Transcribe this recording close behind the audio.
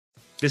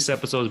This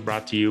episode is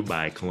brought to you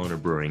by Kelowna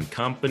Brewing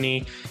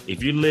Company.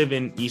 If you live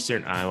in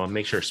Eastern Iowa,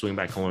 make sure to swing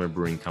by Kelowna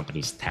Brewing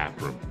Company's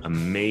tap room.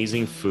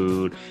 Amazing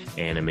food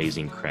and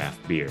amazing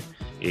craft beer.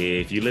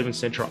 If you live in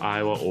Central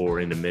Iowa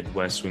or in the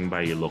Midwest, swing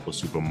by your local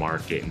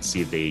supermarket and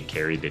see if they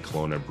carry the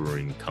Kelowna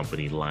Brewing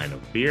Company line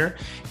of beer.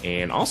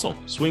 And also,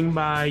 swing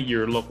by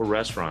your local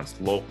restaurants,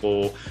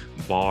 local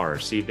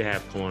bars, see if they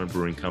have Kelowna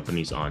Brewing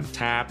Companies on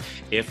tap.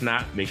 If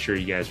not, make sure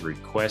you guys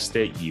request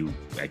it.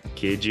 I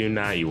kid you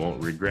not, you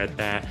won't regret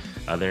that.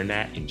 Other than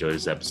that, enjoy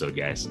this episode,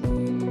 guys.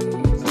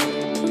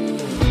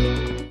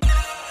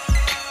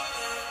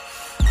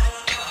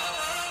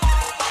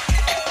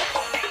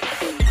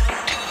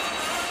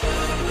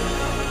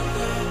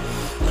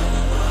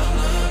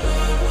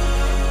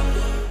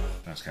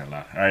 That's kind of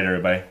loud. All right,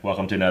 everybody.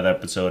 Welcome to another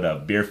episode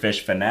of Beer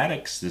Fish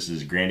Fanatics. This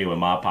is Grandy with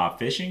MaPop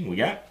Fishing. We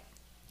got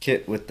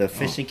Kit with the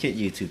Fishing Kit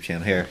YouTube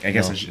channel here. I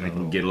guess I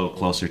can get a little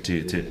closer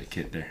to the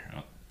Kit there.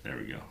 Oh, there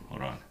we go.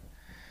 Hold on.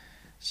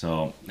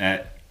 So,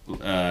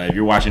 if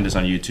you're watching this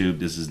on YouTube,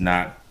 this is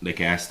not the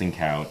casting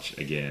couch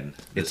again.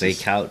 It's a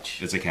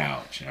couch. It's a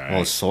couch. All right.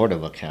 Well, sort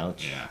of a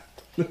couch.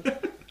 Yeah.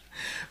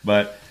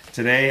 But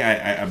today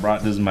I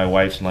brought, this is my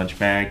wife's lunch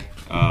bag.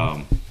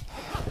 I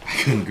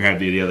couldn't grab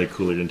the other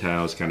cooler in town.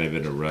 I was kind of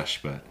in a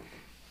rush, but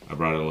I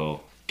brought a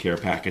little care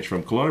package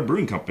from Kelowna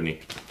Brewing Company.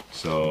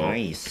 So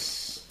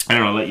Nice. I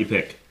don't know. I'll let you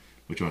pick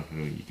which one.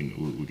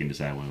 We can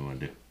decide what we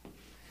want to do.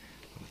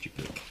 I'll let you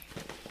pick.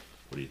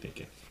 What are you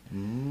thinking?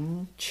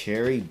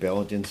 Cherry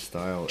Belgian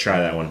style. Try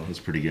that one. It's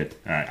pretty good.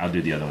 All right, I'll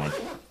do the other one.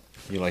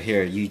 You're like,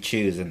 here, you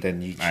choose, and then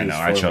you choose. I know.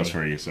 for I chose me.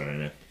 for you. Sorry,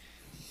 man.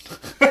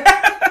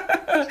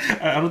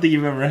 I don't think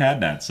you've ever had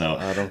that. So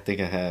I don't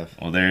think I have.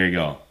 well, there you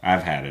go.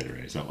 I've had it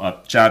already. So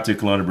shout out to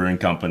Kelowna Brewing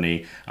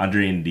Company. I'm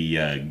drinking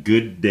the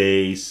Good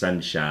Day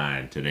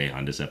Sunshine today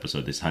on this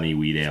episode. This honey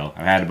wheat ale.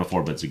 I've had it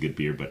before, but it's a good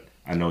beer. But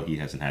I know he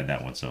hasn't had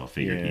that one, so I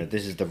figured Yeah,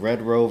 this is the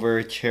Red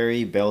Rover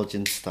Cherry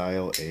Belgian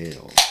style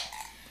ale.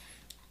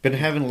 Been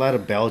having a lot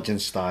of Belgian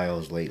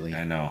styles lately.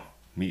 I know.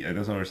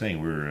 That's what we're saying.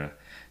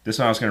 This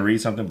one I was going to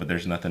read something, but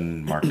there's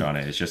nothing marked on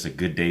it. It's just a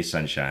Good Day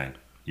Sunshine.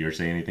 You ever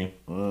say anything?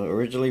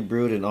 Originally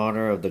brewed in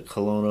honor of the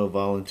Kelowna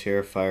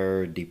Volunteer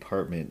Fire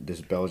Department, this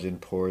Belgian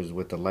pours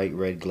with a light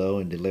red glow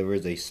and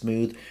delivers a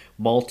smooth,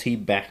 malty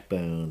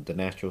backbone. The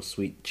natural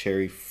sweet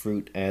cherry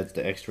fruit adds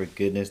the extra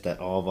goodness that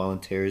all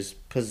volunteers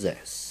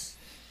possess.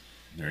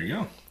 There you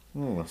go.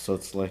 Oh, so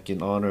it's like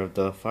in honor of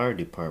the fire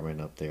department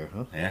up there,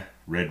 huh? Yeah,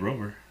 Red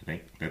Rover. I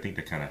think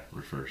that kind of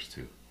refers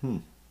to,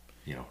 Red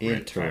Fire.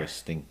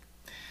 Interesting.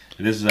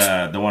 This is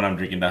the one I'm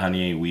drinking. The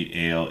honey wheat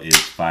ale is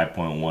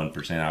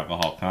 5.1%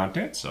 alcohol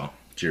content. So,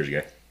 cheers,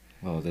 guys.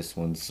 Oh, this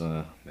one's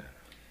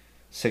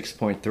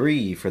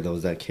 6.3 for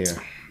those that care.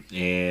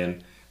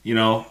 And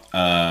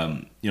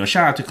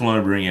shout out to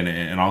Kelowna Brewing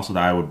and also the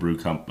Iowa Brew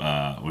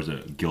was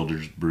it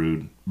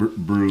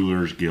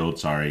Brewers Guild?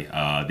 Sorry,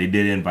 they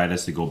did invite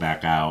us to go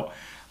back out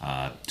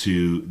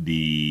to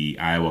the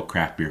Iowa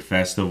Craft Beer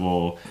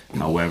Festival.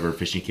 However,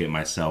 Fishing Kit and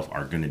myself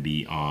are going to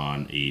be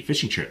on a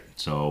fishing trip,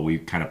 so we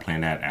kind of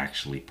planned that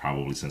actually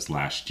probably since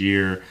last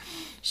year.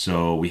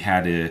 So we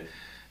had to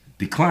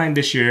decline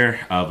this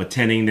year of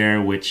attending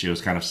there, which it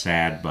was kind of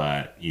sad,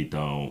 but we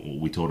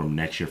told them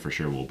next year for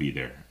sure we'll be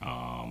there.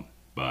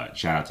 But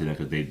shout out to them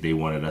because they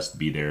wanted us to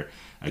be there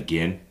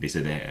again. They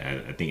said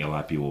that I think a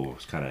lot of people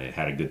kind of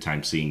had a good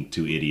time seeing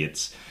two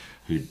idiots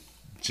who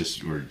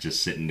were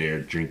just sitting there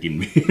drinking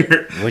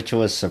beer. Which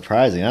was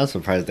surprising. I was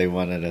surprised they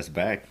wanted us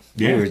back.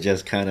 Yeah. We were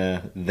just kind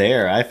of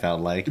there, I felt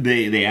like.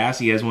 They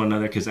asked you guys one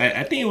another because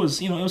I think it was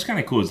it was kind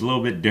of cool. It's a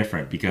little bit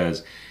different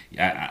because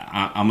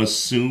I'm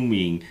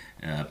assuming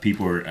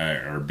people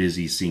are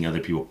busy seeing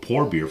other people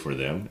pour beer for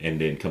them and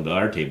then come to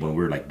our table and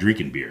we're like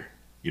drinking beer.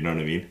 You know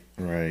what I mean?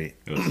 Right.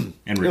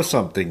 It was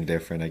something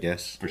different, I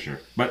guess. For sure.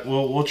 But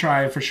we'll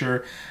try for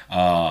sure.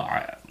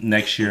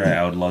 Next year,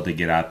 I would love to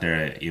get out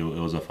there. It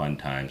was a fun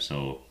time.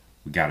 So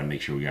we got to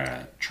make sure we got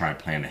to try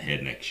plan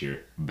ahead next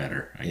year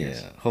better, I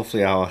guess. Yeah.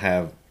 Hopefully I'll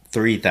have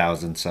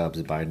 3,000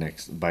 subs by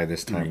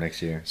this time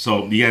next year.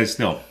 So you guys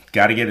still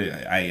got to get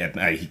it.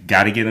 I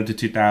got to get him to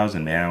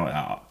 2,000,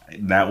 man.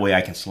 That way I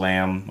can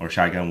slam or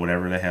shotgun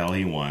whatever the hell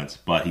he wants.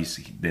 But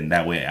then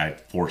that way I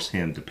force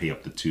him to pay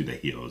up the 2 that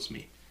he owes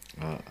me.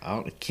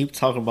 I'll keep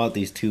talking about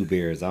these 2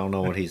 beers. I don't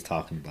know what he's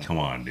talking about. Come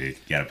on, dude. You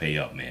gotta pay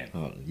up, man.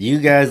 You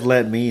guys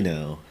let me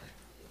know.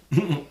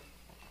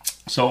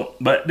 So,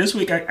 but this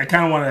week I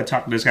kind of wanted to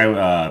talk to this guy.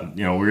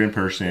 We're in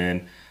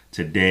person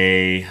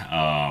today.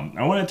 I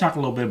want to talk a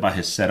little bit about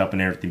his setup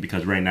and everything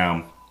because right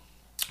now,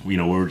 we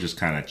were just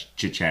kind of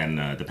chit-chatting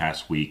the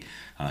past week.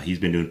 He's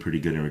been doing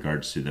pretty good in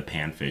regards to the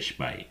panfish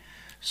bite.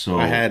 So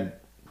I had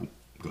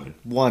go ahead.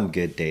 one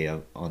good day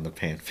on the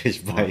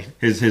panfish bite.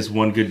 His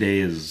one good day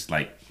is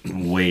like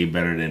way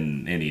better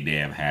than any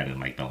day I've had in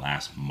like the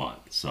last month.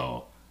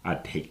 So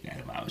I'd take that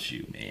if I was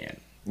you, man.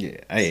 Yeah,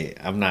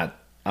 I'm not,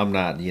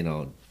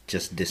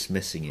 just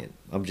dismissing it.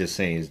 I'm just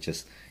saying it's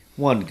just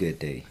one good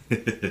day.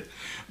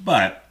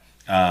 But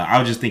I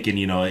was just thinking,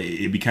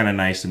 it'd be kind of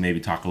nice to maybe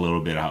talk a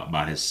little bit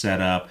about his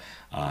setup,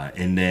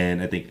 And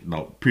then I think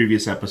the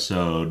previous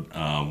episode,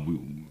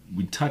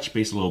 we touched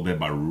base a little bit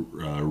about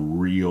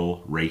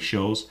reel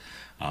ratios.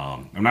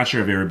 I'm not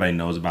sure if everybody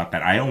knows about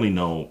that. I only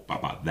know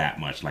about that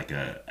much, like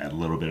a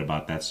little bit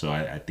about that. So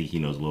I think he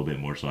knows a little bit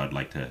more. So I'd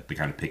like to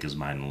kind of pick his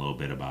mind a little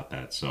bit about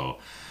that. So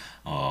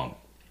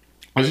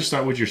let's just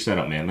start with your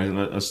setup, man.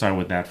 Let's start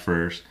with that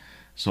first.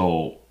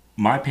 So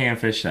my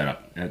panfish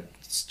setup,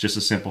 it's just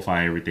to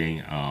simplify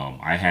everything.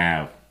 I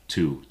have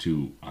two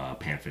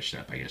panfish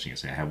setup, I guess you can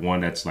say. I have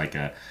one that's like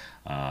a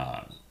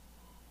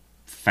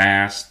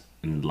fast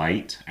and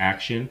light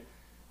action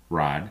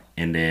rod,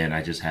 and then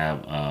I just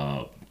have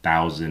a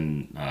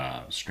 1,000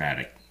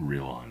 Stratic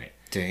reel on it.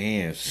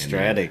 Damn,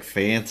 Stratic,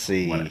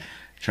 fancy.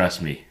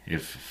 Trust me,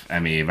 if I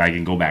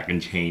can go back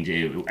and change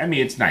it. I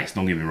mean, it's nice.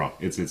 Don't get me wrong.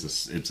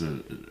 It's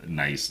a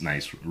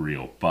nice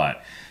reel,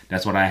 but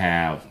that's what I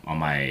have on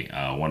my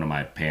one of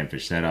my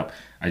panfish setup.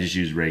 I just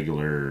use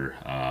regular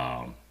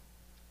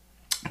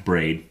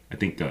braid. I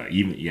think I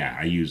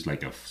use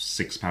like a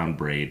 6-pound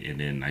braid, and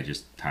then I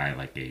just tie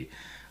like a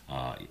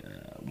a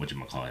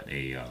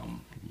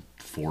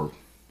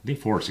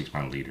 4 or 6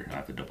 pound leader. I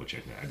have to double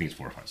check that. I think it's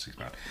 4 or 5, 6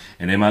 pound.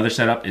 And then my other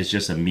setup is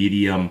just a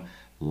medium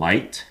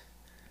light,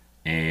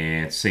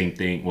 and same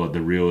thing. Well, the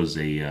reel is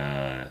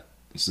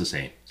it's the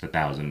same. It's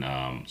 1,000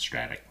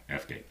 Stratic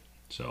FK.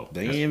 So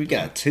damn, you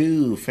got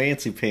two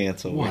fancy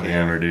pants over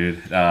whatever,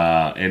 dude.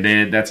 And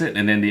then that's it.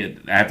 And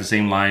then I have the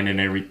same line and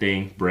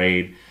everything,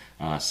 braid.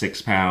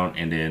 6 pound,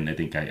 and then I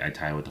think I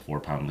tie with the 4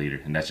 pound leader,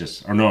 and that's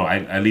just, or no,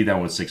 I leave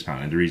that with 6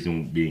 pound, and the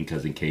reason being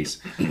because in case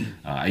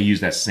I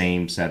use that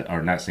same set,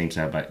 or not same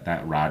set, but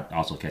that rod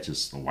also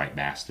catches the white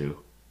bass too,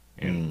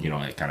 and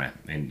it kind of,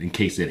 and in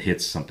case it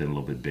hits something a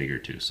little bit bigger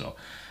too. So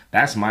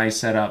that's my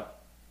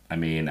setup. I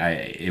mean,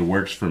 it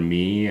works for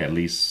me at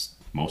least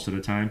most of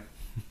the time.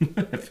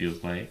 It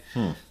feels like,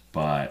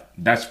 but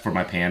that's for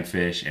my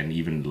panfish and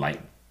even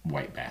light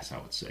white bass, I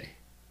would say.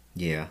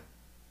 Yeah.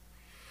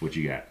 What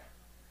you got?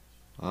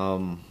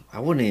 I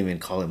wouldn't even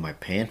call it my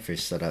panfish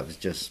setup. It's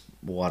just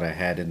what I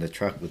had in the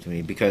truck with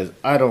me, because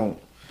I don't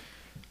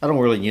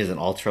really use an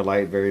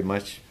ultralight very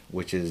much,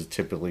 which is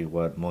typically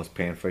what most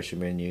pan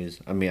fishermen use.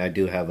 I mean, I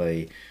do have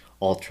a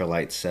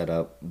ultralight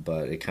setup,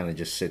 but it kind of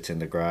just sits in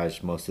the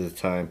garage most of the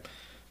time,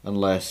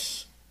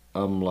 unless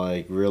I'm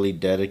like really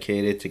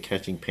dedicated to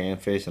catching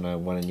panfish and I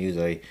want to use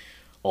a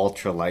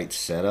ultralight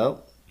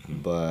setup.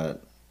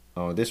 But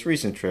this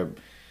recent trip,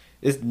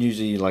 it's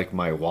usually like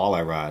my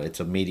walleye rod. It's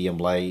a medium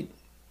light.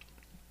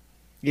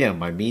 Yeah,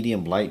 my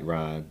medium light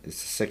rod.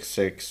 It's a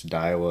 6.6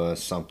 Daiwa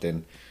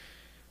something.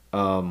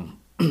 I'm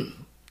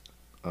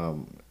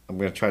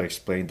gonna try to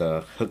explain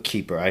the hook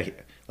keeper.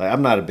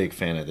 I'm not a big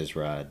fan of this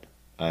rod.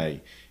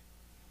 And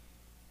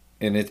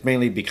it's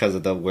mainly because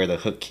of where the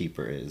hook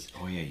keeper is.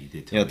 Oh yeah, you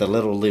did tell me the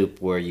little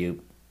loop where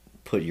you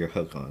put your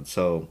hook on.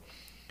 So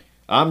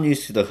I'm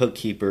used to the hook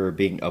keeper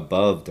being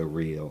above the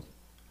reel.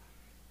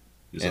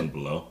 Is it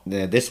below?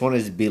 Yeah, this one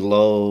is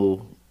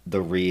below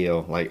the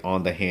reel, like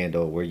on the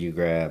handle where you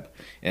grab,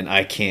 and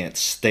I can't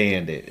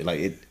stand it.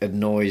 Like, it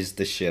annoys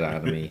the shit out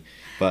of me.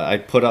 But I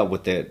put up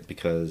with it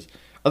because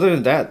other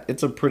than that,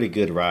 it's a pretty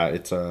good rod.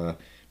 It's a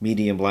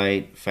medium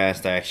light,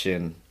 fast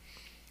action.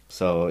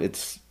 So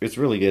it's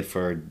really good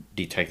for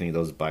detecting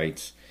those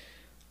bites.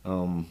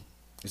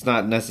 It's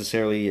not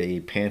necessarily a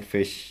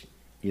panfish,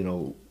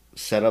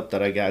 setup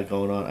that I got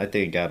going on. I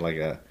think I got like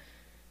a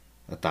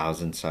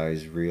 1,000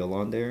 size reel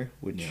on there,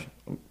 which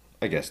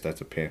I guess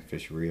that's a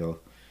panfish reel.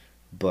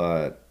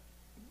 But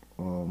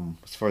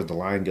as far as the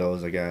line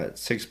goes, I got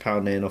 6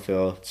 pound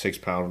nanofill, 6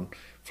 pound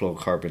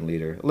fluorocarbon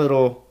leader. A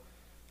little,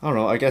 I don't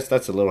know, I guess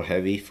that's a little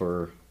heavy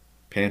for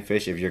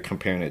panfish if you're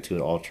comparing it to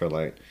an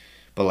ultralight.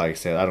 But like I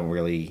said, I don't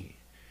really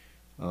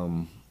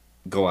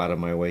go out of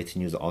my way to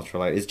use the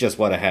ultralight. It's just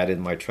what I had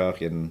in my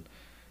truck, and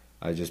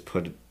I just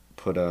put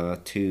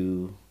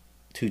two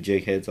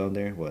jig heads on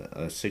there,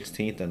 a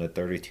 16th and a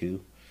 32.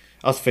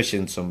 I was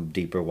fishing some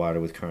deeper water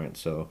with current,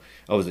 so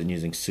I wasn't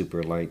using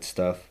super light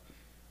stuff.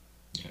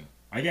 Yeah,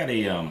 I got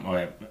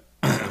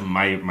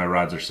my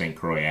rods are St.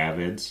 Croix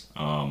Avids.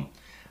 I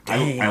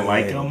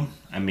like them.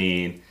 I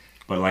mean,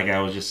 but like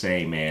I was just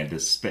saying, man,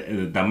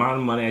 the amount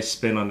of money I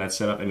spend on that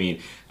setup. I mean,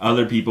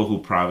 other people who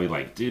probably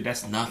like, dude,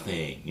 that's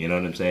nothing. You know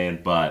what I'm saying?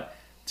 But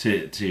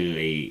to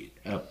a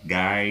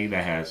guy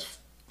that has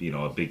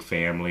a big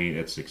family,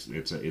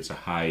 it's a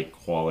high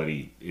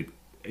quality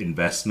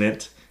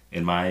investment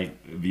in my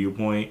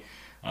viewpoint.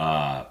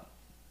 But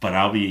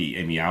I'll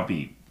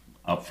be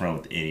upfront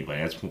with anybody.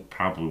 That's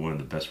probably one of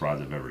the best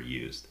rods I've ever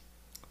used.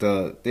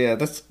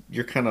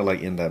 You're kind of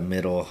like in that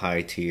middle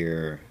high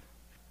tier,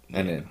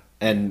 and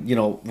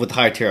with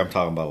high tier I'm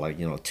talking about like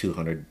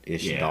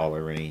 $200-ish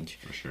dollar range.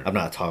 For sure. I'm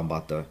not talking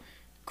about the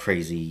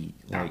crazy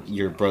like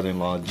your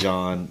brother-in-law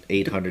John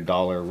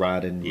 $800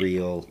 rod and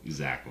reel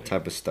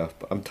type of stuff.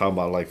 But I'm talking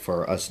about like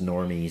for us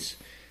normies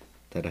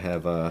that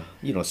have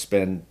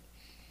spend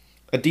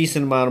a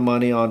decent amount of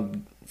money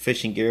on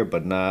fishing gear,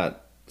 but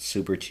not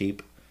super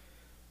cheap.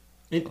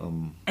 I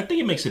think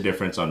it makes a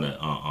difference on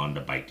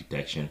the bite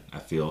detection. I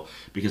feel,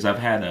 because I've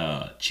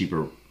had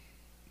cheaper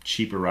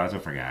cheaper rods. I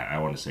forgot. I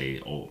want to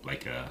say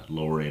like a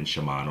lower end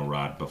Shimano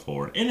rod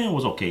before, and it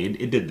was okay.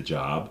 It did the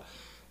job.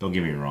 Don't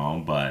get me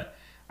wrong, but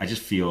I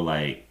just feel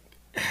like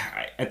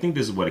I think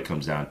this is what it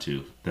comes down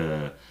to.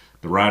 The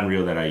rod and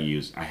reel that I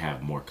use, I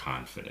have more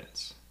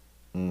confidence.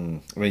 I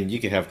mean, you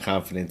could have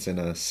confidence in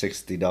a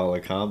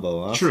 $60 combo.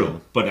 Also.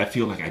 True, but I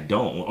feel like I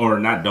don't, or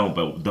not don't,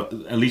 but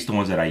at least the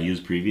ones that I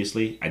used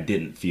previously, I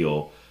didn't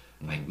feel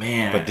like,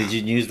 man. But did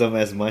you use them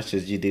as much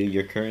as you do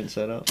your current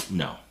setup?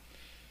 No.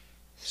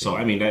 So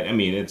I mean,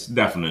 it's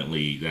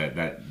definitely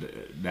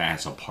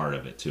that's a part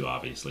of it too.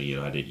 Obviously, you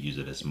know, I didn't use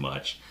it as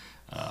much.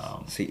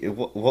 See,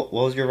 what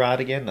was your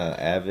rod again?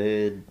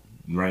 Avid.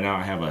 Right now,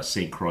 I have a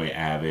St. Croix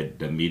Avid,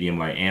 the medium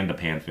light, and the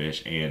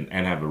Panfish, and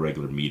have a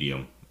regular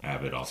medium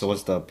Avid also. So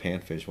what's the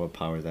Panfish? What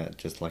power is that?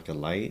 Just like a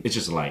light? It's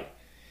just a light.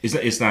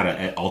 It's not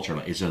an ultra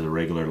light. It's just a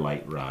regular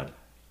light rod.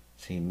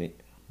 See,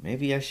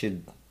 maybe I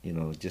should,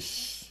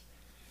 just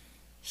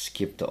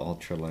skip the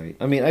ultralight.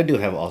 I mean, I do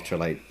have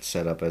ultralight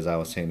set up, as I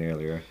was saying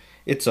earlier.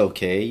 It's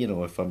okay,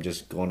 if I'm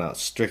just going out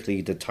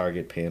strictly to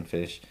target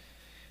panfish.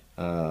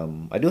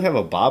 I do have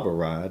a bobber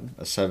rod,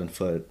 a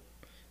 7-foot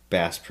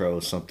Bass Pro,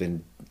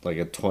 something like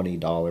a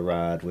 $20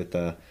 rod with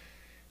a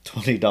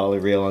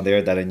 $20 reel on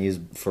there that I use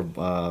for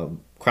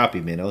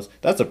crappie minnows.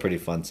 That's a pretty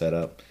fun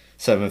setup.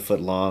 7 foot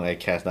long. I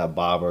cast that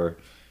bobber,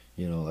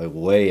 like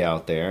way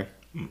out there.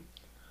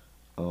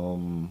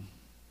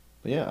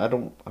 Yeah, I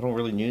don't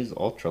really use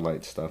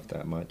ultralight stuff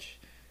that much.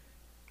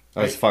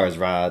 As far as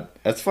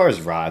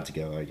rods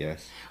go, I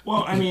guess.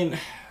 Well, I mean,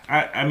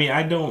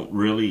 I don't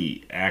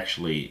really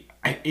actually.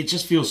 It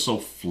just feels so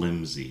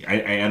flimsy.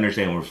 I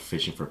understand we're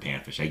fishing for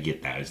panfish. I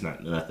get that. It's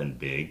not nothing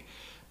big,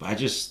 but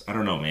I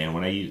don't know, man.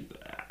 When I use,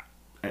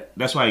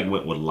 that's why I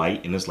went with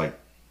light, and it's like,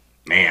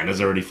 man,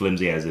 it's already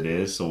flimsy as it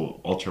is. So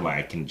ultralight,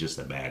 I can just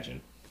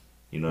imagine.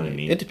 You know what I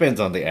mean? It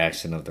depends on the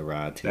action of the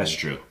rod, too. That's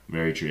true.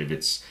 Very true. If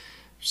it's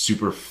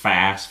super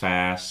fast,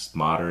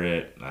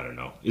 moderate, I don't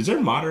know. Is there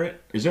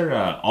moderate? Is there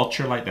a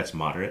ultralight that's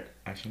moderate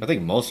action? I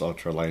think most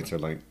ultralights are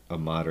like a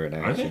moderate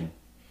action. Are they?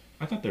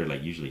 I thought they're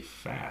like usually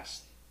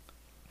fast.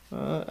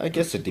 I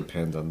guess it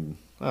depends on,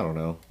 I don't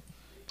know.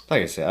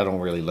 Like I said, I don't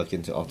really look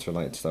into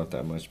ultralight stuff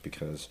that much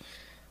because,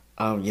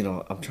 I'm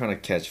trying to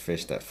catch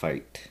fish that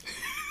fight.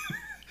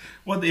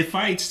 Well, it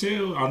fights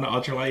too on the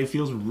ultralight. It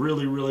feels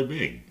really, really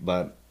big.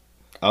 But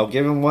I'll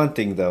give him one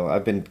thing though.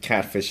 I've been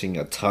catfishing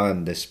a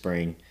ton this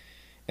spring,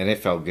 and it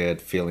felt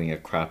good feeling a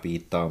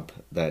crappie thump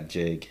that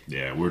jig.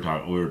 Yeah, we were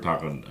talking.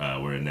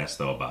 We're in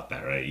Nesto about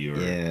that, right?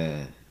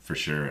 Yeah, for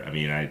sure. I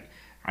mean,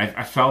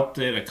 I felt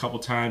it a couple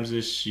times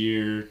this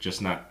year,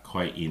 just not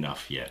quite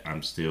enough yet. I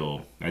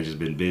just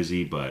been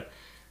busy, but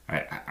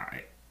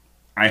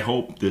I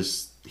hope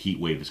this heat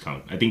wave is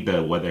coming. I think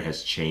the weather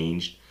has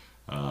changed.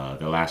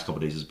 The last couple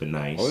of days has been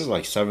nice. Oh, it was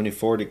like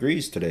 74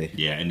 degrees today.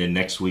 Yeah, and then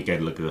next week I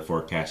look at the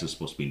forecast. It's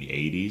supposed to be in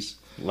the 80s.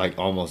 Like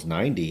almost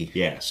 90.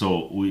 Yeah,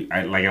 so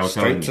I was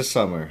telling you. Straight to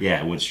summer.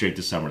 Yeah, it went straight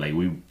to summer. Like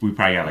we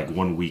probably got like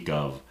 1 week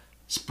of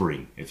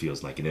spring, it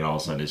feels like. And then all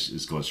of a sudden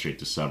it's going straight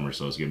to summer.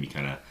 So it's going to be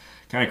kind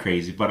of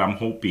crazy. But I'm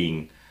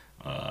hoping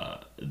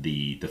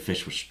the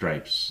fish with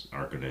stripes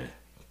are going to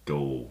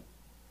go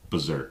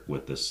berserk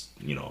with this,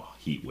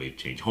 heat wave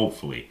change.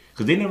 Hopefully.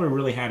 Because they never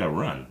really had a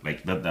run.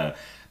 Like the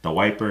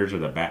wipers or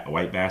the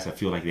white bass, I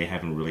feel like they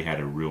haven't really had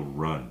a real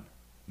run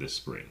this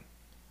spring.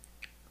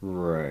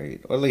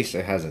 Right. Or at least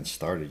it hasn't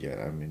started yet.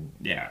 I mean,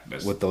 yeah,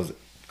 with those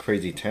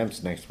crazy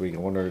temps next week, I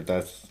wonder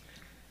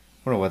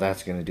what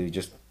that's going to do.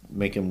 Just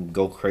make them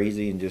go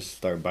crazy and just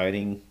start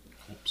biting.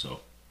 I hope so.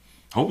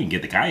 I hope we can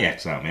get the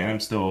kayaks out, man.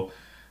 It's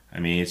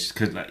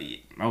because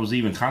I was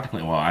even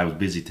contemplating, well, I was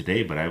busy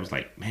today, but I was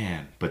like,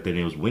 man, but then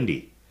it was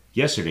windy.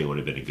 Yesterday would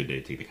have been a good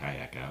day to take the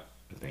kayak out,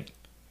 I think.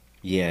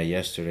 Yeah,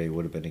 yesterday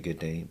would have been a good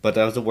day. But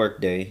that was a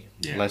work day.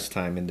 Yeah. Less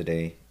time in the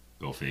day.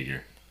 Go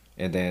figure.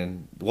 And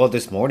then,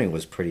 this morning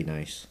was pretty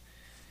nice.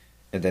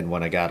 And then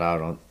when I got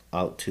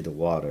out to the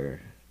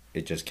water,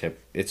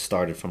 it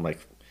started from like,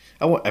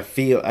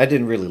 I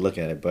didn't really look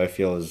at it, but I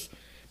feel it was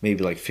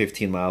maybe like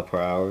 15 mile per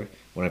hour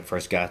when I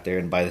first got there.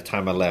 And by the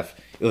time I left,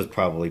 it was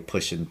probably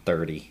pushing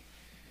 30.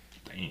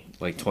 Dang.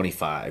 Like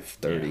 25,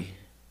 30. Yeah.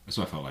 That's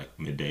what I felt like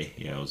midday.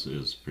 Yeah, it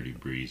was pretty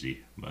breezy.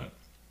 But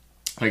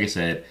like I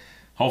said,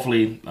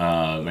 hopefully,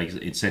 like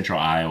in central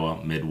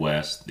Iowa,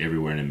 Midwest,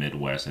 everywhere in the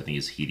Midwest, I think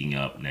it's heating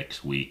up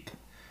next week.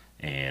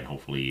 And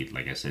hopefully,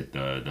 like I said,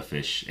 the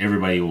fish,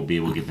 everybody will be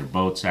able to get their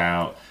boats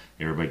out.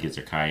 Everybody gets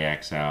their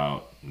kayaks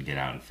out and get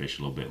out and fish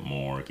a little bit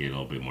more, get a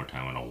little bit more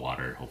time on the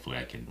water. Hopefully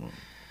I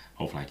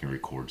can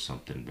record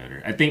something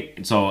better. I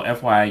think, so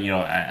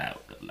FYI,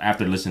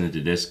 after listening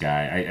to this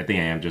guy, I think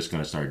I am just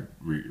going to start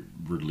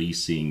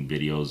releasing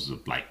videos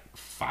of like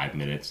 5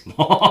 minutes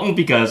long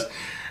because,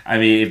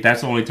 if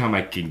that's the only time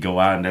I can go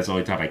out and that's the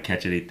only time I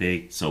catch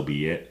anything, so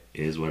be it.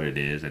 It is what it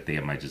is. I think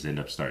I might just end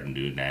up starting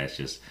doing that. It's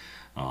just,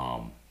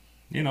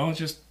 it's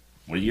just,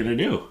 what are you going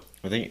to do?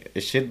 I think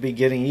it should be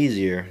getting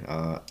easier.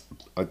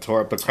 I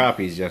tore up the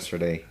crappies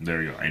yesterday.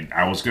 There you go. And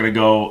I was going to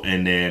go,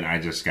 and then I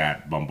just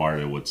got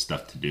bombarded with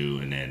stuff to do,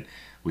 and then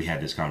we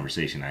had this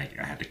conversation. I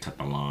had to cut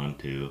the lawn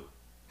too.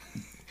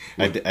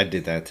 I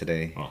did that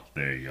today. Oh,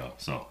 there you go.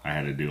 So I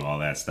had to do all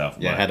that stuff.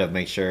 Yeah, I had to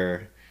make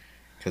sure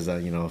because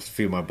a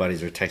few of my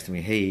buddies were texting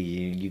me, "Hey,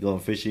 you going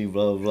fishing?"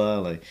 Blah blah.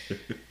 Like,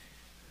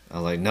 I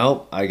was like,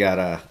 "Nope, I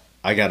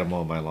gotta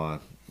mow my lawn."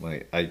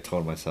 Like, I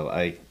told myself,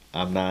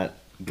 I'm not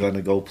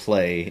gonna go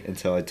play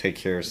until I take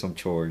care of some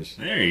chores.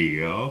 There you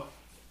go.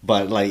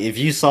 But like, if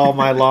you saw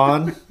my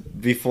lawn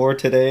before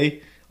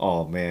today,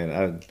 oh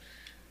man,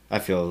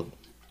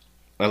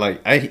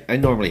 I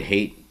normally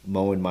hate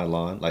mowing my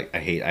lawn. Like, I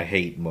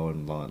hate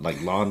mowing lawn,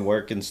 like lawn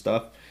work and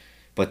stuff.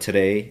 But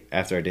today,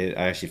 after I did it,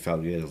 I actually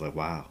felt good. I was like,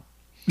 wow.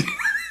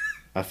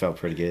 I felt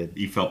pretty good.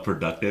 You felt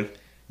productive?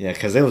 Yeah,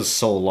 because it was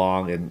so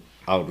long and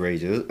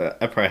outrageous.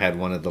 I probably had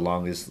one of the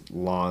longest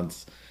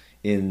lawns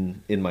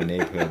in my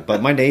neighborhood.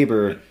 But my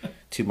neighbor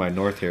to my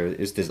north here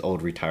is this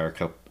old retired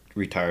couple.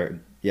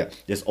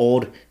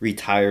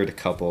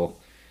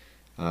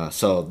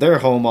 So they're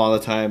home all the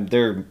time.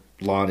 Their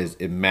lawn is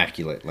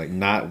immaculate. Like,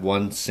 not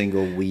one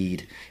single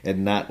weed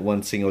and not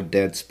one single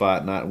dead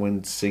spot, not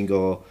one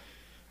single...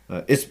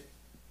 it's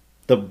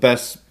the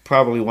best,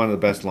 probably one of the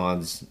best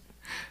lawns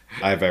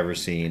I've ever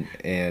seen.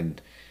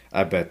 And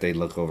I bet they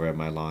look over at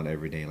my lawn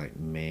every day like,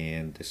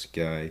 man, this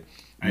guy...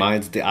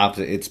 Mine's the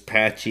opposite. It's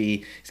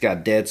patchy. It's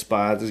got dead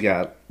spots. It's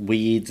got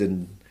weeds,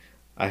 and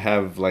I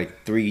have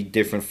like 3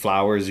 different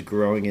flowers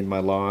growing in my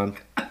lawn.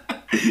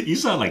 You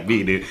sound like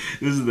me, dude.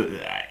 This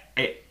is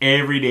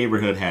every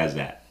neighborhood has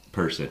that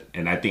person,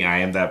 and I think I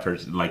am that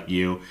person, like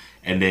you.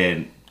 And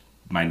then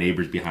my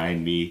neighbors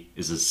behind me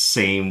is the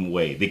same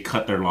way. They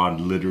cut their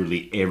lawn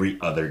literally every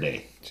other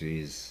day.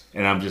 Jeez.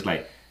 And I'm just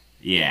like,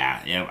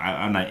 yeah.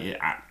 I'm not.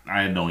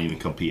 I don't even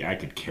compete. I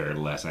could care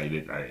less.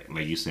 I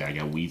like you say, I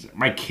got weeds.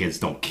 My kids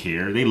don't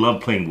care. They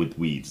love playing with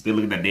weeds. They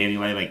look at that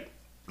dandelion like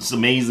it's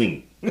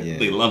amazing. Yeah.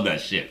 They love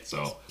that shit.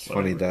 So it's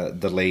funny that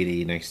the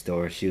lady next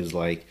door, she was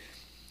like,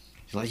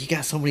 you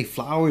got so many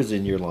flowers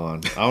in your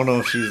lawn. I don't know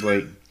if she's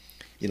like,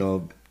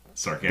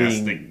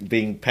 sarcastic,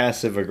 being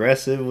passive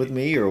aggressive with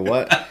me or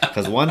what.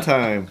 Because one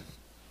time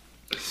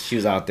she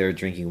was out there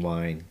drinking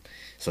wine,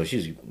 so she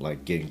was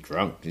like getting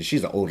drunk.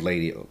 She's an old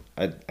lady.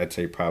 I'd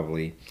say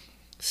probably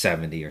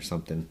 70 or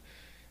something,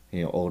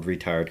 old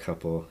retired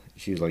couple.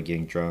 She was like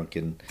getting drunk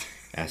and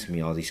asking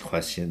me all these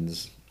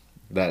questions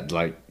that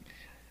like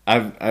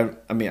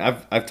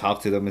I've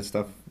talked to them and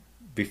stuff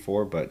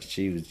before, but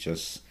she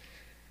was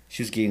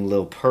getting a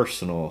little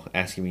personal,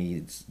 asking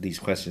me these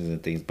questions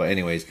and things. But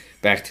anyways,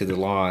 back to the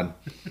lawn.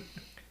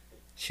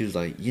 She was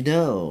like,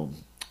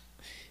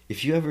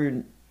 if you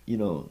ever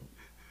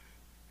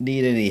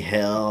need any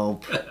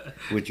help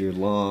with your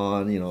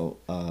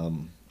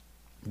lawn,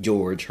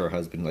 George, her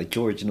husband, like,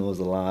 George knows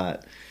a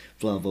lot,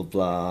 blah blah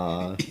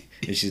blah,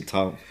 and she's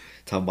talking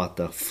about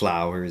the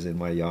flowers in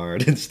my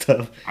yard and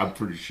stuff. I'm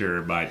pretty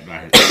sure my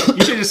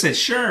you should have said,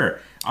 sure,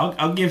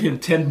 I'll give him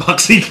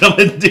 $10 to come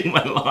and do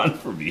my lawn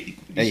for me.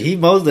 And he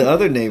mows the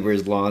other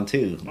neighbor's lawn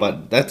too,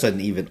 but that's an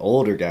even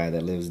older guy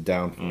that lives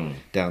down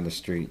the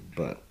street.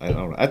 But I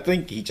don't know. I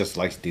think he just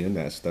likes doing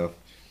that stuff.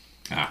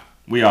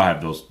 We all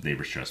have those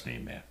neighbors. Trust me,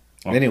 man.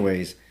 Well,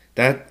 anyways,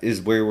 that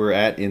is where we're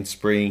at in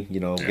spring. We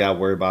gotta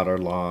worry about our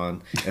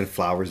lawn and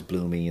flowers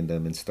blooming in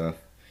them and stuff.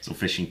 So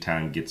fishing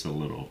time gets a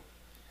little...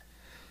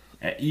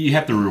 You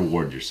have to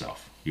reward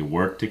yourself. You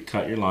work to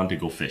cut your lawn to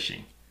go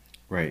fishing.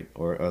 Right.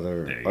 Or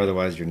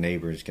otherwise your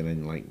neighbor's gonna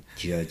like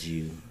judge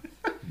you.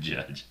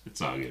 Judge.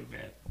 It's all good,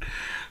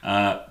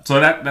 man. So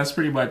that's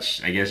pretty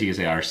much, I guess you could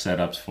say, our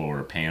setups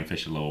for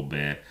panfish a little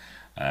bit.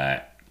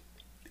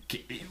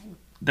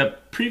 The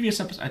previous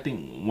episode, I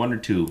think 1 or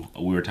 2,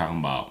 we were talking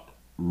about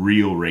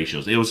real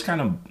ratios. It was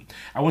kind of,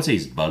 I wouldn't say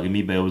it's bugging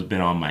me, but it was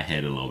been on my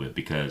head a little bit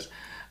because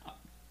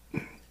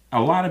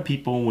a lot of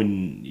people,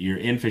 when you're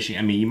in fishing,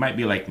 I mean, you might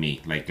be like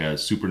me, like a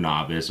super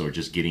novice or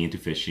just getting into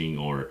fishing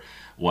or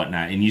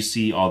whatnot, and you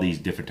see all these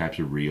different types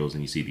of reels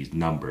and you see these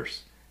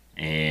numbers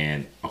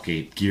and,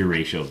 okay, gear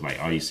ratios, like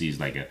all you see is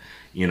like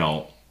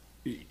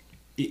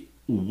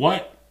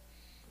what,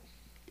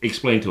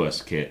 explain to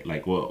us, Kit,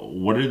 like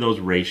what do those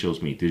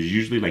ratios mean? There's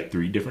usually like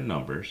 3 different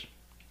numbers.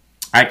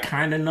 I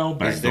kind of know,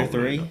 but is there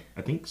 3? Really,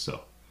 I think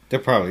so. There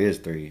probably is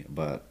 3,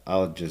 but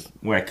I'll just...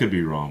 Well, I could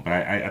be wrong, but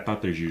I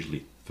thought there's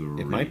usually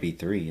 3. It might be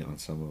 3 on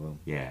some of them.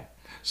 Yeah.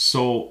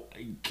 So,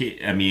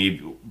 I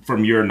mean,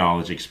 from your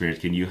knowledge, experience,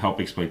 can you help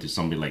explain to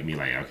somebody like me,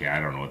 like, okay, I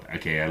don't know.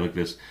 Okay, I look at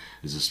this.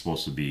 Is this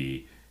supposed to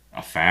be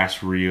a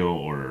fast reel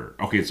or...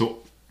 Okay, so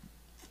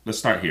let's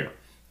start here.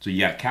 So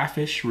you got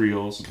catfish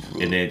reels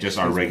and then just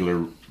our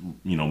regular,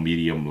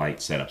 medium light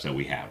setups that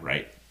we have,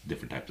 right?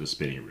 Different types of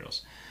spinning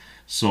reels.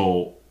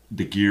 So...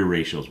 the gear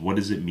ratios, what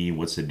does it mean?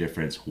 What's the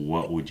difference?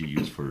 What would you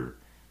use for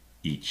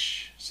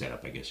each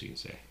setup, I guess you can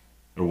say?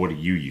 Or what do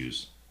you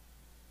use?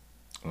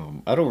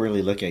 I don't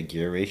really look at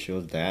gear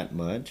ratios that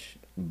much,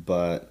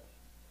 but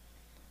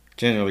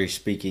generally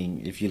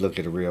speaking, if you look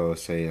at a reel,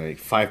 say like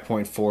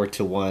 5.4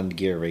 to 1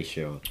 gear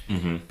ratio,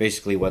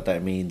 basically what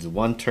that means,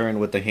 1 turn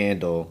with the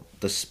handle,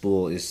 the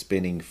spool is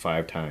spinning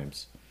 5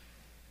 times.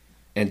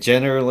 And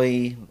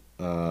generally,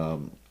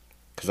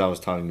 because because I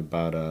was talking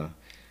about I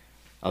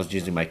was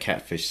using my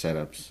catfish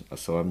setups,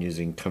 so I'm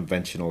using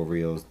conventional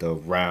reels, the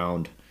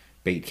round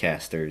bait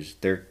casters.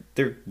 They're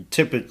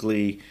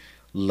typically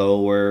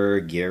lower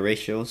gear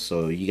ratios,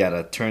 so you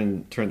gotta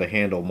turn the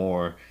handle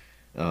more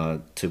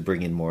to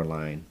bring in more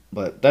line.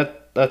 But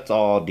that's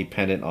all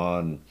dependent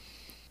on,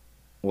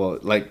 well,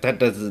 like that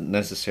doesn't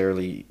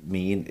necessarily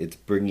mean it's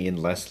bringing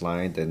in less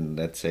line than,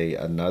 let's say,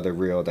 another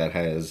reel that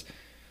has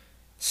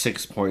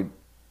 6 point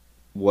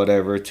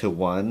whatever to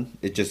one.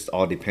 It just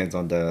all depends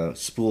on the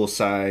spool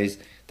size,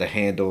 the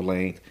handle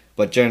length.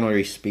 But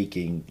generally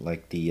speaking,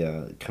 like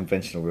the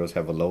conventional reels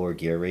have a lower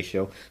gear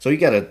ratio, so you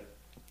gotta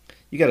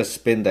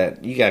spin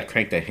that, you gotta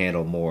crank that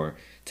handle more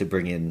to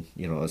bring in,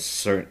 a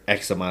certain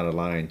X amount of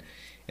line.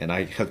 And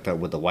I hooked up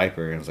with the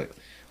wiper, and I was like,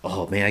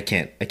 oh man, I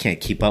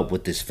can't keep up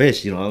with this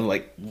fish. I'm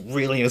like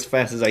reeling as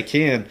fast as I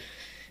can,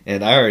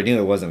 and I already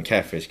knew it wasn't a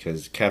catfish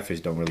because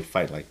catfish don't really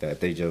fight like that.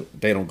 They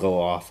don't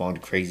go off on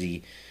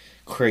crazy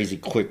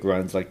quick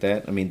runs like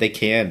that. I mean, they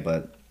can,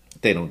 but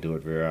they don't do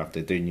it very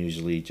often. They're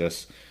usually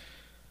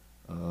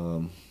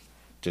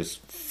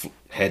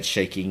head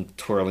shaking,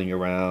 twirling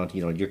around.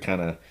 You're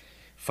kind of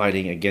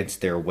fighting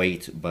against their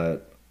weight,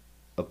 but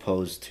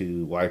opposed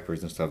to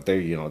wipers and stuff,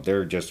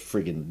 they're just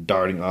freaking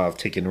darting off,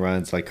 taking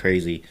runs like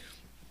crazy.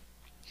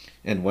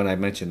 And when I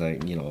mentioned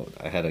that,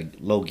 I had a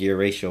low gear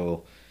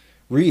ratio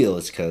reel,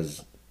 it's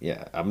because,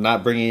 yeah, I'm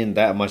not bringing in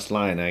that much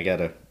line. I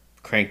gotta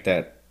crank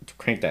that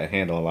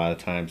handle a lot of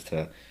times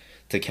to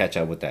catch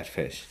up with that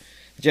fish.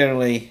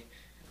 Generally,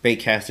 bait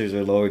casters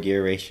are lower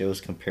gear ratios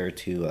compared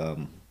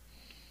to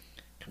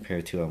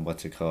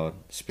what's it called,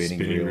 spinning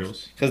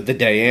reels, because the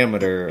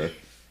diameter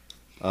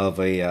of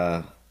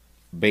a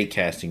bait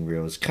casting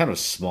reel is kind of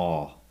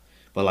small,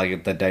 but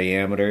like the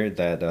diameter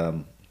that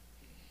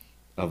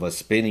of a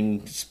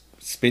spinning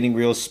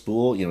reel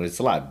spool, it's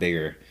a lot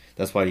bigger.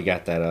 That's why you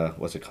got that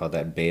what's it called,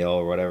 that bail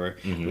or whatever,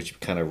 which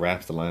kind of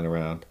wraps the line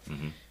around.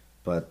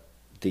 But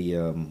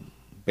the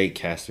bait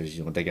casters,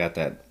 they got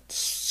that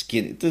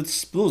skinny. The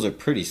spools are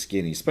pretty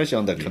skinny, especially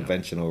on the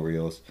conventional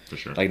reels. For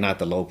sure. Like not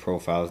the low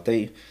profiles.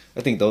 I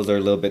think those are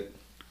a little bit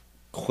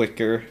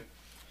quicker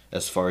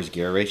as far as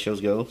gear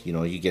ratios go.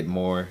 You get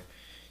more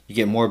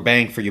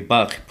bang for your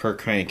buck per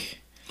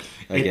crank,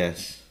 I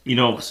guess.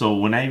 So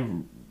when I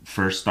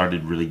first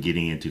started really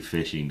getting into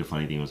fishing, the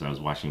funny thing was I was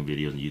watching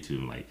videos on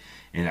YouTube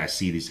and I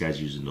see these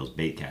guys using those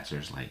bait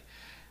casters, like,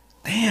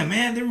 damn,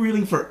 man, they're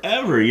reeling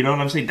forever. You know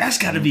what I'm saying? That's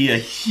got to be a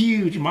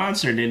huge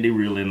monster. And then they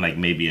reel in like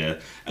maybe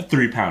a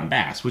 3-pound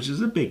bass, which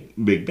is a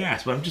big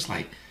bass. But I'm just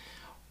like,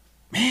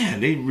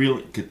 man, they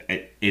reel,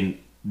 and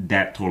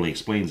that totally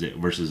explains it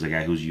versus a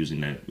guy who's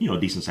using a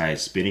decent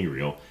sized spinning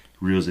reel,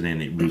 reels it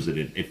in,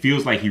 It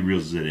feels like he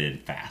reels it in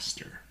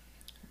faster.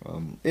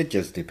 It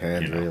just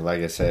depends, really.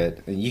 Like I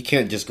said, you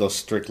can't just go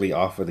strictly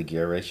off of the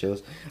gear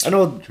ratios. I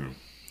know. True.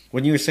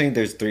 When you were saying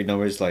there's three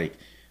numbers, like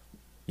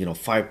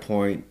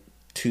 5.2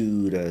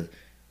 to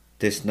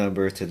this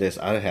number to this,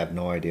 I have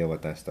no idea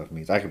what that stuff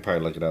means. I could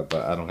probably look it up,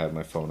 but I don't have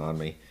my phone on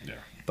me. Yeah.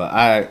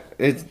 But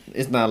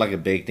it's not like a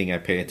big thing I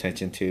pay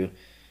attention to,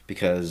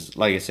 because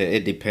like I said,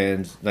 it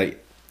depends.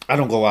 Like I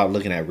don't go out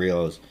looking at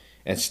reels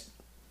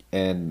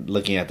and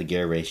looking at the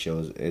gear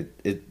ratios.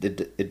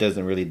 It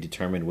doesn't really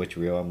determine which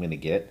reel I'm gonna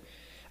get,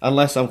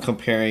 unless I'm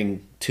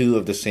comparing two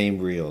of the same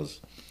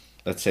reels.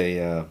 Let's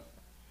say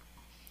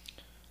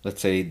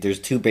there's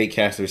two bait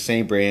casters,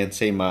 same brand,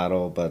 same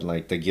model, but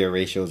like the gear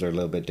ratios are a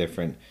little bit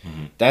different.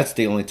 That's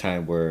the only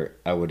time where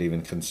I would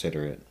even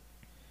consider it,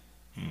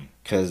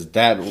 because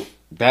that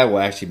will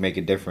actually make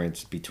a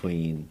difference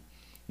between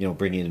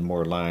bringing in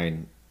more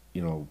line,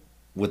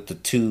 with the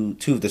two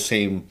of the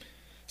same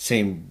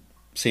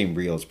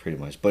reels pretty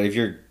much. But if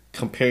you're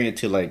comparing it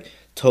to like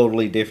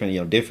totally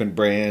different, different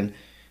brand,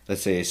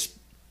 let's say a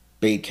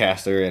bait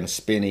caster and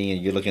spinning,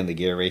 and you're looking at the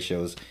gear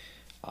ratios,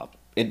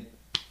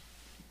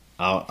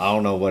 I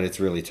don't know what it's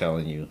really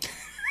telling you.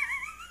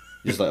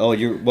 It's like,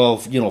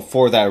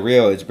 for that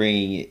reel, it's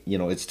bringing,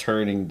 it's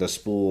turning the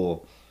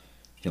spool,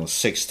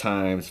 6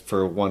 times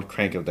for one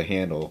crank of the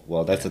handle.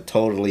 Well, that's a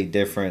totally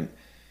different,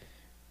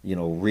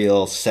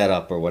 reel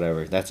setup or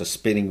whatever. That's a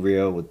spinning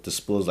reel with the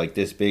spools like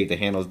this big, the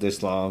handle's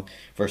this long,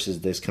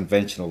 versus this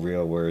conventional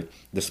reel where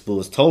the spool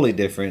is totally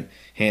different,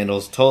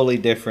 handle's totally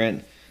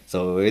different.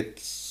 So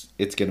it's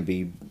going to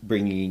be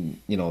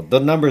bringing, the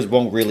numbers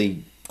won't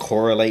really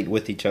correlate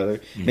with each other.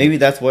 Maybe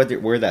that's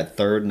where that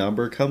third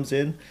number comes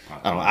in.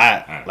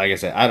 Like I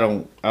said, I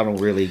don't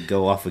really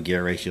go off of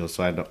gear ratio,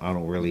 so I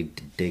don't really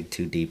dig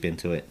too deep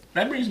into it.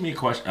 That brings up a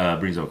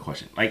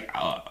question. Like,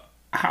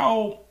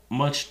 how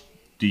much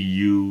do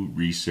you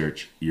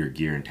research your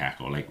gear and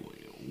tackle? Like,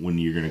 when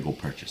you're gonna go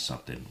purchase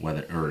something,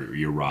 or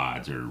your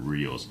rods or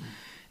reels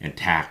and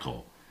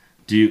tackle,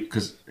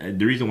 because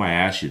the reason why I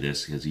asked you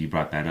this, because you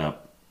brought that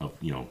up of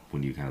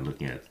when you're kind of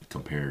looking at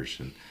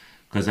comparison.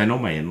 Because I know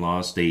my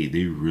in-laws, they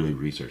really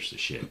research the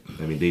shit.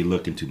 I mean, they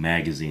look into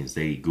magazines,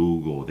 they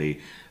Google, they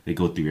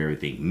go through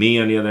everything. Me,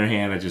 on the other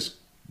hand, I just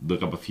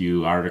look up a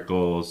few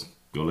articles,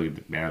 go look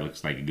at that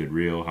looks like a good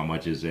reel, how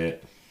much is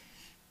it?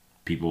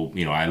 people,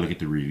 I look at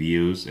the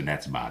reviews and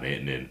that's about it,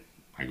 and then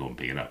I go and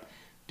pick it up.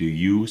 Do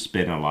you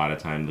spend a lot of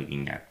time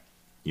looking at,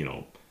 you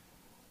know,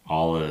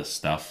 all of the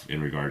stuff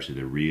in regards to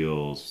the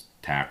reels,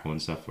 tackle,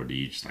 and stuff, or do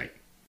you just like,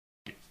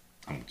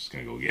 I'm just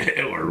gonna go get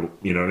it, or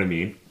you know what I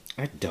mean?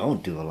 I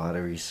don't do a lot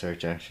of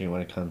research actually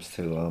when it comes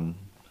to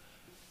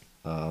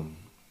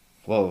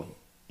well,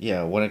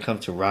 yeah, when it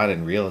comes to rod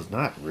and reels,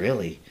 not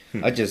really.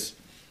 I just,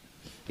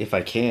 if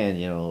I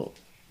can,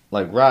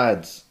 like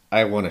rods,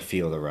 I want to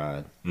feel the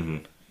rod,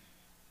 and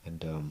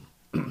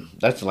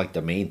that's like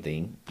the main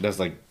thing. That's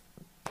like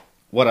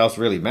what else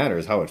really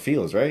matters, how it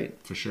feels, right?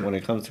 For sure. When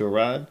it comes to a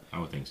rod, I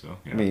would think so.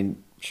 Yeah. I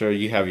mean, sure,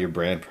 you have your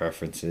brand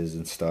preferences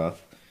and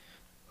stuff.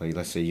 Like,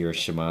 let's say you're a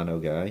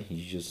Shimano guy,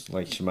 you just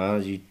like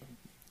Shimano's. You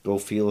go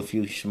feel a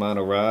few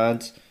Shimano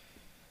rods.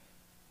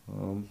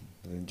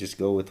 And just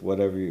go with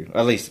whatever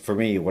at least for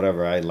me,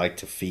 whatever I like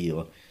to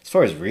feel. As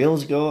far as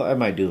reels go, I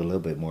might do a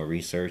little bit more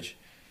research.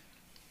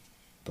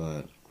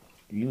 But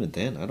even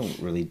then, I don't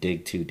really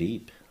dig too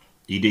deep.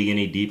 You dig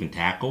any deep in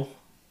tackle?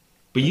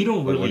 But you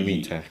don't really. What do you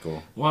mean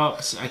tackle? Well,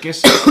 I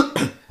guess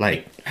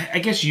Like, I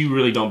guess you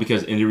really don't,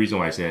 because, and the reason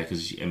why I say that,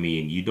 because I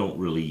mean, you don't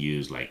really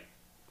use like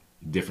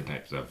different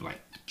types of like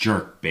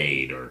jerk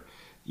bait, or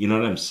you know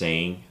what I'm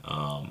saying?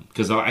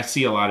 Because I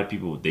see a lot of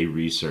people, they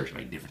research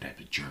like different types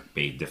of jerk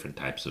bait, different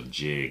types of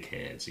jig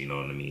heads. You know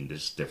what I mean?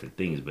 There's different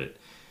things, but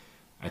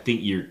I think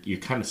you're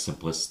kind of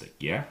simplistic.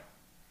 Yeah.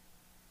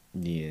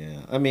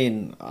 yeah. I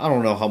mean, I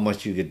don't know how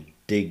much you could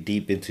dig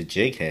deep into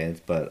jig heads,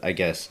 but I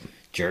guess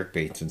jerk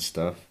baits and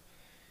stuff,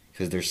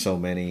 because there's so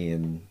many,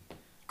 and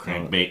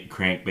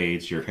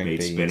Crankbaits, jerk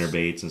baits, spinner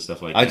baits, and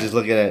stuff like that. I just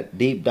look at it.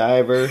 Deep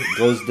diver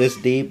goes this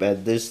deep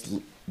at this,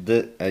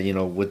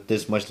 with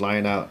this much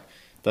line out.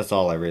 That's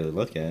all I really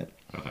look at.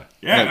 Okay.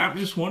 Yeah, I'm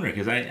just wondering,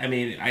 because I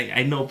mean,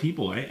 I know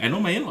people. I know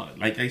my in-laws.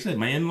 Like I said,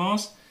 my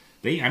in-laws,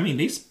 they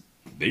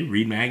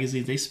read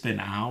magazines. They spend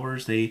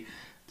hours to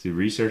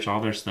research all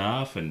their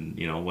stuff, and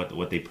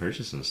what they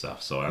purchase and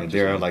stuff. So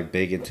they're like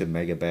big into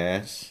mega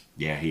bass.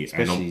 Yeah,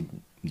 especially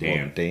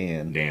Dan.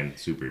 Dan. Dan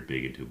super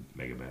big into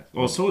mega bass.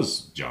 Well, so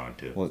is John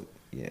too. Well,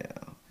 yeah.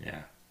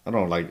 Yeah. I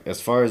don't like,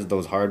 as far as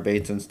those hard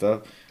baits and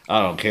stuff.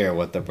 I don't care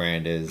what the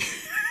brand is.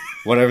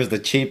 Whatever's the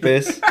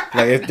cheapest.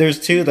 Like, if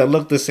there's two that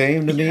look the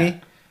same to me,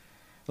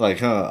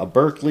 like, a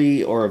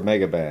Berkeley or a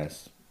Mega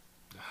Bass,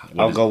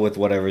 I'll go with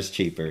whatever's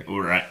cheaper.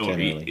 Right.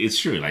 It's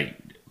true. Like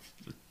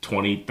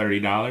 $20,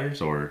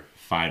 $30 or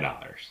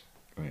 $5.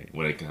 Right.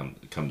 When it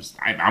comes,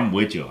 I'm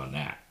with you on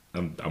that.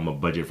 I'm a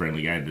budget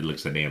friendly guy that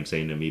looks the damn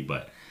same to me,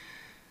 but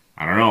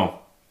I don't know.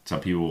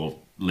 Some people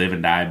will live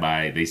and die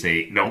by, they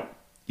say, nope,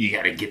 you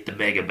got to get the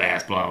Mega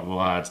Bass, blah, blah,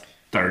 blah. It's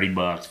 $30,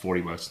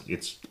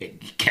 $40.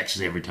 It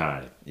catches every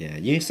time. Yeah,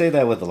 you say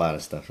that with a lot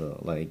of stuff though.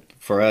 Like,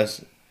 for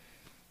us,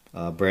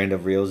 brand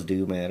of reels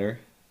do matter.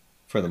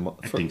 I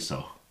think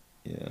so.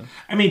 Yeah.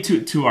 I mean,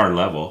 to our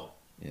level.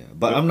 Yeah,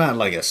 but I'm not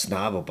like a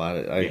snob about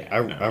it.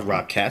 I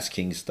rock Cast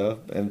King stuff,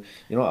 and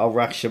I'll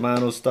rock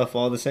Shimano stuff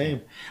all the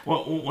same.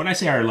 Well, when I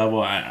say our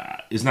level,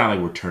 it's not like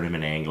we're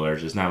tournament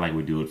anglers. It's not like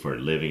we do it for a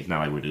living. It's not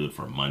like we do it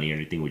for money or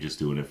anything. We're just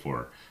doing it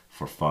for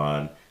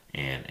fun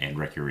and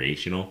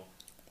recreational.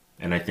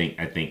 And I think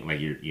like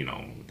it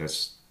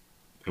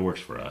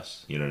works for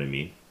us. You know what I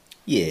mean?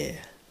 Yeah.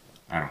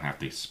 I don't have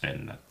to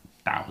spend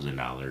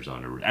 $1,000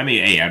 on a. I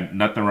mean, hey,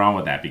 nothing wrong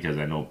with that, because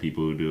I know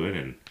people who do it,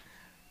 and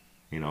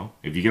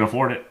if you can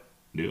afford it,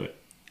 do it.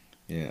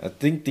 Yeah, I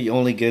think the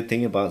only good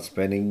thing about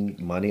spending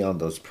money on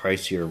those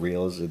pricier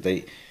reels is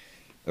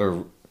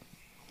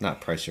not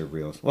pricier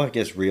reels. Well, I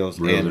guess reels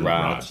and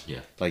rods.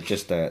 Yeah. Like,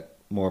 just that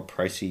more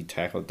pricey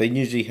tackle. They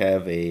usually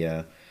have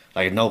a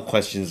no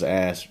questions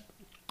asked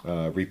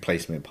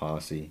replacement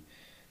policy.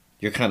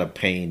 You're kind of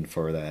paying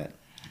for that.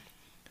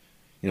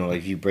 Like,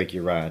 if you break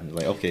your rod,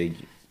 like, okay,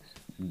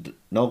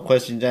 no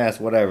questions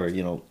asked, whatever.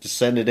 Just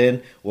send it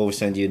in. We'll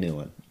send you a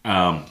new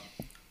one.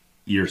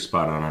 You're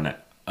spot on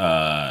that.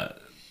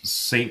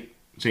 St.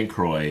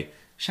 Croix,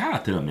 shout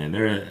out to them, man.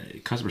 Their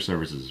customer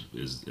service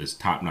is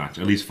top notch,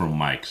 at least from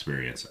my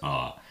experience.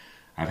 I've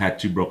had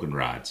 2 broken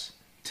rods,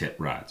 tip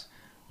rods.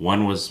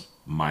 One was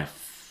I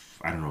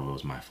don't know if it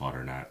was my fault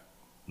or not.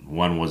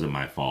 One wasn't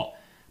my fault,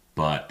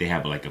 but they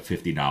have like a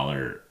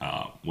 $50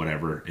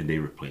 whatever, and they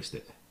replaced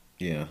it.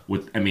 Yeah.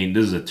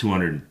 This is a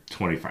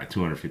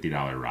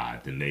 $250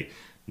 rod,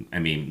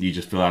 and you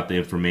just fill out the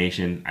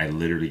information. I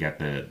literally got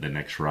the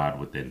next rod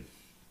within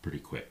pretty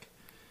quick.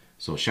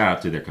 So shout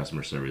out to their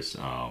customer service.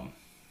 It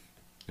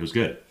was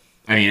good.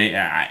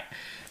 I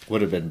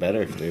would have been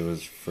better if it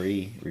was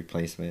free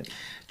replacement.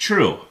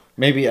 True.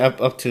 Maybe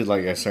up to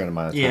like a certain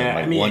amount of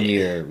time, yeah, 1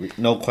 year,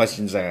 no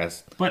questions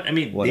asked. But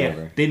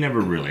whatever. They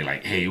never really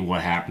like, hey,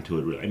 what happened to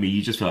it? Really?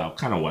 You just fill out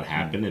kind of what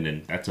happened, and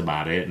then that's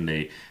about it. And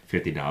they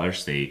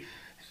 $50.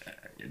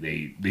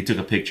 They took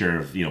a picture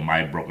of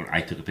my broken.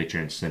 I took a picture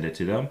and sent it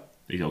to them.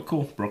 They go,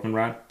 cool, broken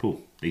rod,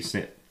 cool. They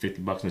sent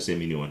 $50 and sent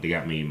me a new one. They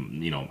got me,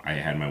 I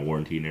had my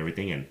warranty and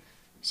everything, and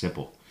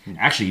simple.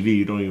 Actually, if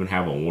you don't even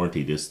have a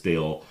warranty, you can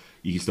still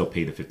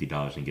pay the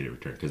 $50 and get it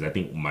returned, because I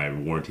think my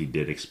warranty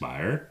did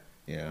expire.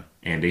 Yeah.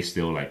 And they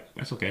still like,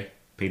 that's okay.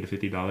 Paid the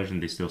 $50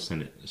 and they still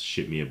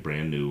ship me a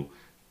brand new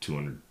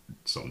 $200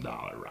 some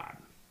rod.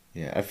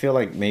 Yeah, I feel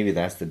like maybe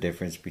that's the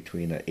difference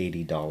between an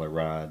 $80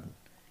 rod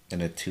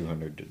and a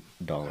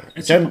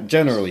 $200.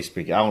 Generally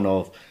speaking, I don't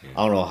know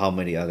how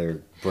many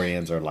other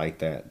brands are like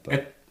that,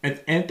 but And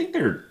I think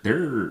they're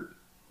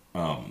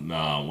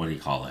what do you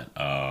call it?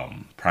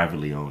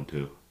 Privately owned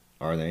too.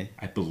 are they?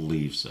 I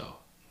believe so.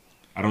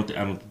 I don't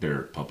think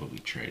they're publicly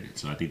traded,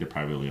 so I think they're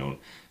privately owned.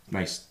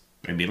 Nice.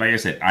 I mean, like I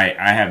said,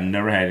 I have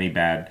never had any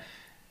bad.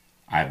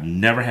 I've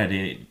never had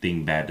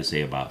anything bad to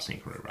say about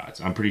St. Croix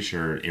rods. I'm pretty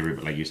sure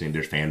everybody, like you're saying,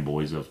 there's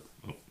fanboys of.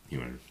 Oh, you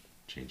want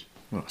to change it?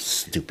 Oh,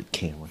 stupid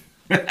camera.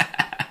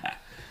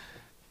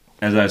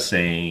 As I was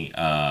saying,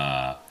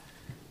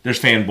 there's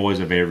fanboys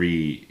of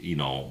every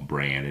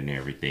brand and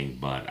everything,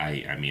 but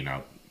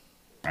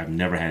I've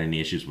never had any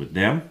issues with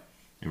them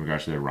in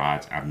regards to their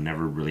rods. I've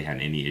never really had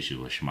any issues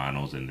with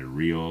Shimano's and their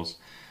reels.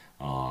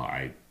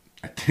 I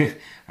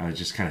was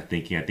just kind of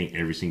thinking. I think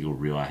every single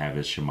reel I have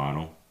is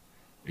Shimano,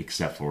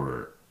 except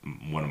for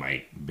one of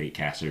my bait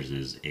casters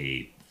is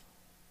a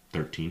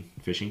 13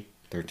 fishing.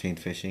 13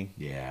 fishing.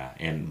 Yeah,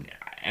 and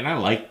I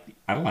like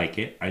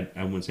it. I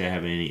wouldn't say I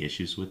have any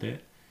issues with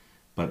it,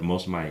 but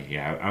most of I'm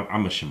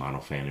a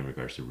Shimano fan in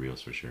regards to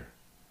reels for sure.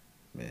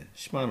 Man,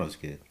 Shimano's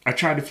good. I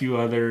tried a few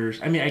others.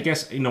 I mean, I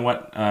guess you know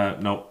what?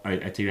 No, I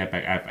take that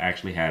back. I've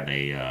actually had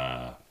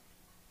a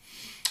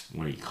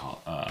what do you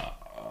call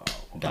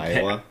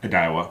Daiwa? A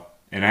Daiwa,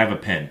 and I have a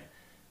pen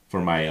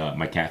for my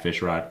my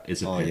catfish rod.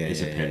 It's a pen.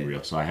 It's a pen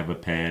reel. So I have a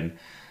pen.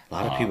 A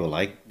lot of people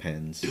like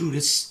pens.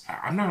 Dude,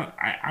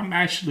 I'm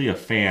actually a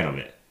fan of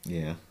it.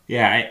 Yeah.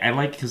 Yeah, I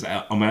like because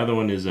my other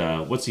one is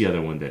what's the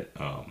other one that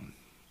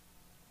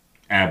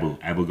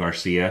Abu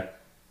Garcia.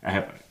 I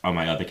have on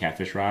my other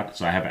catfish rod.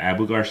 So I have an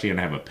Abu Garcia and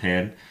I have a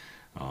pen.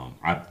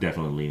 I'm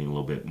definitely leaning a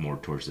little bit more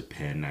towards the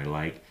pen I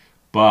like,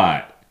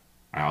 but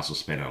I also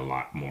spend a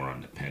lot more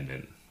on the pen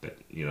than that.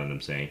 You know what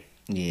I'm saying?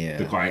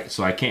 Yeah.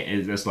 So I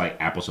can't. It's like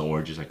apples and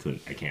oranges. I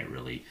can't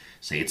really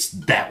say it's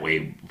that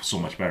way so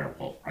much better.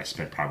 Well, I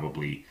spent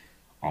probably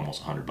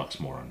almost $100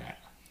 more on that.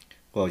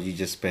 Well, you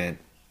just spent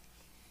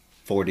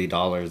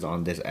 $40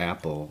 on this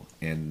apple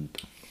and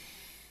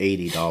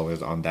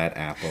 $80 on that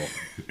apple.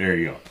 There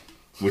you go.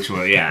 Which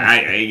one? Yeah,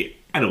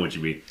 I know what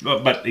you mean,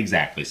 but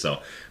exactly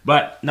so.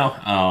 But no,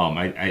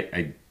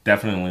 I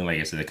definitely, like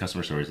I said, the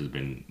customer service has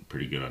been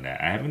pretty good on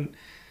that. I haven't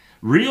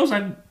reels.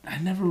 I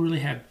never really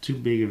had too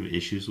big of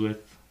issues with,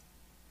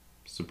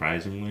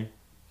 surprisingly.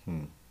 I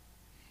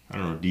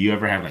don't know. Do you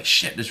ever have like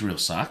shit? This reel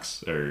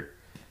sucks, or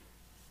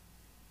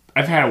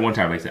I've had it one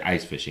time, like I said,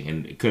 ice fishing,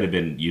 and it could have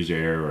been user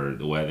error or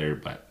the weather,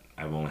 but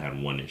I've only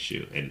had one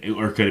issue,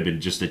 or it could have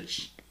been just the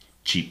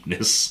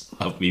cheapness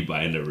of me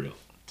buying the reel.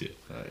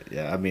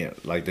 Yeah, I mean,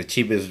 like the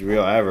cheapest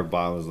reel I ever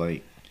bought was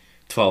like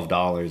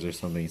 $12 or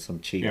something, some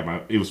cheap. Yeah,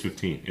 it was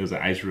 15. It was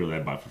an ice reel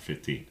that I bought for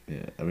 15.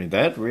 Yeah, I mean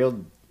that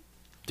reel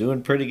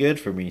doing pretty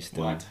good for me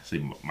still. What?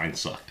 See, mine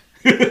sucked.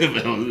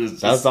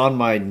 That's on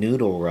my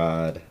noodle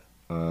rod,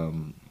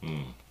 for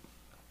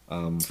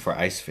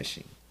ice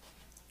fishing.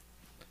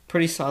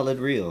 Pretty solid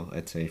reel,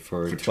 I'd say,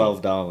 for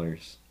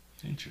 $12.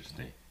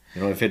 Interesting.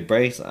 You know, if it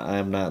breaks,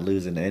 I'm not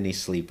losing any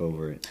sleep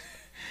over it.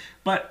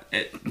 But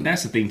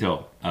that's the thing,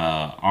 though.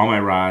 All my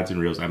rods and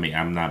reels, I mean,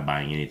 I'm not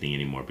buying anything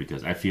anymore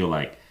because I feel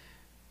like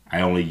I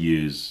only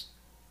use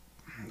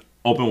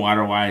open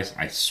water wise.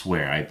 I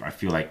swear, I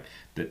feel like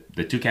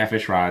the two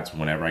catfish rods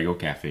whenever I go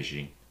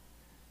catfishing,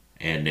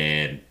 and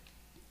then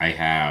I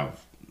have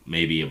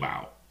maybe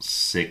about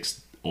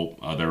 6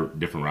 other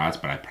different rods,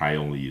 but I probably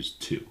only use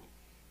 2.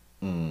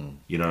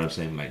 You know what I'm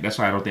saying? Like that's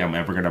why I don't think I'm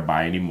ever gonna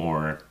buy any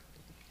more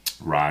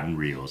rod and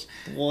reels.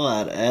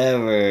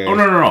 Whatever. Oh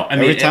no! I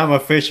mean, every time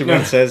a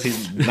fisherman says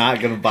he's not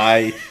gonna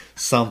buy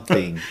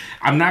something,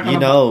 I'm not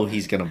gonna.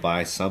 He's gonna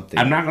buy something.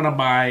 I'm not gonna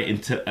buy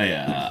into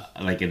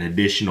like an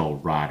additional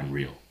rod and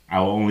reel. I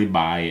will only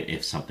buy it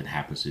if something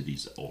happens to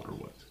these older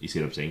ones. You see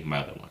what I'm saying? My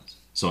other ones.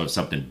 So if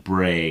something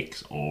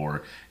breaks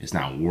or it's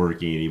not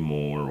working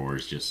anymore, or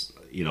it's just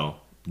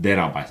then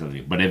I'll buy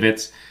something. But if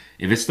it's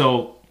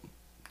still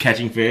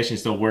catching fish and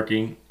still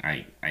working,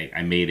 I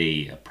made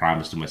a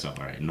promise to myself.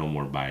 All right, no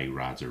more buying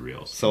rods or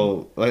reels.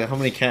 So, like, how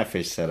many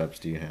catfish setups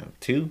do you have?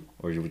 2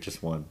 or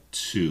just 1?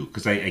 2,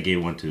 because I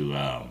gave one to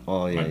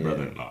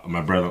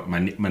my brother,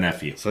 my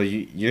nephew. So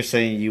you're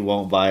saying you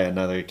won't buy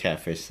another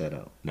catfish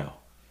setup? No,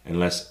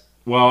 unless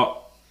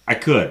I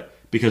could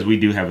because we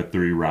do have a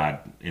 3 rod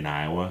in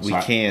Iowa. We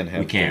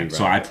can.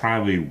 So I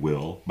probably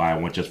will buy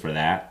one just for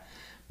that,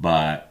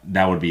 but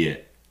that would be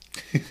it.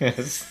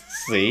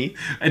 See?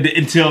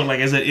 Until,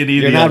 like I said,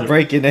 you're not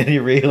breaking any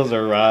reels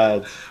or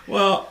rods.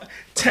 Well,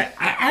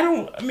 I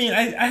don't. I mean,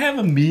 I have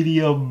a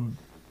medium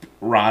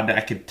rod that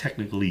I could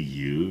technically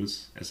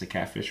use as a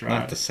catfish rod.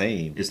 Not the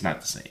same. It's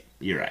not the same.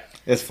 You're right.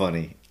 It's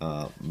funny.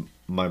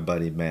 My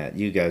buddy Matt,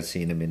 you guys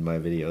seen him in my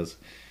videos.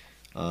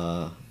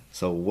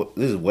 So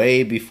this is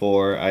way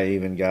before I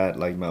even got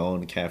like my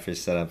own catfish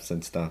setups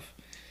and stuff.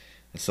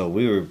 So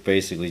we were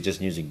basically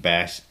just using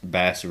bass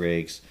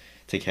rigs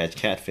to catch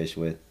catfish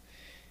with.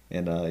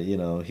 And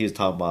he was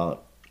talking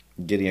about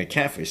getting a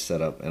catfish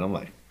set up, and I'm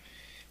like,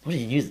 what do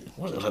you use?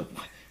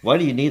 Why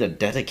do you need a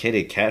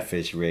dedicated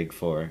catfish rig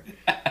for?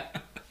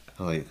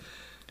 I'm like,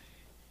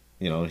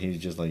 he's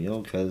just like,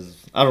 because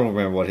I don't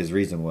remember what his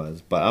reason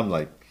was, but I'm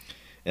like,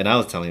 and I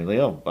was telling him, like,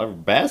 our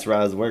bass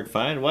rods work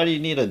fine. Why do you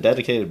need a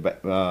dedicated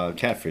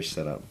catfish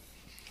setup?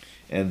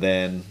 And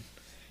then,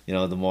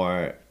 the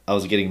more I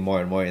was getting more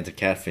and more into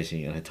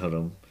catfishing, and I told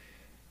him,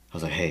 I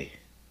was like, hey,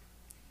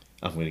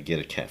 I'm gonna get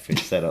a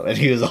catfish setup, and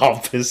he was all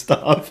pissed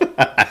off.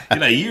 You're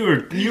like,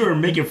 you were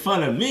making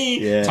fun of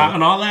me,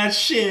 talking all that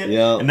shit,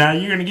 and now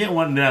you're gonna get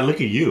one. And now look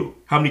at you.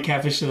 How many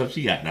catfish setups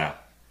you got now?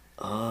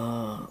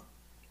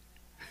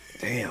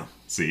 Damn.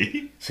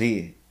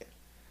 See,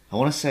 I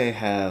want to say I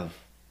have,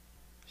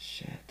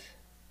 shit.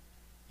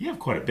 You have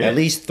quite a bit. At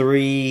least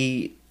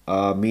 3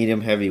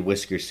 medium heavy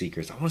whisker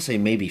seekers. I want to say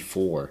maybe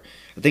 4.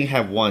 I think I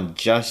have one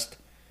just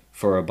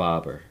for a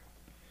bobber,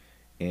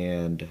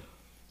 and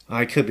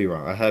I could be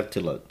wrong. I have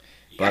to look.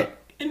 But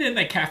and then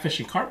that catfish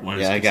and carp one.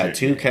 Yeah, I got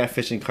 2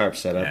 catfish and carp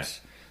setups.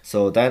 Yeah.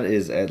 So that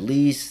is at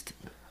least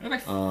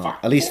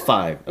at least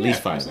 5,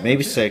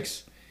 maybe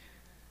 6.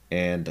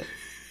 And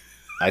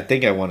I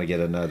think I want to get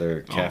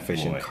another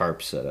catfish and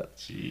carp setup.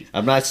 Jeez.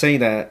 I'm not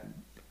saying that.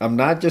 I'm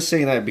not just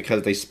saying that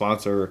because they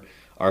sponsor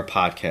our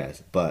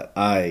podcast, but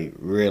I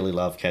really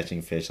love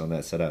catching fish on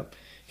that setup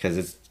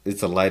because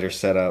it's a lighter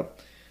setup.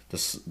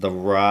 The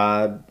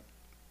rod,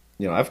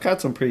 I've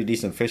caught some pretty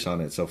decent fish on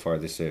it so far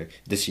this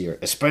year,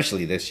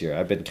 especially this year.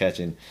 I've been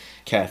catching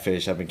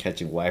catfish. I've been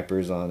catching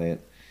wipers on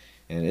it,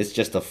 and it's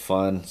just a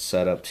fun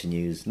setup to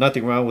use.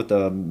 Nothing wrong with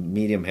the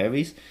medium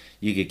heavies.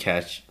 You could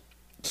catch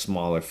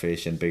smaller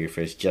fish and bigger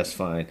fish just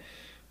fine,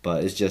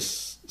 but it's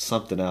just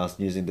something else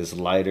using this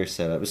lighter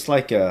setup. It's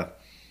like I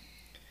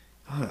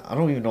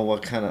don't even know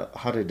what kind of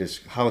how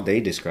they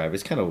describe it.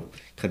 It's kind of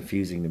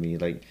confusing to me,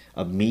 like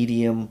a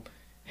medium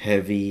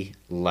heavy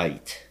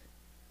light.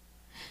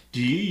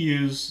 Do you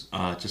use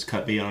just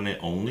cut bait on it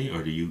only,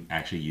 or do you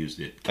actually use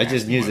it? I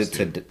just use it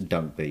to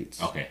dunk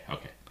baits. Okay.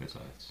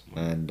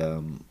 And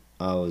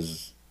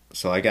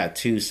I got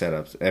 2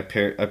 setups. I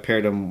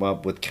paired them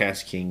up with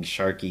Cast King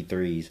Sharky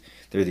 3s.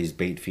 They're these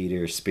bait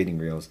feeder spinning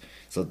reels.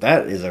 So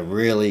that is a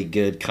really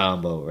good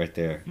combo right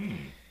there.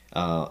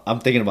 I'm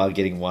thinking about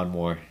getting one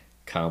more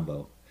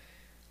combo.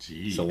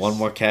 Jeez. So one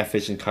more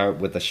catfish and carp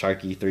with a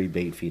Sharky 3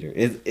 bait feeder.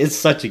 It's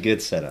such a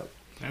good setup.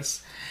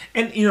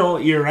 And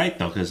you're right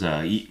though, because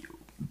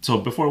so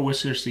before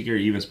Whisker Seeker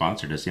even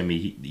sponsored us, I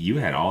mean, you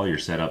had all your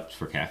setups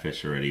for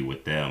catfish already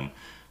with them,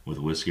 with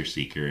Whisker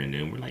Seeker, and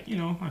then we're like,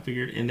 I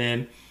figured, and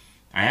then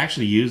I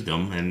actually used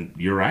them, and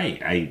you're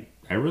right,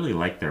 I really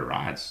like their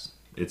rods.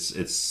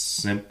 It's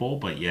simple,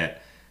 but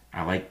yet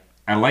I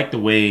like the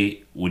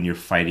way when you're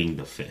fighting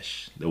the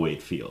fish, the way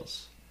it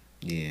feels.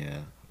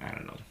 Yeah, I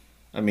don't know.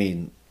 I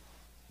mean,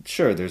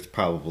 sure, there's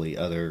probably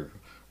other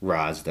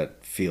rods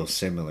that feel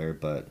similar,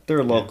 but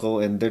they're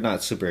local and they're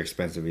not super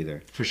expensive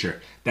either. For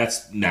sure. You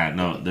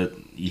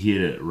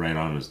hit it right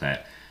on, is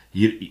that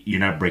you're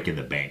not breaking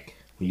the bank.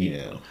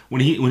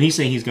 When he's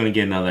saying he's going to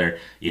get another,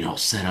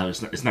 setup,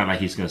 it's not like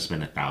he's going to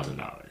spend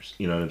 $1,000.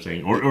 You know what I'm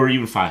saying? Or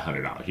even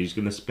 $500. He's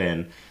going to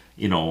spend,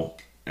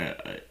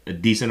 a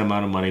decent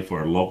amount of money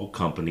for a local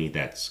company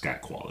that's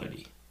got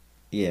quality.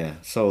 Yeah.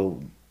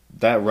 So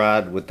that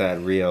rod with that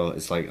reel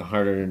is like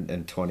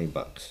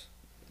 $120.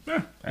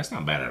 Yeah, that's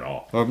not bad at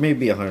all. Or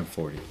maybe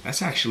 140.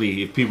 That's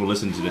actually, if people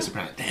listen to this,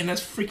 they're like, damn,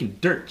 that's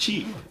freaking dirt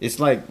cheap. It's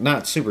like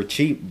not super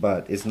cheap,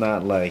 but it's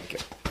not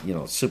like,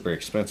 super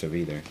expensive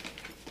either.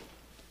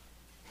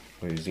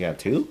 Wait, you got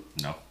 2?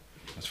 No,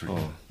 that's for you.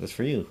 Oh, that's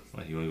for you.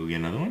 What, you want to go get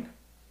another one?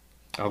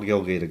 I'll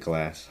go get a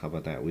glass. How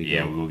about that? We'll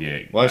go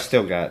get. Well, I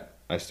still got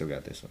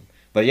this one.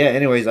 But yeah,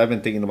 anyways, I've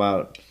been thinking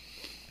about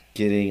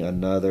getting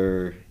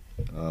another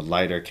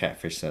lighter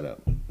catfish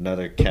setup,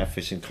 another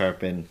catfish and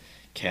carp and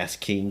Cast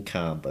King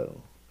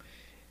combo.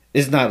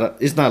 It's not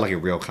like a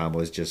real combo.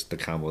 It's just the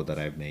combo that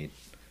I've made.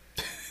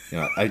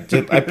 I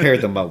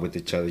paired them up with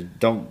each other.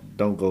 Don't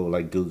go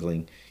like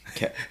googling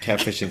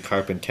catfish and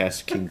carp and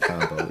Cast King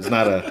combo. It's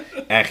not a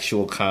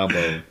actual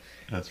combo.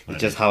 That's funny.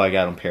 It's just how I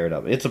got them paired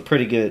up. It's a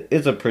pretty good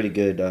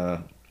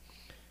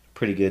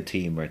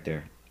team right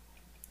there.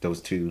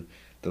 Those two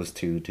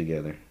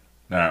together.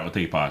 All right, we'll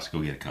take a pause.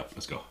 Go get a cup.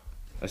 Let's go.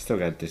 I still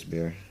got this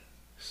beer.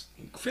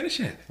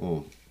 Finish it.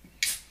 Oh.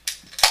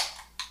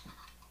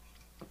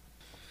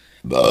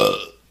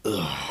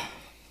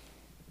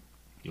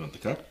 You want the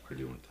cup, or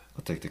do you want the...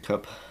 I'll take the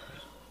cup.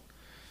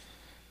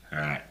 All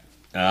right.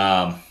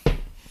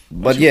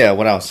 But yeah,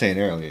 what I was saying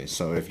earlier.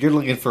 So if you're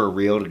looking for a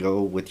reel to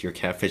go with your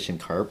catfish and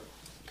carp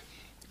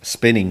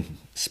spinning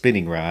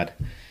rod,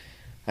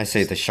 I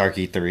say the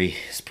Sharky 3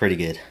 is pretty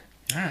good.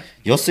 All right.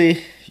 You'll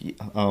see.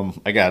 I've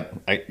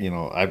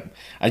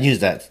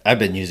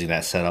been using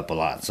that setup a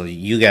lot, so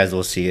you guys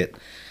will see it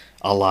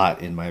a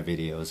lot in my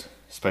videos,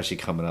 especially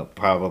coming up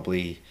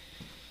probably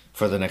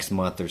for the next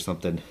month or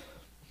something,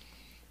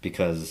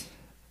 because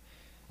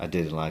I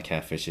did a lot of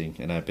catfishing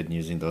and I've been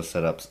using those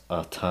setups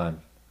a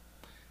ton.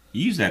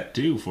 You use that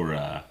too for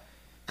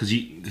because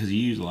you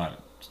use a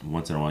lot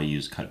once in a while, you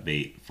use cut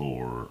bait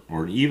for,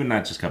 or even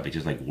not just cut bait,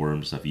 just like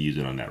worm stuff. You use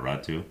it on that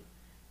rod too,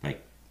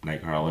 like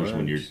night crawlers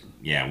when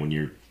when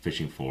you're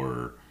fishing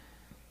for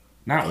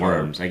not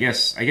worms. I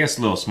guess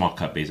little small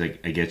cut baits. I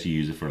guess you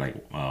use it for like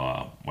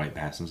white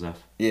bass and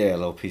stuff. Yeah,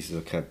 little pieces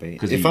of cut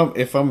bait.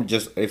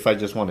 If I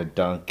just want to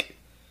dunk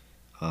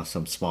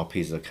some small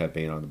pieces of cut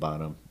bait on the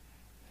bottom,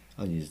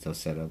 I'll use those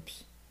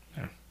setups.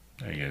 Yeah,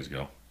 there you guys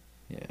go.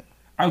 Yeah,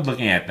 I was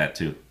looking at that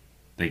too.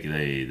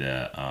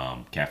 The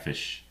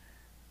catfish,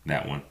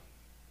 that one.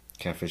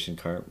 catfish and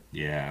carp.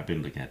 Yeah, I've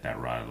been looking at that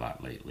rod a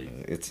lot lately.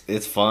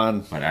 It's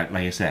fun. But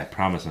like I said, I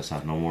promised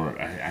myself no more.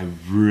 I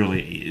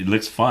really, it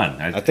looks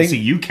fun. I think see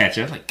you catch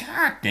it. I was like,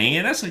 God dang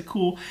it, that's a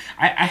cool.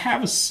 I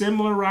have a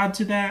similar rod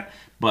to that,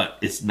 but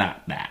it's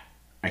not that.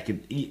 I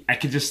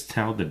could just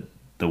tell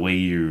the way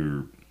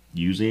you're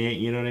using it.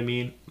 You know what I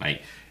mean?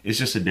 Like it's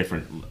just a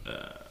different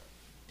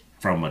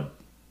from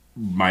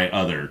my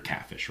other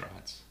catfish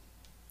rods.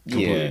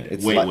 Yeah,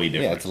 it's way different.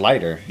 Yeah, it's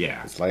lighter.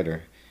 Yeah, it's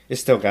lighter. It's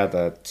still got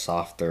that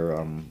softer.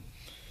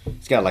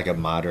 It's got like a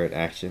moderate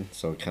action,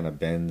 so it kind of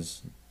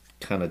bends,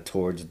 kind of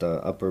towards the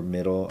upper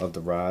middle of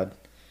the rod.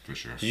 For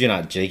sure. 'Cause you're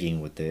not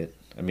jigging with it.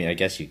 I mean, I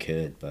guess you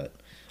could, but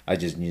I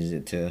just use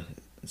it to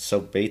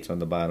soak baits on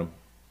the bottom.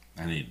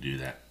 I need to do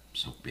that.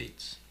 Soak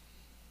baits.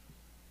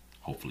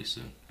 Hopefully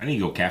soon. I need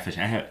to go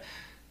catfishing.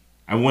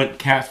 I went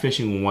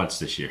catfishing once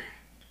this year.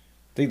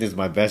 I think this is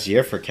my best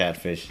year for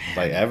catfish,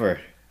 like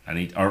ever.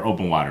 Or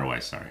open water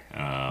wise, sorry.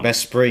 Best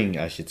spring,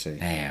 I should say.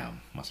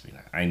 Damn, must be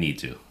that. I need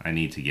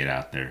to get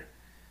out there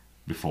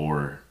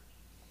before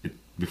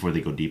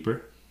they go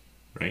deeper,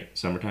 right?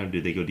 Summertime, do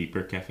they go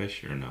deeper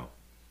catfish or no?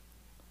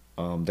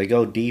 They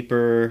go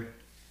deeper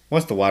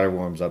once the water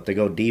warms up. They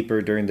go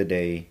deeper during the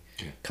day,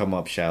 come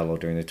up shallow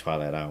during the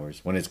twilight hours.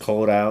 When it's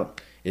cold out,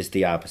 it's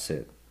the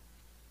opposite.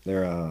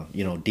 They're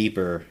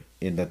deeper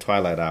in the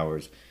twilight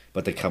hours,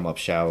 but they come up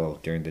shallow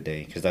during the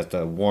day because that's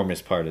the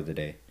warmest part of the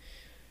day.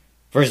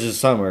 Versus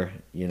summer,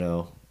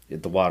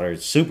 if the water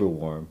is super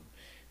warm,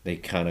 they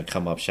kind of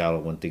come up shallow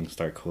when things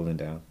start cooling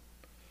down.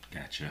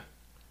 Gotcha.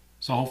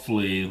 So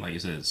hopefully, like I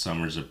said,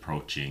 summer's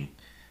approaching.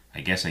 I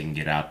guess I can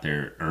get out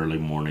there early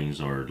mornings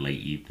or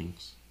late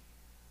evenings.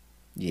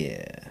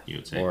 Yeah. You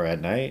would say. Or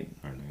at night.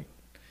 Or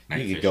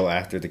night You could go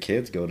after the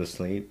kids go to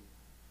sleep.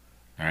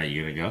 All right,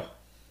 you gonna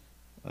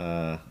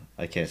go?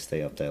 I can't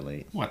stay up that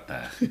late. What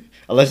the?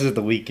 Unless it's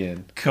the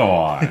weekend. Come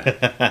on.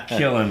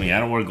 Killing me. I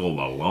don't want to go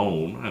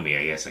alone. I mean,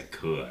 I guess I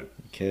could.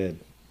 You could.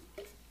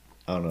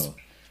 I don't know.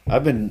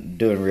 I've been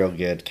doing real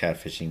good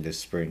catfishing this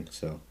spring,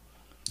 so.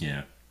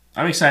 Yeah.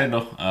 I'm excited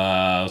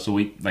though. So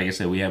like I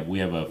said, we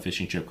have a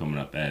fishing trip coming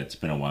up. It's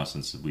been a while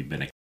since we've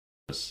been at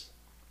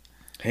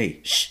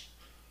Hey, shh.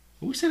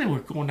 We said that we're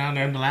going down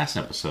there in the last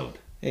episode.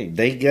 Hey,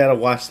 they gotta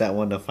watch that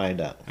one to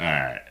find out. All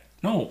right.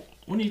 No,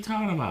 what are you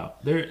talking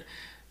about?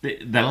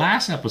 The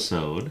last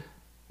episode,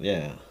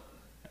 yeah,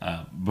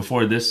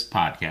 before this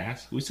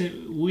podcast, we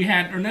said we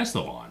had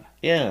Ernesto on.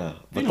 Yeah,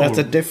 but that's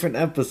a different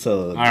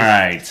episode. All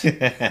right.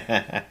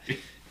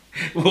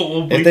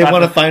 If they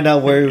want to find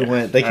out where we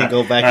went, they can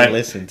go back and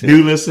listen to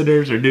new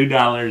listeners or new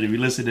dollars. If you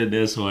listen to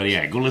this one,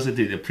 go listen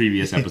to the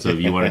previous episode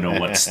if you want to know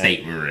what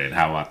state we're in.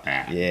 How about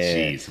that? Yeah.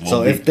 Jeez.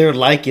 So if they're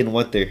liking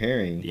what they're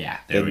hearing,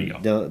 we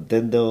go.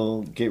 Then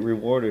they'll get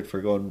rewarded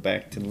for going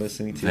back to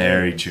listening to.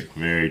 Very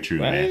true,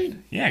 right?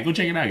 Man. Yeah, go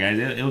check it out, guys.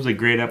 It was a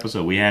great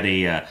episode. We had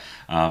he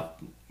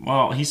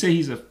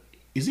said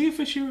is he a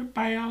fishery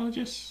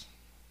biologist?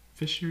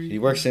 Fishery. He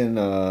works in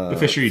the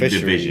fishery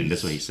division.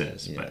 That's what he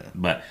says. Yeah.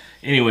 But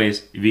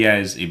anyways,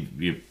 if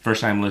you're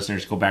first time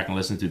listeners, go back and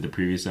listen to the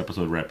previous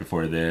episode right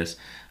before this.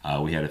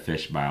 We had a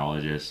fish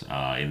biologist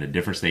in a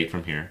different state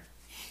from here.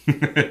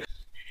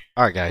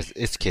 All right, guys,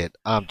 it's Kit.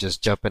 I'm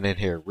just jumping in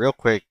here real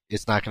quick.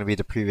 It's not going to be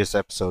the previous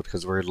episode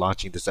because we're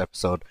launching this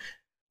episode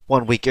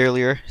 1 week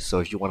earlier.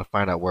 So if you want to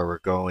find out where we're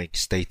going,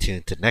 stay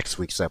tuned to next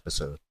week's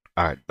episode.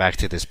 All right, back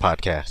to this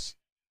podcast.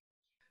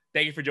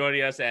 Thank you for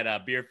joining us at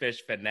Beerfish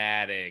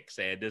Fanatics.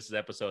 And this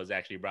episode is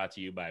actually brought to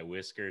you by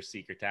Whisker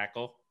Seeker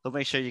Tackle. So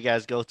make sure you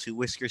guys go to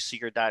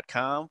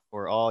whiskerseeker.com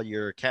for all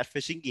your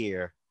catfishing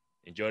gear.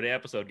 Enjoy the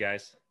episode,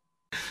 guys.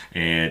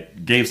 And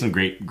gave some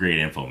great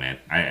info, man.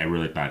 I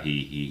really thought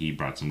he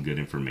brought some good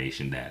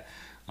information that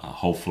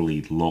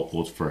hopefully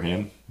locals for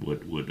him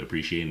would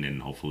appreciate, and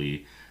then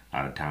hopefully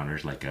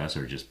out-of-towners like us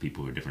or just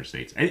people who are different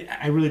states.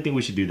 I really think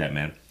we should do that,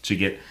 man. To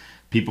get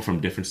people from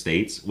different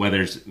states,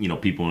 whether it's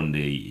people in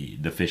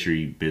the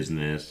fishery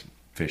business,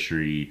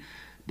 fishery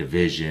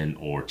division,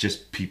 or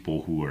just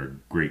people who are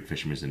great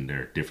fishermen in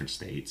their different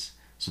states,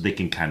 so they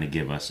can kind of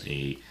give us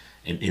an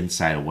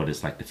insight of what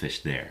it's like to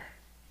fish there.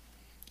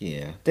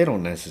 Yeah, they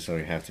don't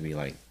necessarily have to be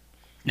like.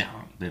 No,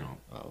 they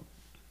don't.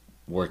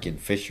 Work in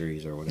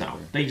fisheries or whatever. No,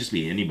 they just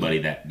be anybody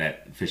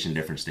that fish in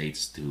different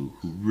states who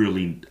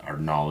really are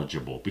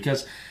knowledgeable.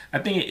 Because I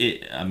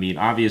think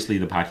obviously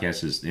the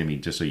podcast is,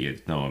 just so you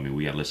know,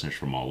 we got listeners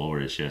from all over.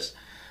 It's just,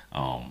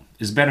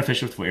 it's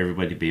beneficial for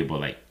everybody to be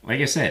able to, like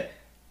I said,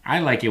 I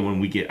like it when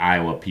we get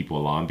Iowa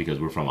people on because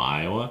we're from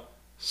Iowa.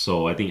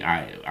 So I think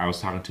I was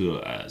talking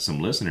to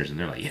some listeners, and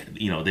they're like,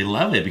 yeah, they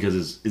love it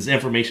because it's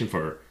information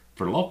for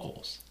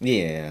locals.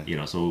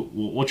 Yeah. So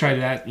we'll try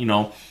that.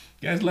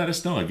 Guys, let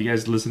us know if you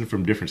guys listen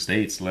from different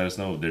states. Let us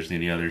know if there's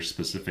any other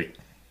specific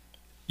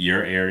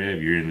your area.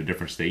 If you're in a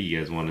different state, you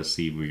guys want to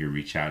see where you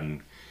reach out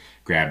and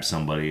grab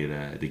somebody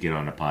to get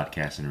on a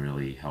podcast and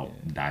really help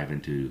dive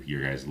into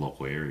your guys'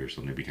 local area or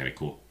something. It'd be kind of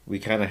cool. We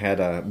kind of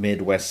had a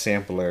Midwest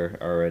sampler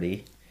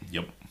already.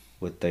 Yep.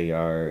 With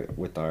our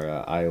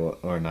Iowa,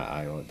 or not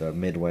Iowa, the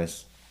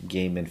Midwest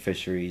Game and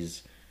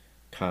Fisheries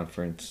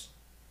Conference.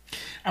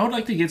 I would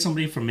like to get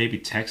somebody from maybe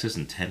Texas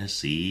and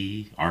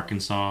Tennessee,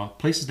 Arkansas,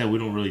 places that we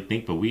don't really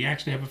think, but we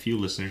actually have a few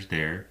listeners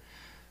there.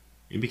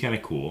 It'd be kind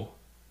of cool.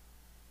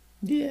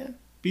 Yeah.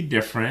 Be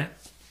different.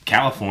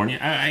 California.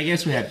 I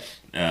guess we had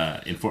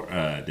the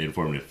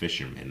informative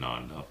fisherman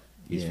on, though.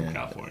 He's from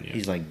California.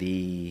 He's like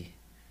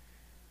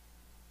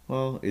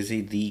is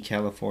he the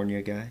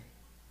California guy?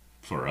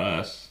 For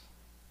us.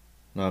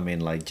 No, I mean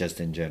like just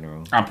in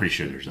general. I'm pretty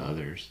sure there's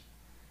others.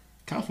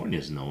 California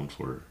is known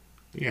for,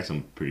 they got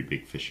some pretty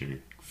big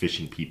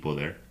fishing people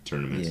there,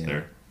 tournaments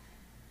there.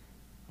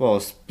 Well,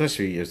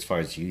 especially as far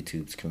as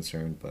YouTube's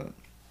concerned, but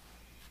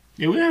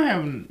yeah, we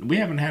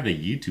haven't had a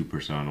YouTube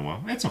person in a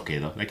while. That's okay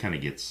though. That kind of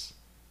gets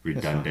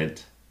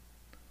redundant.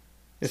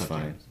 It's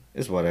fine.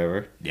 It's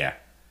whatever. Yeah.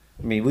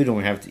 I mean, we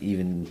don't have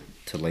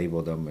to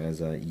label them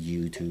as a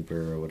YouTuber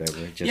or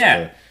whatever.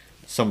 Just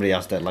somebody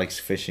else that likes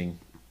fishing.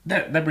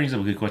 That brings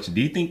up a good question.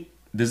 Do you think,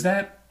 does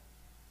that,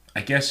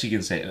 I guess you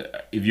can say,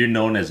 if you're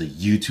known as a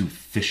YouTube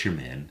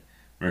fisherman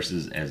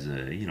versus as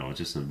a,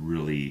 just a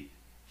really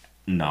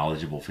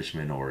knowledgeable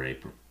fisherman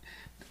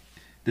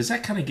does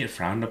that kind of get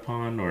frowned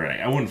upon? Or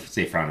I wouldn't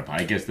say frowned upon.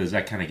 I guess, does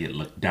that kind of get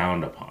looked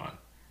down upon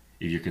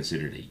if you're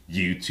considered a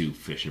YouTube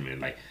fisherman?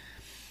 Like,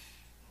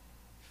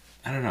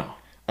 I don't know.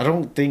 I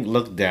don't think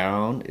look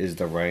down is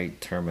the right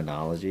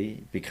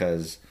terminology,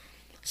 because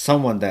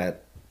someone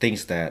that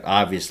thinks that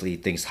obviously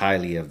thinks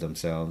highly of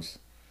themselves.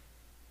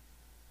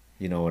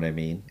 You know what I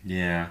mean?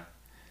 Yeah.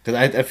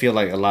 Because I feel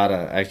like a lot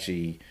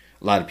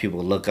of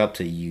people look up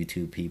to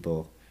YouTube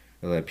people,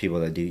 or like people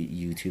that do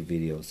YouTube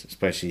videos,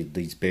 especially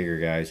these bigger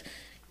guys.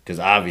 Because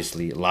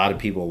obviously a lot of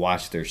people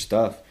watch their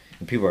stuff,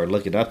 and people are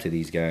looking up to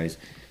these guys.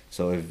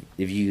 So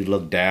if you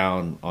look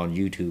down on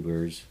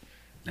YouTubers,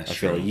 I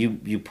feel like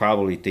you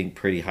probably think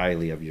pretty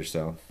highly of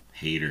yourself.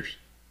 Haters.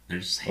 They're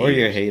just haters. Or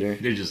you're a hater.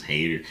 They're just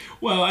haters.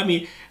 Well, I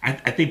mean, I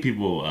think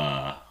people,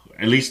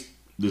 at least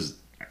this,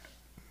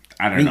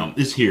 I don't know,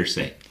 it's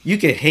hearsay. You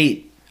could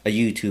hate a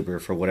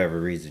YouTuber for whatever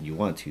reason you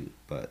want to,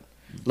 but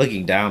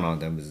looking down on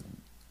them is,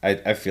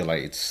 I feel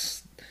like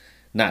it's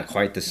not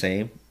quite the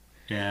same.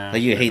 Yeah.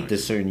 Like you hate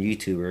this certain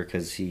YouTuber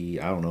because he,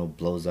 I don't know,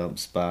 blows up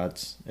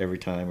spots every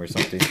time or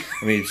something.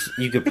 I mean,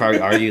 you could probably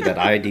argue that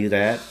I do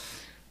that,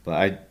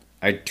 but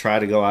I try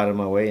to go out of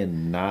my way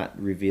and not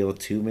reveal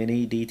too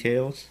many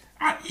details.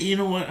 You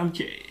know what?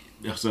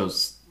 So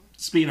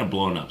speaking of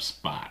blowing up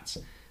spots,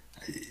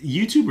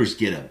 YouTubers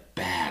get a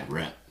bad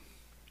rep.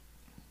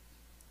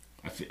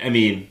 I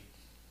mean,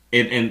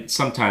 and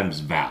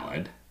sometimes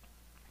valid.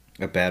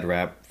 A bad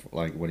rap?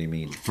 Like, what do you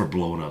mean? For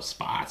blowing up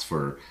spots.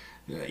 For,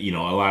 a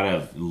lot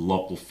of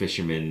local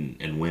fishermen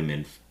and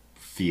women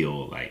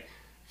feel like,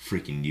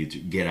 freaking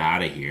YouTube, get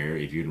out of here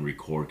if you're going to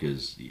record,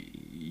 because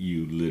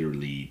you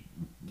literally,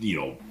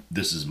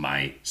 this is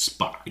my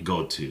spot,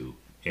 go-to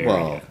area.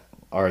 Well,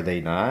 are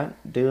they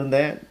not doing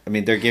that? I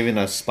mean, they're giving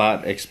us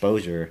spot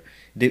exposure.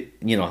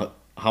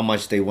 How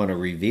much they want to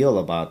reveal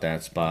about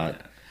that spot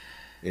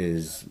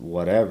is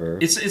whatever.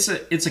 It's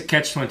a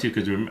catch-22,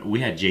 because we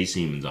had Jay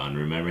Siemens on.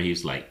 Remember,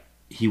 he's like,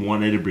 he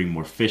wanted to bring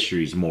more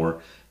fisheries,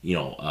 more,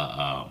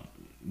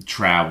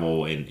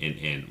 travel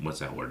and what's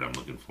that word I'm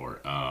looking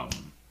for?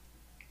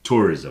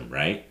 Tourism,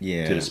 right?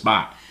 Yeah. To the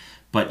spot.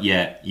 But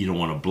yet, you don't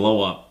want to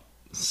blow up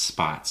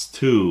spots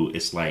too.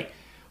 It's like,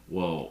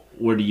 well,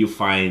 where do you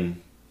find,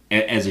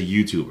 as a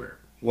YouTuber,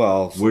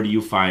 well, where do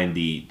you find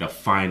the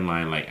fine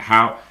line? Like,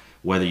 how,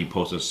 whether you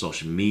post on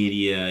social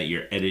media,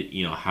 your edit,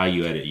 how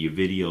you edit your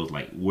videos,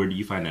 like, where do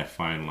you find that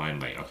fine line?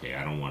 Like, okay,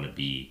 I don't want to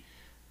be,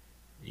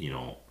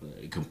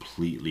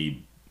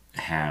 completely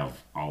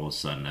have all of a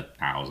sudden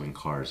 1,000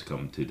 cars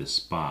come to the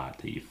spot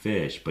that you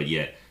fish, but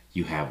yet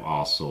you have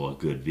also a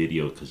good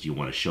video because you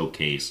want to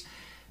showcase,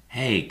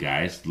 hey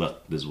guys,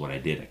 look, this is what I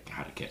did,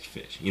 how to catch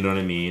fish. You know what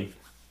I mean?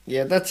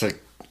 Yeah,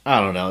 I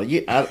don't know.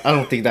 I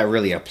don't think that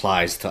really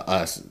applies to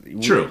us.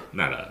 True.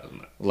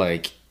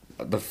 Like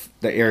the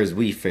areas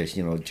we fish,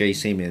 Jay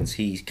Siemens,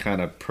 he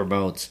kind of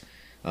promotes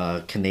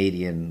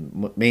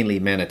Canadian, mainly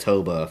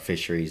Manitoba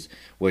fisheries,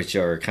 which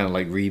are kind of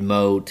like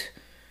remote.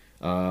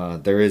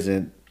 There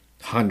isn't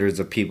hundreds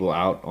of people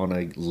out on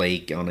a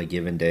lake on a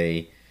given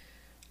day.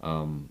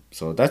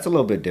 So that's a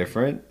little bit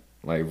different,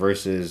 like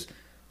versus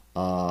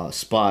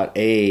spot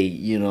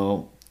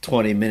A,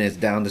 20 minutes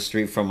down the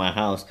street from my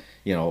house,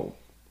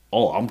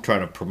 I'm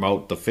trying to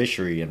promote the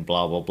fishery and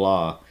blah, blah,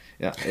 blah.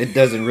 Yeah, it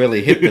doesn't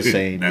really hit the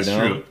same, That's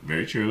true.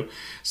 Very true.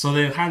 So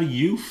then how do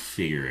you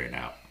figure it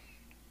out?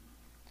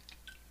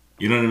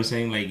 You know what I'm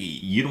saying? Like,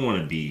 you don't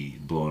want to be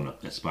blowing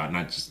up that spot,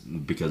 not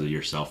just because of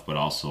yourself, but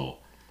also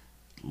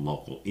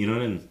local. You know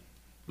what I mean?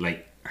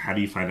 Like, how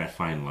do you find that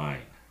fine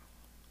line?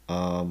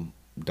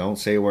 Don't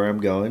say where I'm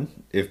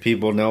going. If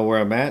people know where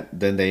I'm at,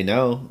 then they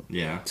know.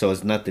 Yeah. So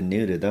it's nothing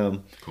new to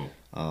them. Cool.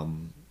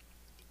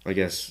 I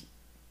guess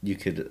you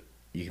could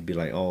be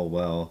like, oh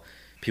well,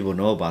 people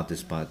know about this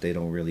spot. They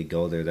don't really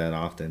go there that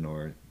often,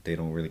 or they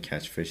don't really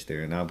catch fish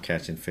there. And I'm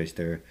catching fish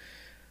there.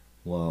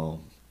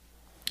 Well,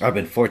 I've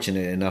been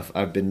fortunate enough.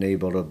 I've been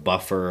able to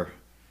buffer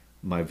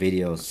my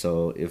videos.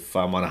 So if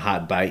I'm on a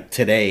hot bite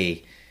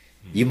today,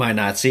 you might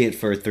not see it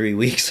for 3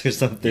 weeks or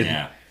something.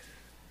 Yeah.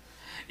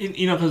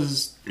 You know,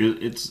 because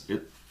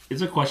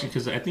it's a question,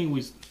 because I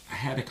think I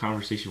had a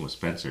conversation with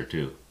Spencer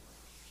too.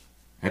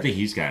 I think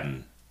he's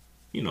gotten,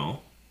 you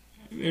know,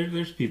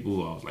 there's people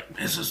who are like,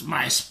 this is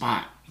my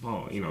spot.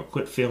 Well, you know,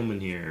 quit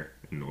filming here,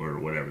 or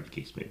whatever the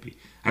case may be.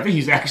 I think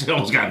he's actually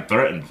almost gotten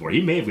threatened before.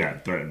 He may have gotten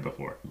threatened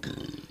before.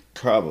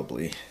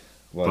 Probably.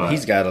 Well,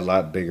 he's got a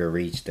lot bigger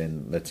reach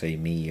than, let's say,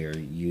 me or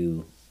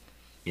you.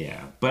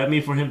 Yeah, but I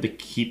mean, for him to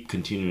keep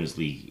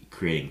continuously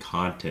creating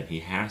content, he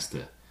has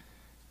to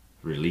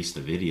release the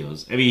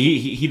videos. I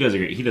mean, he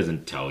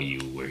doesn't tell you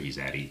where he's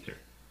at either.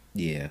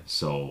 Yeah.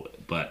 So,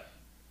 but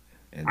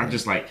And I'm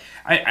just like,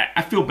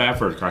 I feel bad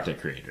for the content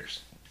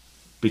creators,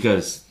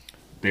 because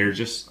they're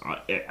just,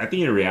 I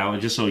think in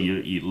reality, just so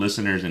you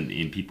listeners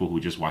and people who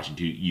just watch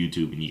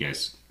YouTube and you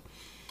guys,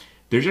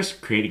 they're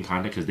just creating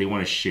content because they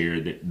want to share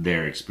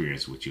their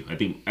experience with you.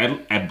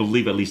 I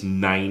believe at least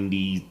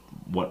 90%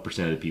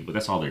 of the people,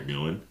 that's all they're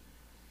doing.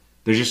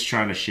 They're just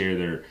trying to share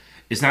their,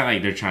 it's not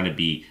like they're trying to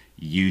be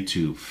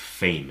YouTube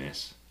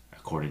famous,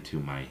 according to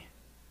my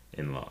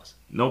in-laws.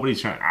 Nobody's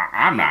trying,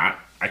 I'm not,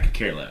 I could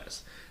care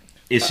less.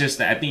 It's just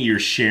that I think you're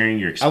sharing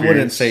your experience. I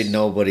wouldn't say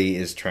nobody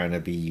is trying to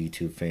be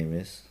YouTube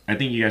famous. I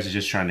think you guys are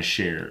just trying to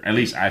share. At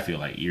least I feel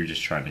like you're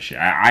just trying to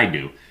share. I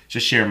do.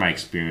 Just share my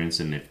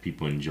experience, and if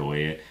people enjoy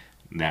it,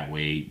 that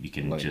way you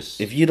can just.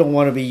 If you don't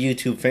want to be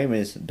YouTube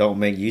famous, don't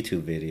make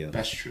YouTube videos.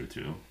 That's true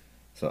too.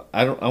 So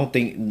I don't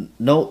think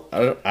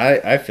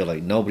I feel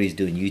like nobody's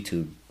doing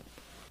YouTube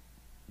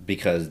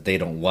because they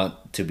don't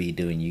want to be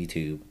doing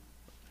YouTube.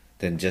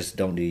 Then just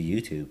don't do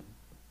YouTube.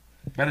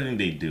 But I think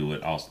they do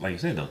it also. Like I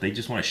said, though, they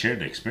just want to share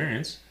the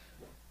experience.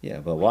 Yeah,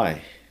 but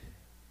why?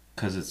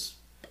 Because it's,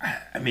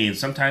 I mean,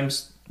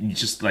 sometimes you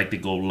just like to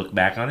go look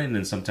back on it, and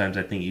then sometimes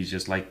I think you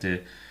just like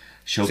to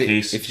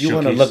showcase. See, if you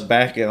want to look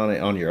back on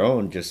it on your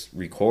own, just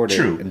record it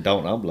and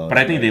don't upload. But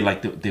I think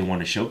they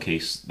want to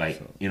showcase,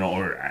 like, you know,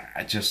 or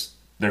I just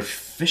their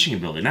fishing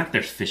ability, not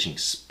their fishing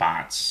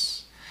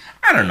spots.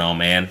 I don't know,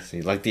 man.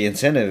 See, like the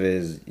incentive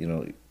is, you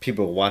know,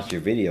 people watch your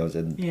videos,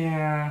 and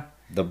yeah.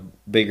 The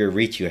bigger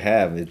reach you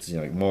have, it's, you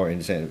know, more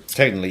incentive.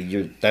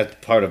 Technically, that's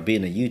part of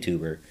being a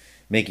YouTuber,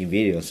 making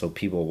videos so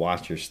people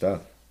watch your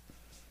stuff.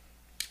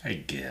 I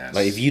guess.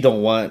 Like, if you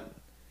don't want,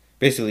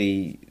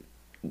 basically,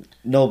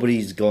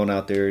 nobody's going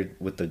out there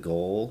with the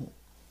goal.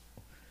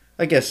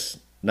 I guess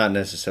not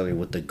necessarily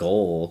with the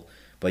goal,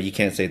 but you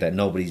can't say that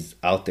nobody's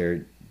out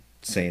there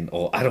saying,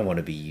 "Oh, I don't want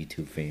to be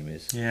YouTube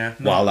famous." Yeah.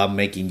 No. While I'm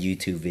making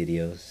YouTube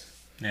videos.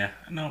 Yeah,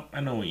 I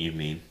know what you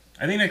mean.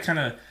 I think that kind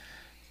of,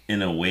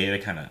 in a way,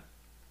 that kind of.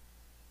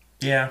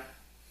 Yeah.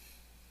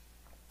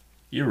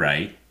 You're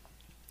right.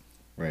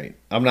 Right.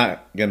 I'm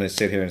not going to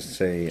sit here and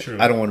say, True.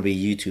 I don't want to be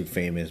YouTube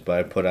famous, but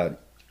I put out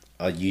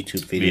a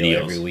YouTube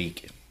video every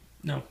week.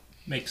 No,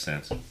 makes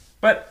sense.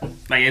 But,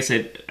 like I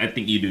said, I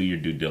think you do your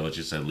due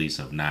diligence, at least,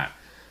 of not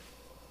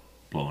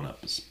blowing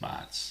up the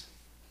spots.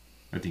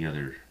 I think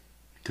other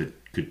could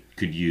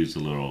use a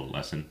little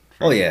lesson.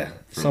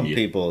 Some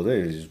people,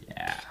 they just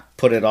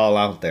put it all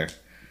out there.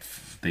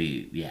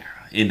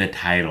 In the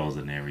titles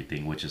and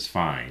everything, which is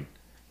fine.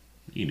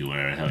 You do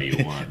whatever the hell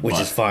you want. Which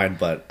is fine,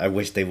 but I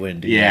wish they wouldn't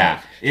do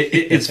that.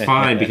 It's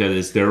fine because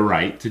it's their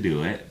right to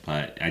do it,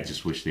 but I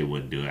just wish they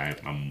wouldn't do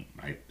it.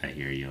 I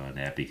hear you on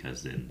that,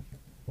 because then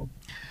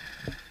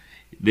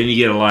you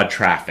get a lot of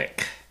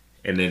traffic.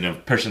 And then a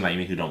person like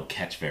me who don't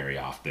catch very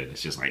often,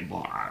 it's just like,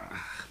 blah.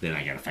 Then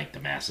I got to fight the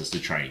masses to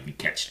try and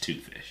catch 2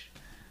 fish.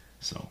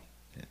 So.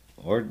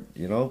 Or,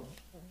 you know,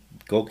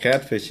 go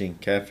catfishing.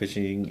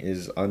 Catfishing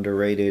is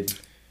underrated.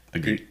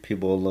 Agreed.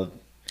 People look.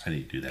 How do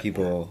you do that?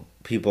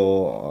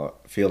 People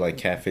feel like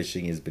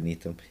catfishing is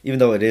beneath them, even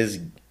though it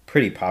is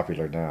pretty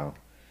popular now.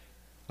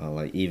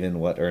 Like even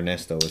what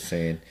Ernesto was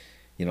saying,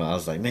 you know, I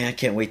was like, man, I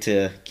can't wait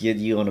to get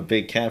you on a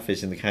big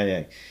catfish in the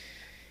kayak.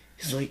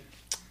 He's like,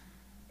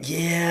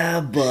 yeah,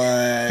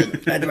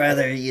 but I'd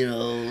rather, you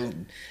know,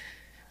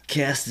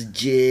 cast a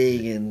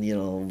jig and, you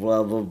know,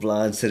 blah blah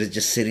blah, instead of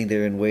just sitting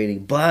there and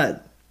waiting.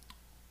 But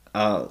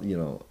I'll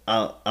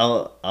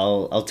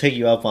take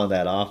you up on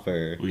that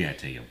offer. We gotta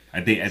take him. I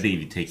think if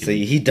you take him.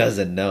 See, he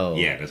doesn't know.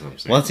 Yeah, that's what I'm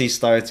saying. Once he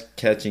starts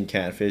catching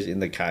catfish in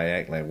the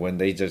kayak, like when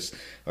they just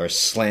are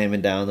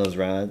slamming down those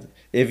rods,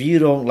 if you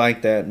don't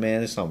like that, man,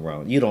 there's something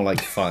wrong. You don't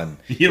like fun,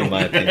 in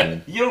my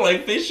opinion. You don't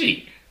like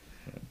fishing.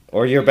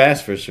 Or you're a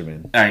bass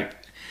fisherman. All right.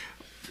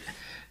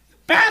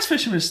 Bass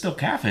fishermen still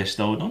catfish,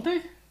 though, don't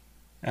they?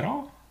 At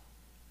all?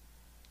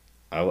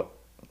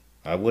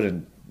 I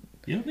wouldn't.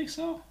 You don't think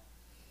so?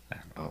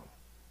 Oh.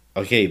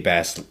 Okay,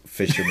 bass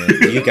fishermen.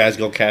 Do you guys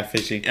go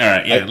catfishing? All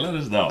right, yeah, let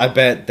us know. I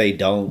bet they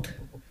don't.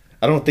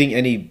 I don't think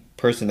any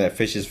person that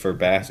fishes for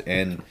bass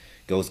and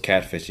goes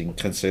catfishing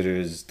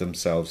considers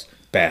themselves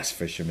bass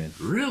fishermen.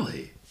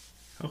 Really?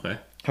 Okay.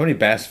 How many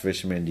bass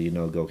fishermen do you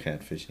know go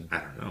catfishing? I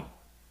don't know.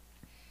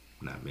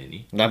 Not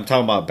many. And I'm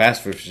talking about bass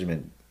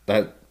fishermen.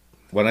 That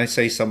when I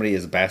say somebody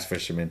is a bass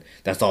fisherman,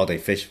 that's all they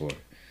fish for.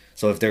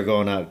 So if they're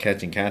going out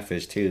catching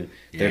catfish too,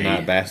 they're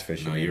not bass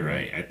fishermen. No, you're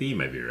right. I think you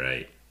might be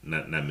right.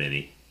 Not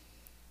many.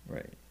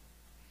 Right.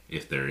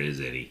 If there is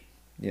any.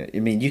 Yeah, I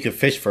mean, you can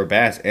fish for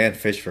bass and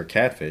fish for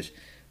catfish,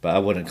 but I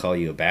wouldn't call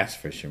you a bass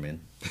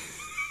fisherman.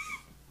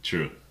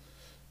 True.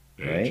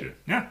 Very right? true.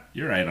 Yeah,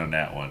 you're right on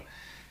that one.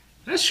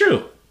 That's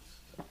true.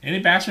 Any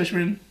bass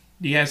fishermen?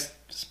 Do you guys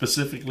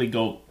specifically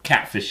go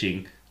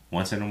catfishing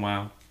once in a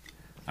while?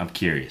 I'm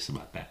curious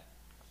about that.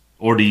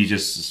 Or do you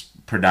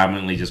just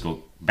predominantly just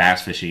go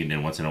bass fishing and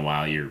then once in a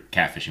while you're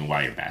catfishing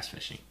while you're bass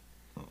fishing?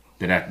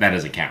 That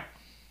doesn't count.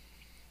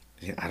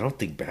 Yeah, I don't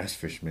think bass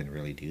fishermen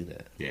really do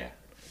that. Yeah.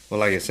 Well,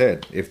 like I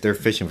said, if they're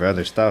fishing for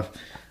other stuff,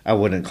 I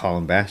wouldn't call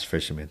them bass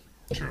fishermen.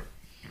 True.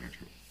 Very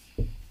true.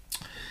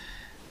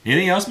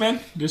 Anything else, man,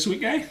 this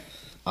week, guy?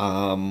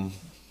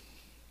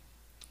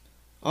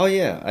 Oh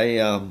yeah,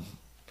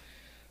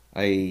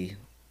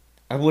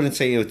 I wouldn't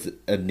say it's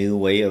a new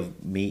way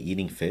of me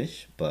eating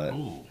fish, but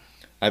Ooh.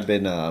 I've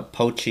been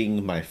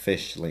poaching my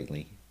fish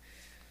lately.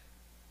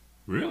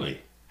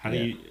 Really?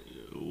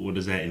 What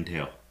does that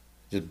entail?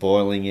 Just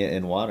boiling it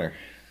in water.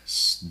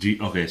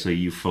 Okay, so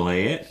you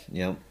fillet it,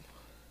 Yep.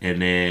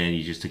 and then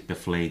you just take the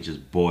fillet and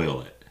just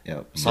boil it.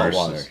 Yep. Salt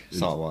water. Versus-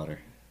 Salt water.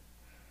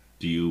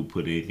 Do you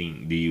put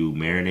anything? Do you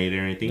marinate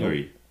or anything? Nope. Or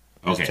you,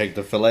 Just okay, take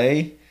the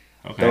fillet,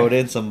 okay. throw it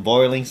in some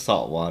boiling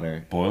salt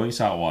water. Boiling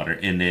salt water,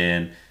 and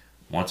then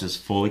once it's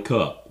fully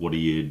cooked, what do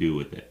you do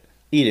with it?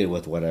 Eat it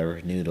with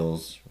whatever,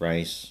 noodles,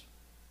 rice,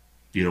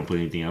 You don't put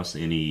anything else,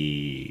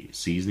 any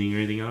seasoning or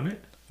anything on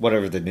it?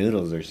 whatever the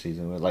noodles are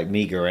seasoned with, like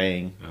mee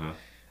goreng. Uh-huh.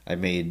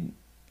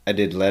 I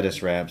did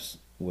lettuce wraps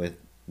with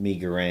mee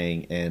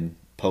goreng and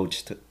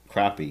poached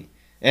crappie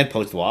and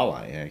poached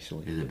walleye.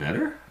 Actually, Is it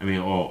better? I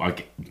mean,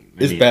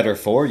 it's better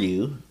for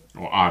you.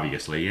 Well,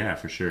 obviously, yeah,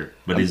 for sure.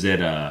 But is it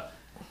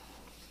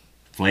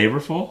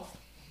flavorful?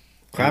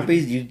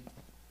 Crappies,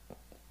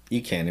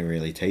 you can't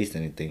really taste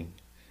anything.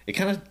 It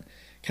kind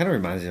of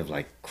reminds me of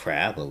like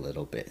crab a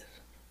little bit,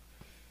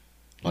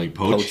 When like you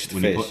poach, poached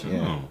when fish. you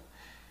Yeah. Oh.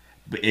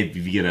 But if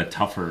you get a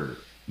tougher,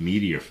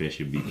 meatier fish,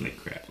 it'd be like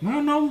crab.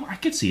 No, I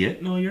could see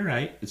it. No, you're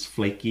right. It's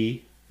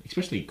flaky,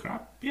 especially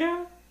crab.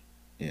 Yeah,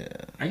 Yeah.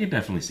 I can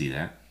definitely see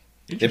that.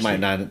 It might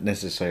not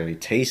necessarily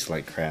taste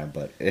like crab,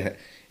 but it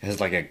has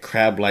like a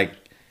crab-like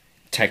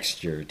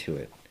texture to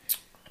it.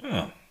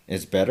 Oh,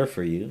 It's better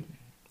for you.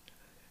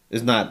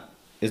 It's not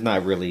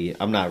really.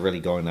 I'm not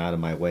really going out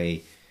of my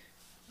way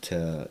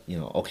to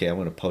okay, I'm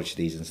going to poach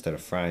these instead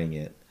of frying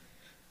it.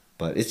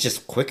 But it's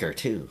just quicker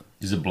too.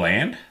 is it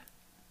bland?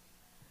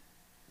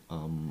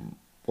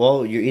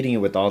 Well, you're eating it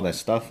with all that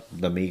stuff,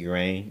 the mee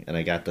goreng, and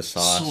I got the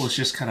sauce. So it's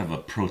just kind of a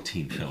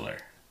protein filler.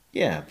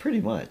 Yeah,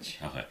 pretty much.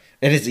 Okay.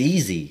 And it's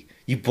easy.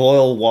 You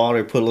boil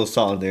water, put a little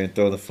salt in there, and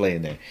throw the fillet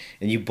in there.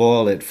 And you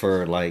boil it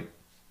for like,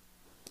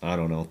 I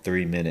don't know,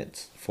 3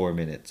 minutes, 4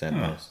 minutes at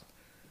most.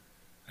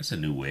 That's a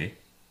new way.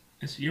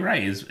 You're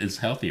right. It's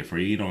healthier for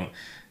you. You don't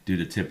do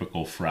the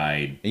typical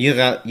fried. And you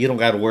don't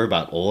got to worry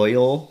about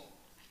oil.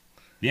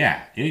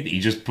 Yeah, anything.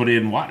 You just put it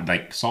in water,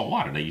 like salt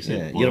water, like you said.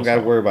 Yeah, you boil don't got to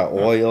salt. worry about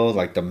oil,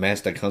 like the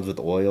mess that comes with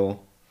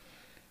oil.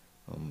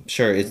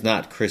 Sure, it's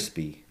not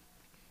crispy.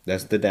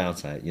 That's the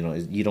downside.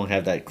 You don't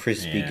have that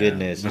crispy Yeah,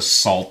 goodness. the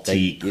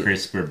salty, Like,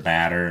 crisper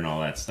batter and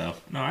all that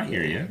stuff. No, I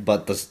hear you.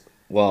 But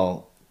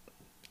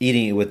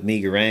eating it with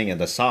mee goreng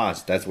and the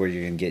sauce, that's where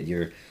you're gonna get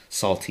your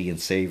salty and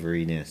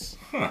savoriness.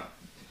 Huh.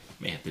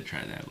 May have to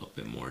try that a little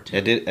bit more too. I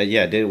did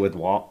it with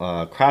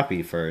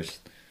crappie first.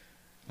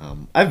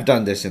 I've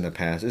done this in the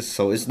past,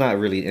 so it's not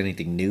really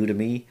anything new to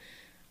me.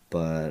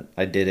 But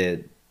I did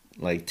it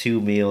like 2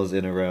 meals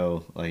in a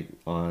row, like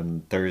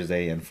on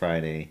Thursday and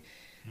Friday.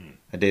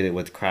 I did it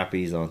with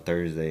crappies on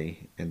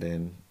Thursday, and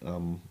then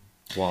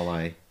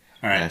walleye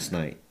last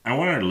night. I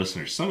want our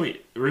listeners,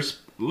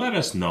 let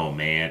us know,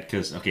 man.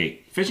 Because,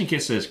 Fishing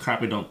Kit says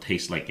crappie don't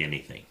taste like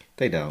anything.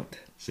 They don't.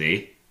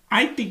 See?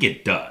 I think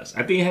it does.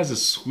 I think it has a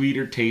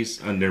sweeter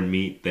taste on their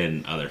meat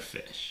than other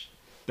fish.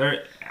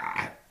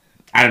 I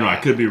don't know. I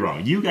could be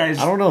wrong. You guys...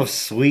 I don't know if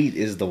sweet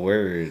is the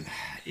word.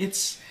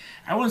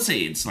 I wouldn't say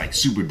it's like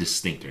super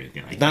distinct or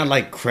anything like It's that. not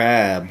like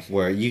crab,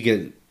 where you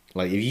get...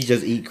 Like, if you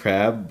just eat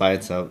crab by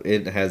itself,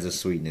 it has a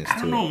sweetness to it.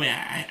 I don't know,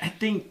 man. I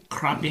think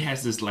crappie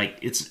has this, like,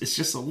 it's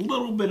just a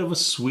little bit of a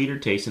sweeter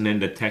taste, and then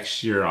the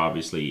texture,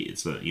 obviously,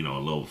 it's a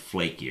little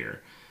flakier.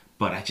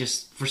 But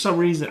for some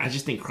reason, I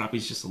just think crappie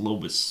is just a little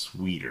bit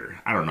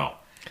sweeter. I don't know.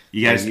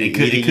 You guys, it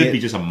could be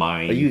just a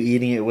mind. Are you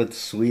eating it with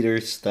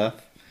sweeter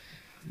stuff?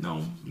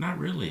 No, not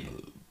really.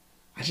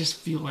 I just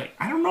feel like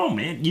I don't know,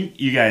 man.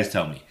 You guys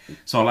tell me.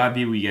 So a lot of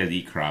people, you guys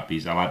eat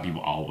crappies. A lot of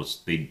people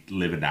they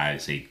live and die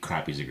and say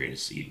crappie is the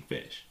greatest eating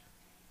fish.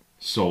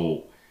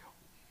 So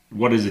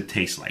what does it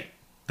taste like?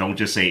 Don't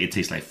just say it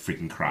tastes like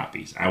freaking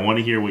crappies. I want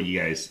to hear what you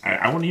guys.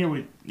 I want to hear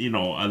what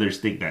others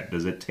think. That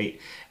does it taste?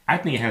 I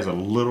think it has a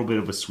little bit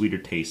of a sweeter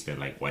taste than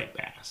like white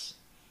bass.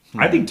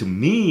 I think to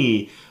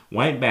me,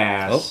 white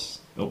bass.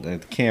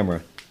 The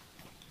camera.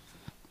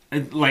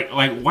 Like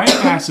white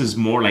bass is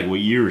more like what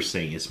you were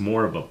saying. It's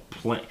more of a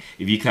plain.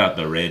 If you cut out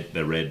the red,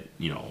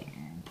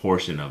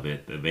 portion of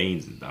it, the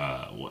veins,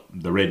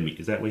 the red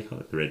meat. Is that what you call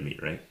it? The red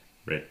meat, right?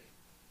 Red.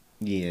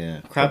 Yeah,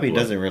 crappie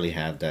doesn't really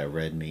have that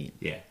red meat.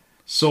 Yeah.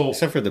 So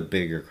except for the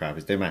bigger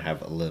crappies, they might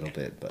have a little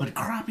bit. But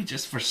crappie,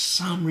 just for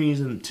some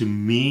reason, to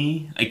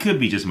me, it could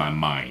be just my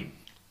mind,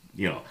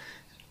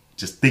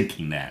 just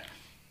thinking that.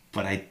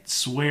 But I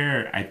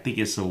swear, I think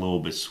it's a little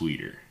bit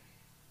sweeter.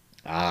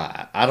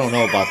 I don't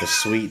know about the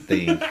sweet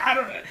thing.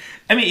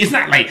 I mean, it's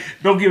not like,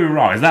 don't get me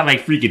wrong, it's not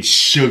like freaking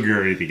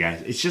sugar or anything,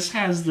 guys. It just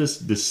has this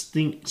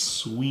distinct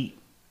sweetness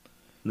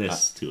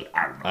to it.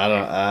 I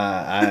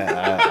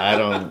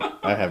don't know.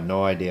 I have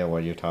no idea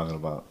what you're talking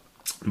about.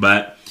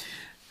 But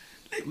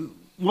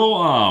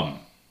we'll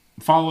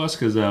follow us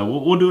because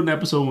we'll do an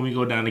episode when we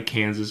go down to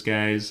Kansas,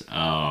 guys.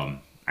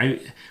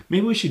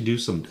 Maybe we should do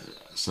some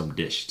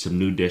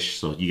new dish,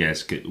 so you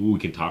guys we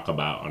can talk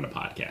about on the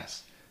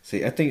podcast.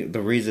 See, I think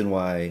the reason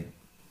why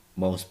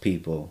most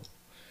people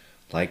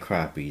like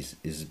crappies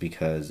is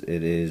because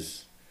it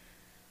is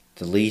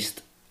the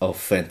least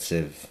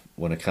offensive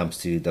when it comes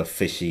to the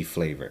fishy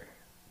flavor.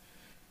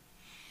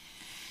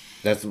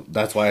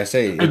 That's why I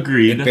say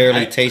agreed. It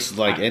barely tastes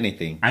like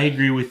anything. I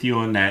agree with you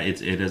on that.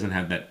 It doesn't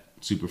have that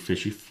super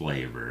fishy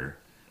flavor,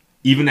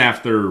 even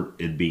after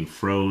it being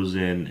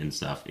frozen and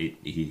stuff.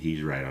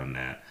 He's right on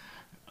that.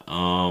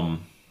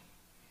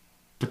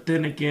 But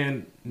then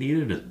again,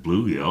 neither does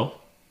bluegill.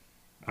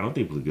 I don't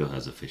think bluegill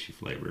has a fishy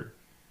flavor.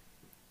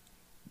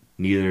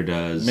 Neither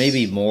does...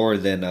 Maybe more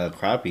than a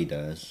crappie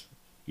does.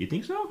 You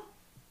think so?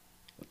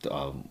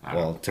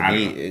 Well, to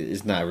me,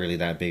 it's not really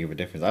that big of a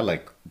difference. I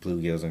like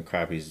bluegills and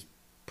crappies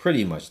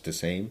pretty much the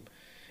same.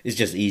 It's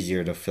just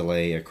easier to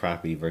fillet a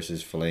crappie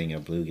versus filleting a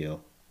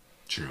bluegill.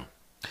 True.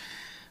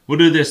 We'll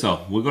do this,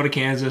 though. We'll go to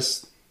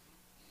Kansas.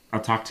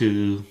 I'll talk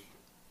to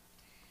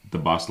the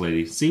boss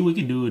lady. See if we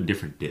can do a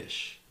different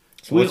dish.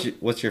 So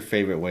what's your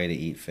favorite way to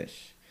eat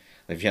fish?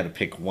 If you had to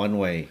pick one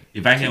way.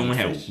 If I can only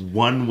have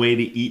one way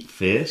to eat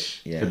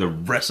fish for the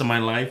rest of my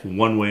life,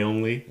 one way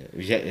only.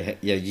 Yeah,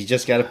 you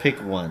just got to pick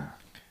one.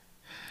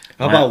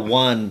 How about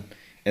one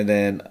and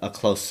then a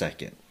close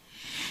second?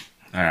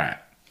 All right.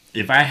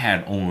 If I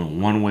had only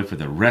one way for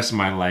the rest of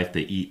my life to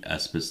eat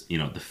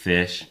the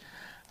fish,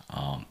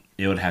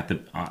 it would have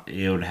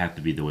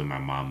to be the way my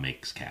mom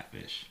makes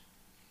catfish.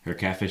 Her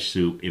catfish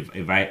soup.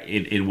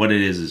 What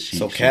it is she.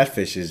 So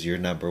catfish is your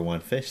number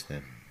one fish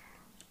then.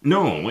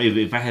 No,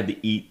 if I had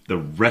to eat the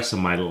rest of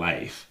my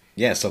life.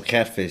 Yeah, so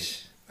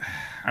catfish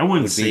I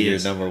wouldn't would say be your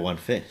number one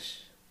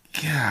fish.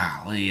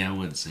 Golly, I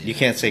wouldn't say you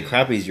can't say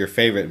crappie is your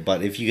favorite,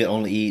 but if you could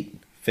only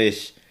eat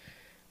fish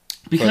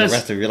for the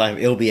rest of your life,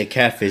 it'll be a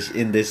catfish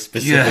in this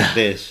specific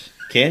dish.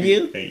 Can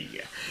you?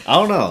 Yeah. I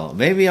don't know.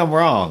 Maybe I'm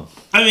wrong.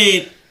 I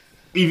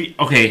mean,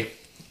 okay.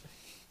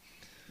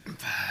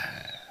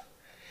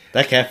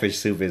 That catfish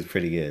soup is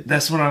pretty good.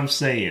 That's what I'm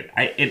saying.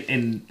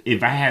 And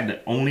if I had to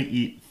only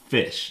eat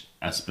fish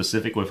a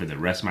specific way for the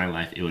rest of my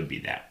life, it would be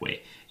that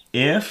way.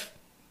 If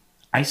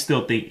I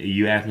still think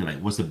you asked me like,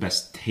 what's the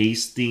best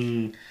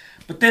tasting?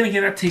 But then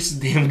again, that tastes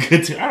damn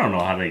good too. I don't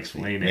know how to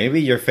explain it.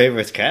 Maybe your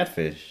favorite's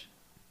catfish.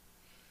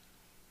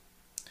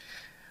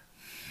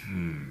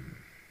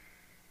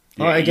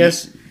 Well, I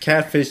guess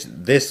catfish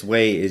this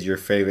way is your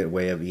favorite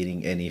way of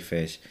eating any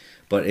fish.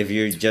 But if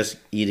you're just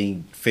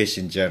eating fish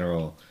in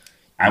general,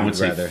 I would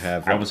say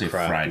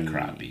fried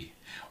crappie,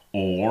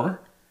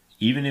 or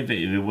even if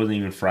it wasn't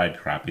even fried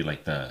crappie,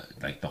 like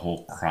the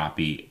whole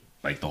crappie,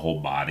 like the whole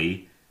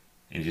body,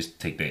 and just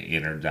take the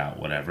innards out,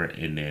 whatever.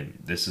 And then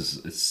it's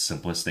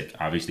simplistic.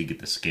 Obviously, get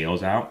the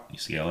scales out. You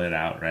scale it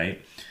out,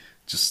 right?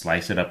 Just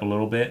slice it up a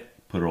little bit.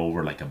 Put it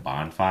over like a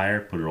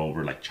bonfire. Put it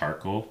over like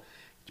charcoal.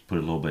 Put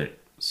a little bit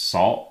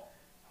salt,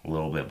 a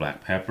little bit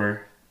black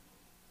pepper.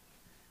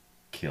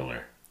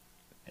 Killer.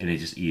 And they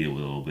just eat it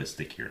with a little bit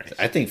sticky rice.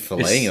 I think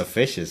filleting a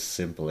fish is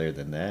simpler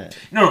than that.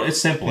 No,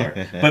 it's simpler.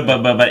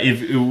 but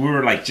if we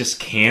were like just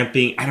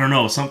camping, I don't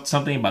know,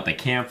 something about the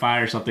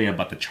campfire, something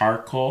about the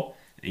charcoal,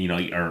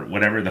 or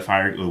whatever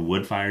the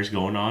wood fire's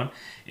going on.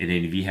 And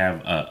then if you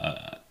have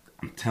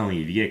I'm telling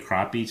you, if you get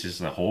crappie, just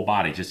the whole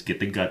body, just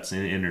get the guts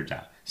and innards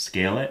out,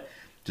 scale it,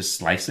 just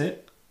slice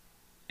it,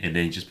 and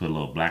then just put a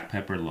little black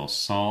pepper, a little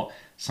salt,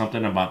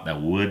 something about the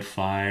wood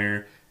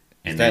fire.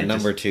 And is that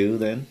number 2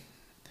 then?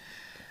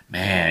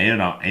 Man,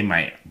 it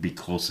might be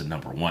close to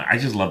number 1. I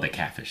just love the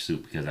catfish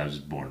soup because I was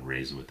just born and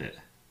raised with it.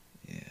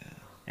 Yeah.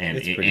 And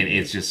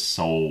it's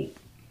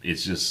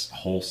just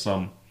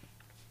wholesome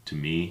to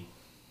me,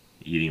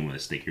 eating with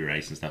sticky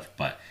rice and stuff.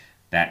 But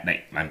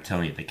I'm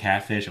telling you, the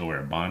catfish over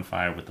a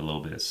bonfire with a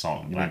little bit of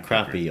salt and black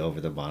crappie pepper.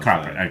 over the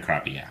bonfire.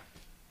 Crappie, yeah.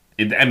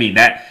 I mean,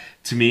 that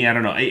to me, I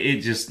don't know.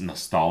 It's just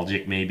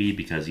nostalgic, maybe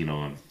because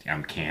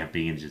I'm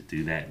camping and just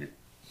do that. And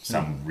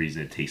some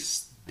reason it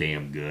tastes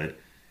damn good,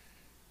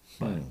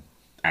 but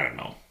I don't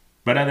know.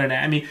 But other than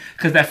that, I mean,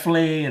 because that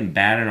fillet and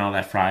batter and all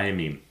that fry, I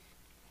mean,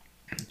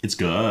 it's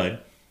good,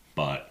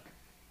 but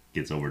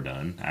gets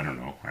overdone. I don't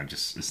know.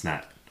 It's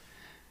not.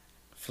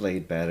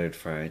 Flayed, battered,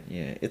 fried.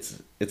 Yeah, it's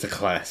a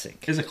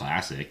classic. It's a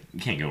classic. You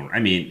can't go. I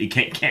mean, it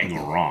can't go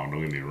wrong.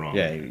 Don't get me wrong.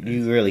 Yeah,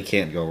 you really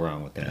can't go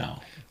wrong with that. No.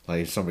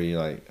 Like if somebody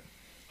like,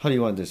 how do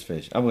you want this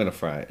fish? I'm gonna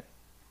fry it.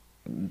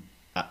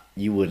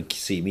 You wouldn't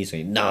see me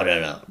saying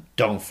no,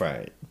 don't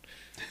fry it.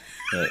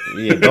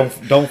 Yeah,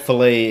 don't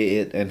fillet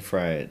it and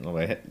fry it. I'm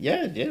like,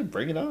 yeah,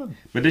 bring it on.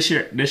 But this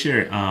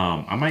year,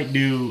 I might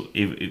do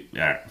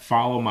if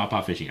follow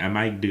MaPop fishing. I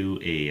might do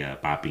a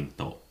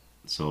papinto.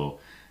 So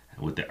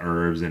with the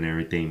herbs and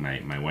everything,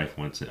 my wife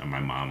wants it.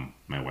 My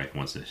wife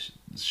wants to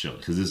show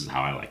because this is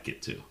how I like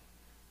it too.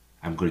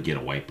 I'm gonna get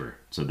a wiper,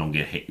 so don't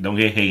hate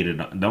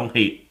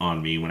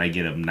on me when I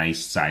get a nice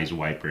size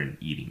wiper and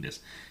eating this.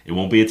 It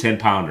won't be a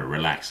 10-pounder.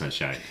 Relax,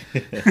 sunshine.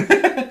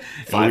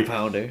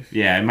 5-pounder.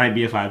 Yeah, it might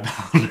be a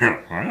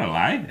 5-pounder. I don't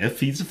lie. It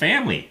feeds the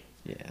family.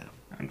 Yeah,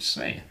 I'm just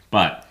saying.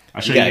 But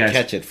I'll show you gotta guys.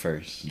 catch it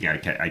first. You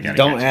gotta. I gotta.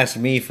 Don't ask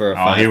me for a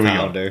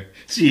 5-pounder.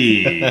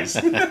 Jeez.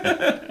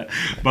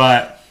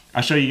 But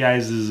I'll show you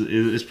guys.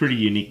 It's pretty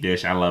unique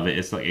dish. I love it.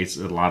 It's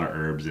a lot of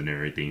herbs and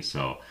everything.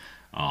 So,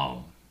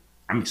 I'm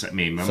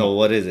excited. So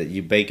what is it?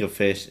 You bake a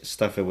fish,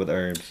 stuff it with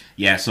herbs.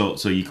 Yeah. So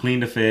you clean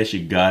the fish,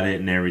 you gut it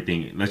and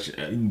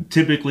everything.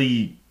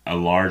 Typically a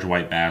large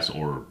white bass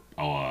or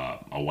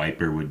a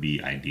wiper would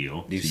be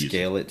ideal. Do you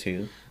scale it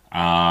too?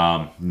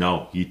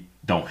 No, you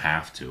don't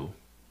have to.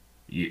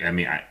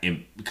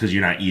 Because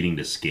you're not eating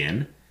the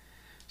skin.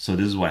 So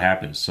this is what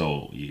happens.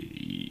 So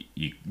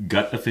you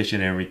gut the fish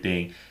and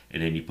everything,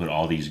 and then you put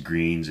all these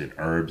greens and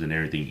herbs and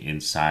everything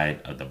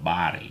inside of the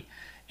body,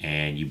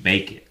 and you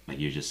bake it, like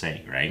you're just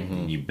saying, right? Mm-hmm.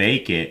 And you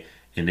bake it,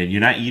 and then you're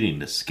not eating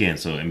the skin.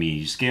 So I mean,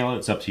 you scale it.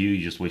 It's up to you.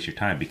 You just waste your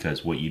time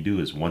because what you do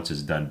is once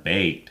it's done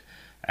baked,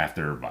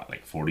 after about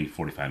like 40,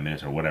 45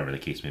 minutes or whatever the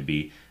case may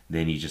be,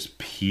 then you just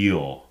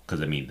peel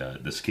because I mean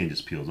the skin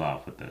just peels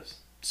off with the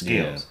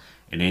scales,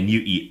 and then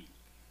you eat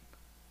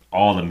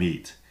all the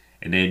meat.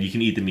 And then you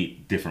can eat the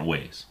meat different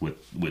ways with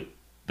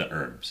the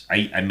herbs.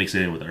 I mix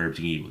it in with the herbs.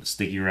 You can eat it with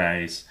sticky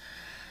rice.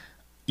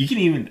 You can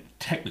even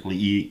technically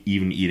eat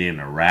it in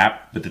a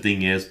wrap. But the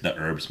thing is, the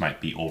herbs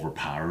might be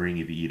overpowering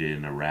if you eat it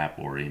in a wrap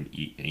or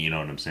you know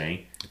what I'm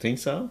saying? You think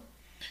so?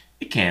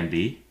 It can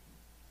be.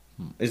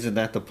 Isn't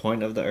that the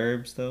point of the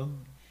herbs, though?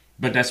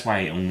 But that's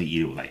why I only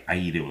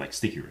eat it with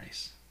sticky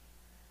rice.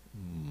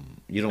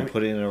 You don't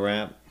put it in a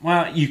wrap?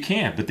 Well, you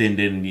can, but then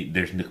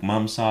there's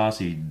MaPop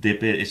sauce. You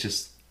dip it. It's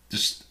just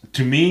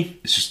to me,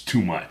 it's just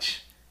too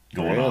much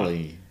going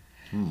on.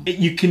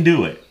 You can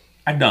do it.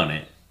 I've done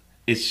it.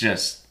 It's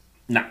just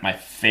not my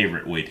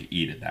favorite way to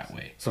eat it that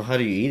way. So how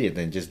do you eat it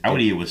then? I would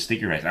eat it with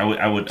sticky rice.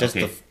 I would just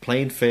the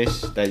plain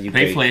fish that you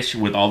plain fish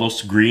with all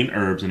those green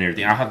herbs and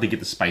everything. I'll have to get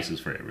the spices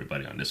for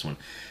everybody on this one.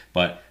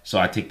 But so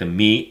I take the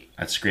meat,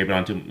 I scrape it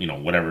onto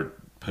whatever,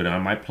 put it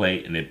on my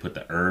plate, and then put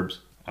the herbs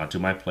onto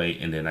my plate,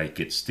 and then I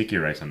get sticky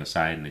rice on the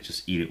side and I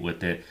just eat it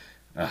with it.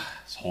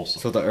 It's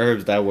wholesome. So the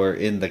herbs that were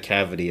in the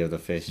cavity of the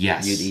fish,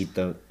 yes, you'd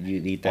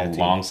eat that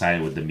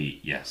alongside with the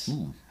meat. Yes,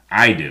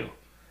 I do.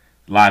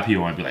 A lot of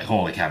people might be like,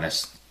 "Holy cow,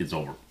 it's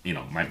over."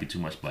 Might be too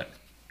much, but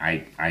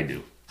I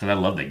do because I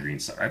love that green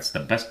stuff. That's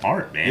the best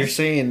part, man. You're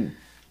saying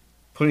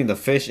putting the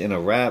fish in a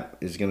wrap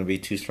is going to be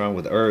too strong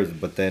with herbs,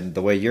 but then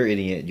the way you're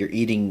eating it, you're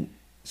eating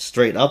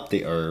straight up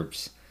the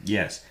herbs.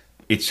 Yes.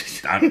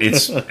 It's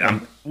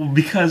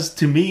because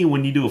to me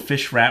when you do a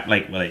fish wrap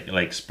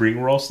like spring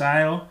roll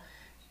style,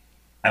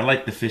 I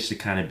like the fish to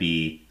kind of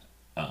be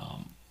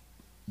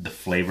the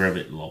flavor of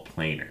it a little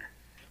plainer.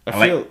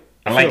 I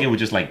like it with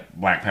just like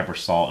black pepper,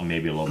 salt, and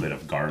maybe a little bit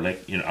of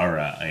garlic, or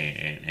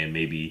and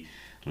maybe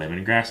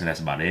lemongrass, and that's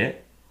about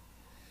it.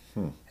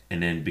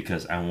 And then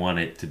because I want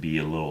it to be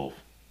a little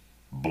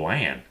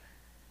bland,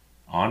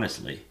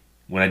 honestly,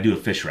 when I do a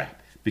fish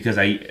wrap, because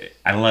I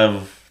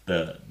love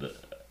the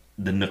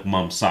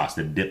MaPop sauce,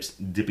 the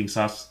dipping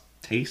sauce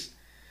taste.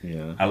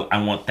 Yeah,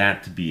 I want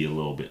that to be a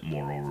little bit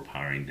more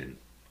overpowering than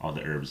all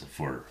the herbs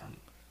for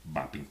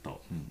papinto.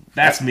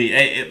 That's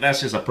me. That's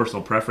just a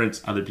personal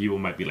preference. Other people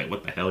might be like,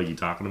 "What the hell are you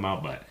talking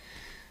about?" But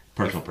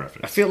personal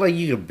preference. I feel like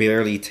you can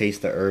barely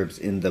taste the herbs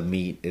in the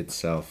meat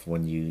itself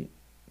when you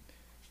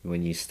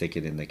stick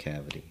it in the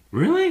cavity.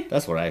 Really?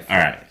 That's what I feel.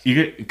 All right, you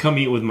could come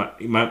eat with my.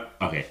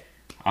 Okay,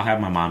 I'll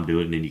have my mom do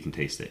it, and then you can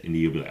taste it, and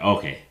you'll be like,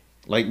 "Okay."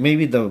 Like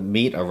maybe the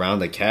meat around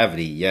the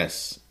cavity,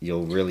 yes,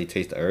 you'll really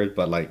taste the herbs.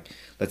 But like,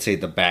 let's say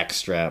the back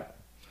strap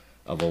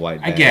of a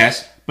white bass. I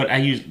guess, but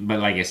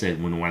like I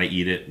said, when I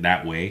eat it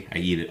that way, I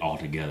eat it all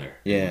together.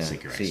 Yeah.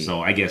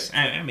 So I guess,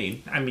 I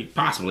mean,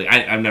 possibly.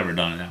 I've never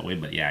done it that way,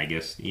 but yeah, I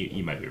guess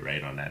you might be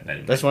right on that.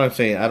 That's why I'm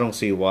saying I don't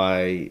see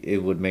why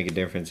it would make a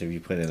difference if you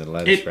put it in a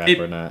lettuce wrap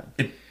or not.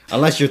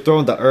 Unless you're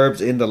throwing the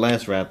herbs in the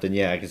lance wrap, then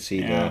yeah, I can see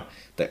Yeah.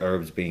 the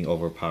herbs being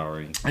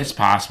overpowering. It's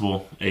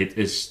possible.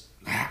 It's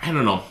I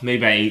don't know.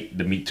 Maybe I ate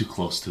the meat too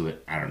close to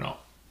it. I don't know.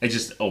 It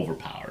just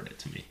overpowered it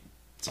to me.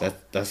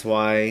 That's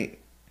why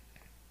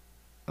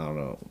I don't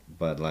know.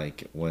 But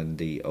like when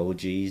the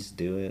OGs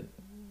do it,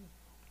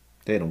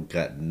 they don't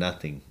gut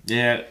nothing.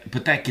 Yeah,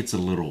 but that gets a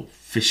little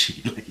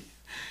fishy. Like,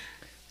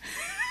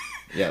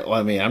 Yeah, well,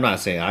 I mean, I'm not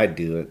saying I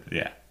do it.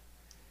 yeah,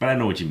 but I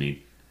know what you mean.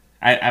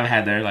 I've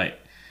had their like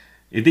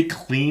if they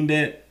cleaned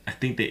it, I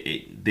think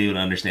they would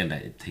understand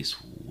that it tastes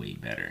way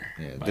better.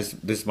 Yeah, But,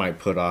 this might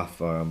put off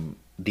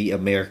the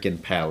American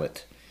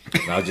palate.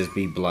 And I'll just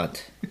be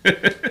blunt.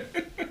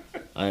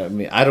 I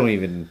mean, I don't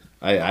even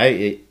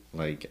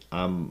like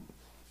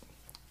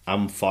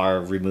I'm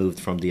far removed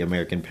from the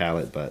American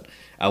palate, but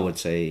I would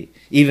say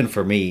even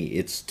for me,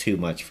 it's too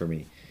much for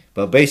me.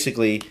 But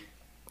basically,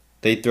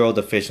 they throw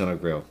the fish on a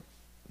grill,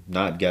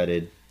 not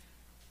gutted,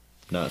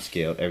 not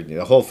scaled, everything,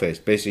 the whole fish.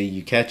 Basically,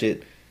 you catch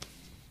it,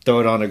 throw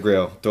it on a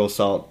grill, throw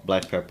salt,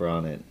 black pepper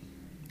on it,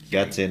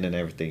 guts in and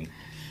everything.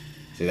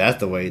 See, that's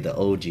the way the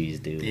OGs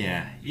do.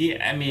 yeah.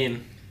 I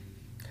mean,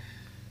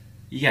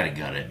 you gotta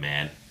gut it,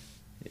 man.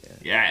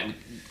 Yeah,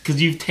 because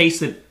you've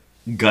tasted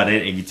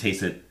gutted and you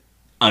tasted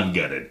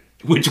ungutted.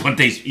 Which one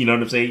tastes? You know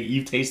what I'm saying?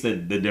 You've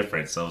tasted the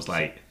difference. So it's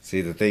like,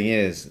 See, the thing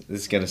is,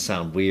 this is gonna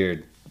sound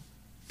weird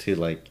to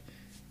like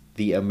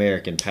the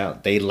American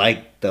palate. They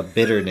like the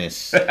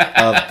bitterness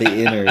of the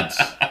innards,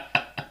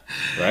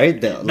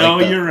 right?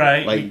 You're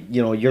right. Like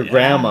your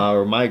grandma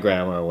or my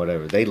grandma or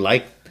whatever. They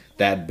like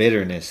that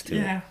bitterness too.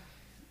 yeah.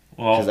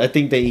 Because Well, I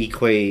think they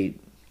equate.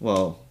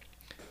 Well,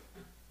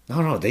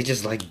 no, they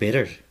just like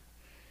bitter,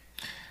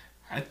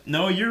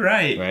 no, you're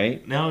right.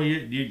 right? No,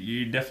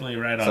 you're definitely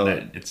right on So,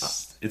 that.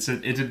 It's a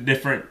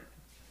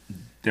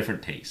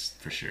different taste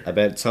for sure. I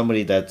bet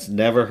somebody that's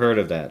never heard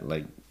of that,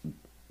 like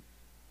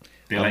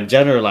They I'm like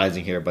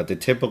generalizing here, but the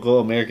typical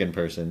American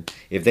person,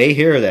 if they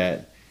hear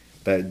that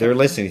they're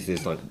listening to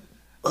this, like,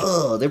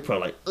 oh, they're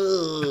probably like,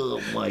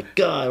 oh my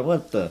god,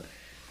 what the?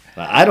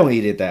 I don't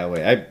eat it that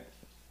way.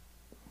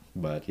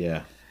 But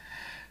yeah,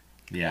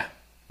 yeah.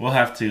 We'll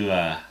have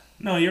to.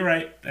 No, you're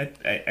right.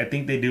 I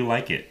think they do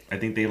like it. I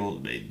think they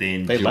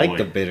enjoy. they like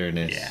the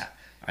bitterness. Yeah.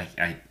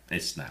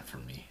 It's not for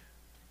me.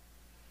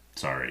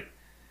 Sorry.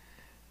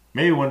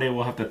 Maybe one day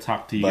we'll have to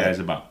talk to you But- guys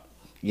about.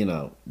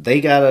 They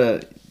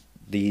gotta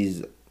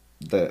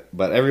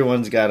but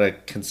everyone's gotta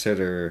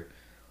consider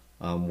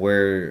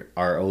where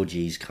our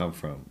OGs come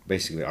from.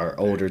 Basically, our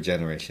older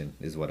generation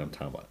is what I'm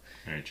talking about.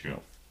 Very true.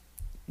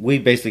 We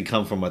basically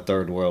come from a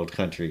third world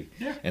country,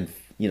 Yeah. and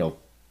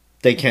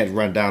they can't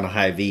run down a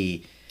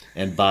Hy-Vee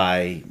and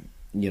buy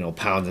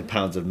pounds and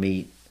pounds of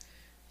meat.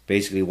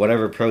 Basically,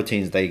 whatever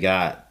proteins they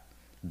got,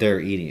 they're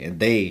eating,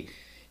 and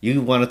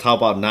you want to talk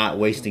about not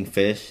wasting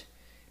fish.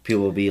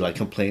 People will be like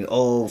complaining,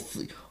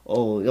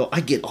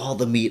 I get all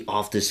the meat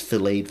off this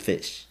filleted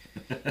fish.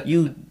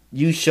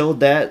 You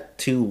showed that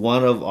to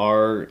one of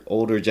our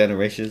older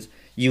generations.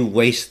 You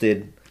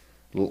wasted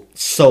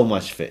so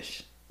much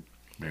fish.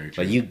 Very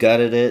true. Like you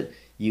gutted it,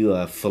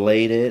 you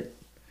filleted it.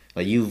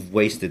 Like you've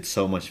wasted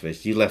so much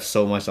fish. You left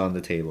so much on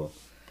the table.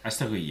 I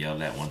still get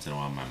yelled at once in a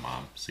while. My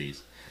mom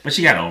sees, but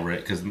she got over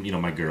it because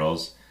my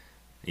girls,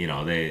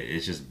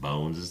 it's just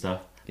bones and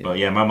stuff. Yeah. But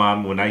yeah, my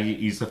mom, when I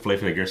used to fillet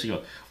for the girl, she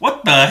goes,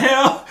 "What the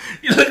hell?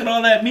 You look at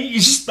all that meat, you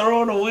just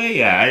throw it away."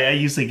 Yeah, I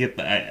used to get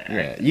that.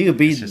 Yeah, you could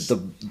be the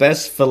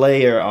best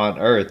filleter on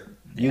earth.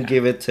 You Yeah.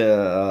 give it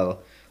to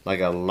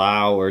like a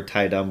Lao or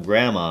Tai Dam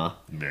grandma.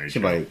 Very She'd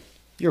be true. like,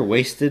 "You're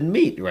wasting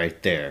meat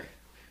right there."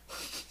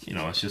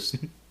 It's just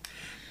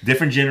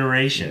different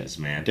generations,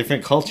 man.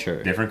 Different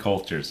culture. Different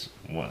cultures.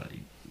 Well,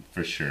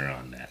 for sure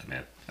on that,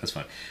 man. That's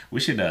fun. We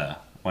should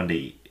one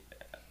day,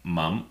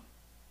 mum.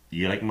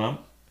 You like mum?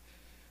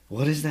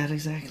 What is that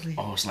exactly?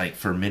 Oh, it's like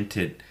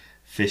fermented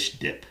fish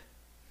dip.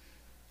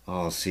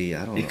 Oh, see,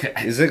 I don't It know.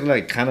 could- Is it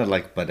like kind of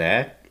like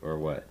badak or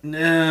what?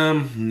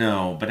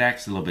 No, but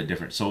that's a little bit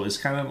different. So it's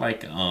kind of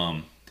like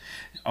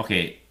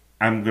okay,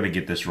 I'm gonna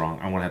get this wrong.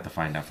 I'm gonna have to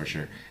find out for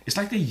sure. It's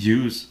like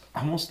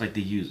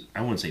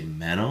I wouldn't say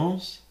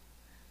minnows,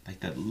 like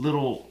that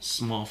little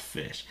small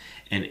fish,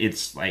 and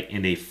it's like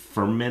and they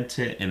ferment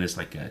it, and it's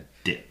like a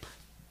dip,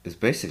 It's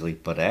basically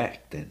badak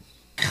then.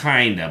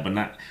 kinda, but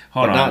not. But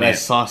Hold on, not man.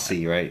 as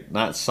saucy, right?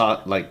 Not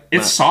like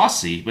It's not-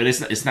 saucy, but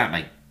it's not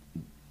like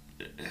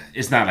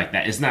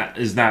that. It's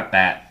not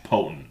that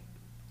potent.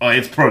 Oh,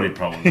 it's pretty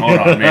potent. Hold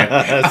on, man.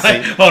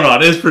 Hold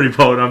on, it's pretty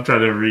potent. I'm trying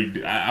to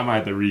read. I might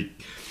have to read.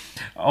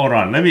 Hold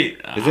on, let me.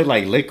 Is it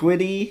like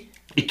liquidy?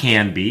 It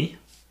can be.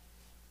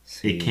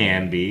 See. It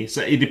can be.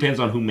 So it depends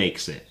on who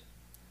makes it,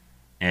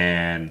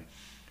 and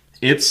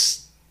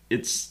it's.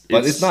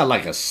 But it's not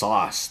like a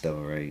sauce though,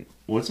 right?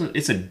 Well,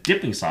 it's a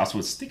dipping sauce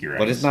with sticky rice.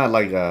 But it's not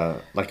like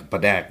a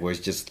badak where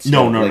it's just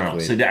No.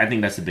 liquid. So I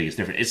think that's the biggest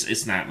difference.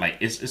 It's not like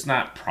it's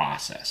not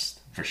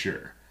processed for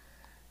sure.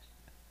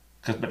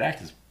 Because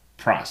badak is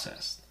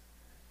processed.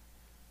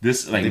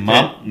 This like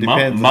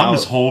depends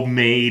mom's how-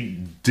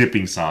 homemade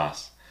dipping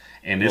sauce,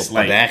 and it's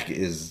Well, like badak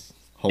is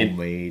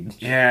homemade.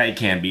 Yeah, it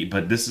can be,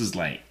 but this is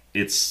like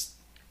it's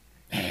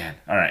man.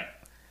 All right,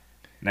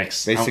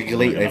 next.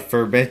 Basically, a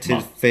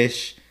fermented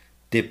fish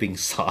dipping I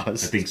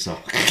sauce. think so.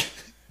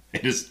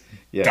 It is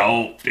Yeah.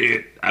 dope,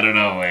 dude. I don't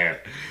know, man.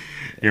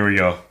 Here we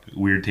go.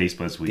 Weird taste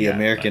buds. The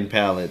American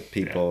palate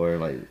people are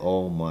like,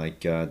 "Oh my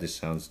god, this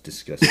sounds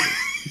disgusting."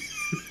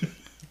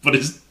 but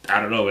it's I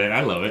don't know, man.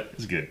 I love it.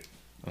 It's good.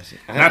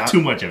 I- Not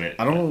too much of it.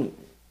 I don't.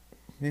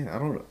 Yeah,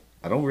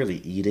 I don't really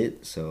eat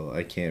it, so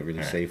I can't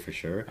really say for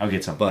sure. I'll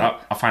get some.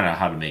 But I'll find out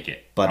how to make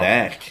it.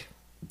 Badak,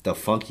 the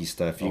funky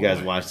stuff. You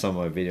guys watch some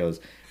of my videos.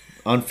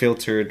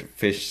 Unfiltered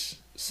fish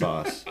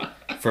sauce,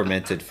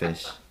 fermented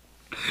fish.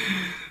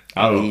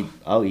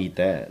 I'll eat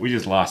that. We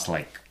just lost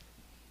like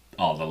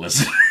all the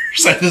listeners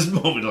at this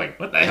moment. Like,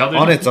 what the hell?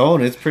 On its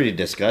own, it's pretty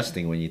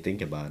disgusting when you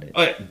think about it.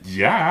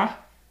 Yeah.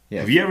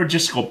 Have you ever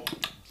just go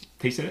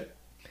tasted it?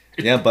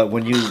 Yeah, but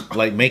when you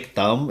like make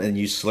thumb and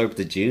you slurp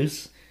the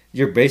juice,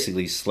 you're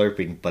basically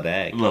slurping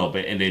badak A little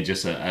bit, and then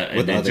just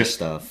with other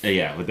stuff.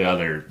 Yeah, with the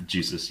other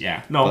juices.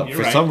 Yeah. No, But you're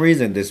for right. some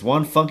reason, this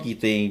one funky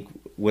thing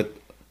with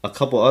a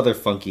couple other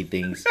funky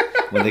things,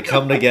 when they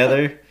come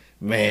together,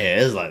 man,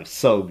 it's like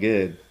so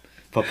good.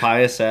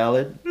 Papaya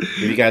salad. Have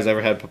you guys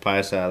ever had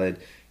papaya salad,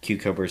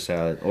 cucumber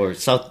salad, or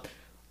South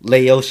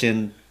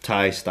Laotian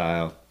Thai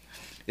style?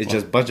 It's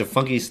just a bunch of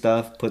funky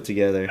stuff put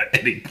together.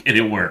 and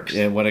it works.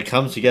 And when it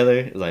comes together,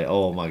 it's like,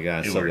 oh my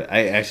god, It so works. good.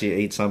 I actually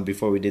ate some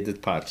before we did this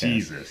podcast.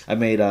 Jesus. I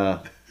made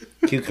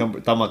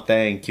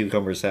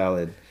cucumber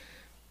salad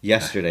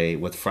yesterday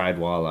with fried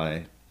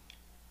walleye.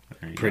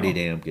 There you Pretty go.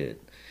 damn good.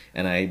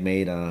 And I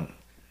made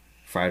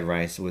fried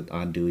rice with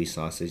andouille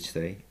sausage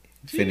today.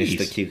 Finished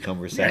the Jeez.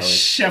 cucumber Yeah, salad.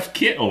 Chef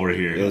Kit over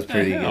here. It was What the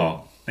pretty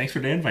hell? Thanks for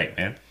the invite,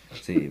 man.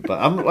 See, but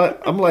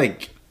I'm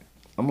like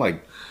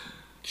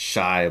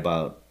shy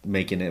about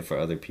making it for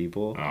other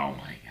people Oh my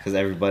god. because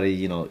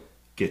everybody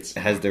Gets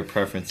has their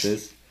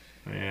preferences.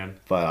 man.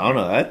 But I don't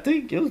know. I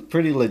think it was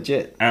pretty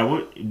legit.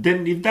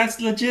 Then if that's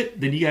legit,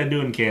 then you gotta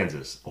do it in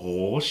Kansas.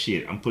 Oh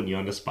shit! I'm putting you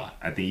on the spot.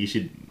 I think you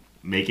should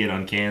make it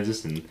on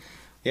Kansas and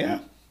Yeah.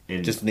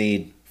 and Just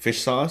need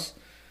fish sauce,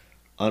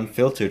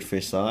 unfiltered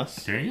fish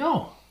sauce, there you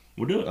go.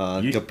 We'll do it.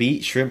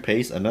 gabit shrimp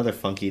paste, another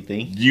funky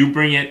thing. You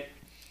bring it,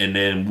 and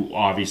then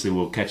obviously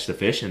we'll catch the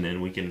fish, and then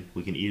we can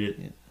eat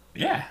it.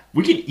 Yeah,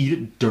 we can eat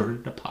it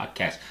during the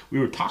podcast. We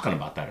were talking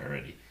about that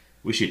already.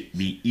 We should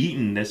be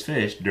eating this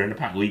fish during the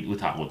podcast. We'll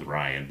talk with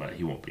Ryan, but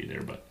he won't be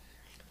there. But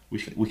we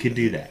could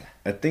do that.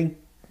 I think,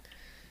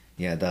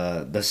 yeah,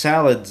 the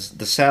salads,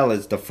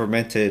 the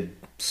fermented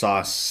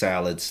sauce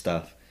salad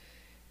stuff.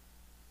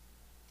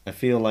 I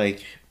feel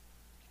like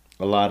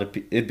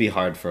it'd be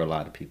hard for a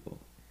lot of people.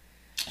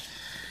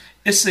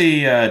 It's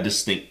a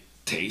distinct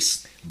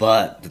taste.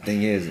 But the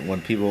thing is,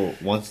 when people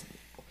once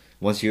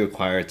you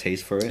acquire a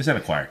taste for it, It's an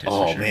acquired taste.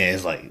 oh for sure. man,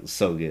 it's like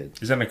so good.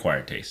 It's an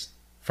acquired taste.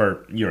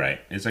 You're right.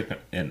 It's like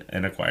an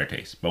acquired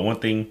taste. But one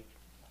thing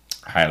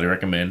I highly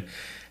recommend,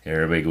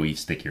 everybody go eat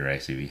sticky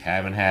rice. If you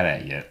haven't had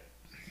that yet,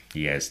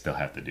 you guys still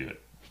have to do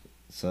it.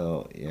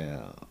 So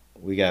yeah,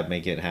 we gotta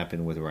make it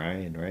happen with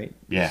Ryan, right?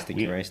 Yeah.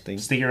 Sticky rice thing.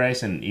 Sticky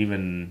rice, and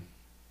even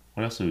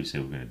what else do we say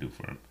we're gonna do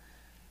for him?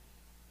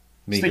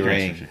 Mi Sticky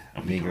rice goreng. for sure.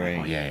 Oh, Mi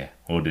goreng. Oh yeah.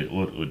 We'll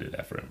do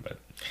that for him. But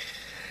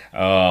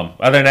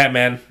other than that,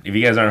 man, if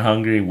you guys aren't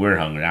hungry, we're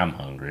hungry. I'm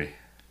hungry.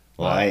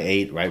 Well, I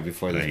ate right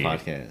before this I ate.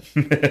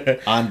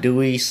 podcast.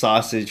 Andouille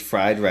sausage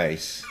fried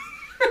rice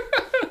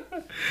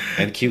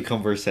and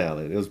cucumber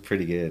salad. It was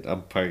pretty good.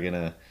 I'm probably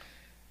gonna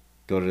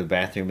go to the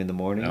bathroom in the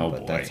morning, Oh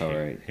but boy, that's all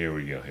right. Here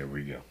we go.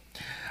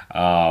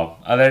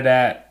 Other than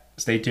that,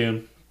 stay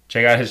tuned.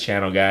 Check out his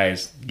channel,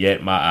 guys.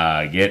 Get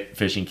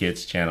Fishing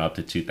Kit's channel up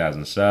to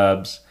 2,000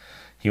 subs.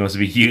 He wants to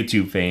be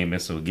YouTube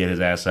famous, so get his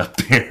ass up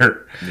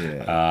there.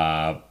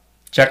 Yeah.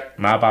 Check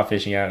MaPop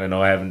Fishing out. I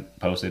know I haven't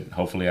posted.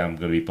 Hopefully, I'm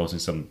going to be posting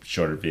some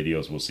shorter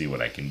videos. We'll see what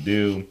I can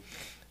do.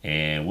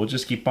 And we'll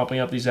just keep pumping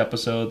up these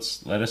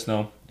episodes. Let us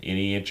know.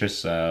 Any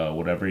interest,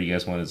 whatever you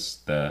guys want us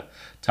to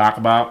talk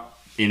about,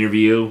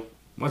 interview.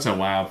 Once in a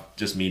while,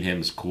 just meet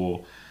him is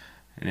cool.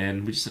 And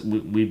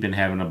then we've been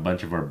having a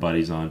bunch of our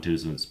buddies on too,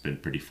 so it's been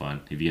pretty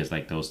fun. If you guys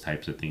like those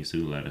types of things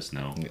too, let us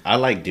know. I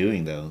like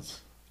doing those.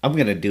 I'm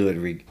gonna do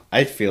it.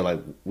 I feel like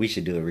we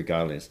should do it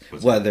regardless,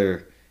 What's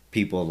whether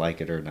people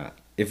like it or not.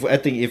 I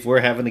think if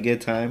we're having a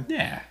good time,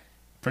 Yeah,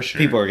 for sure.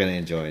 people are gonna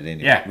enjoy it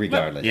anyway. Yeah,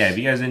 regardless. Yeah, if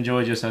you guys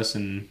enjoy just us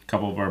and a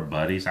couple of our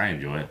buddies, I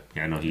enjoy it.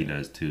 I know he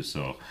does too.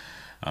 So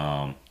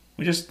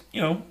we just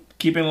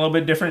keeping it a little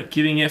bit different,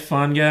 keeping it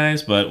fun,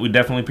 guys. But we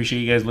definitely appreciate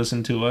you guys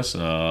listening to us.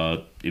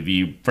 If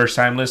you first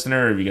time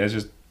listener, or if you guys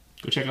just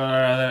go check out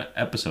our other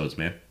episodes,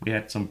 man. We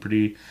had some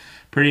pretty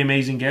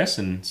amazing guests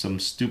and some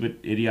stupid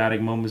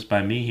idiotic moments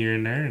by me here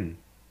and there, and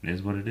it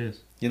is what it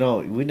is.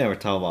 We never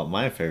talk about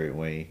my favorite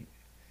way.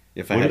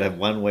 If I What had do a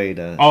one way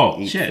to Oh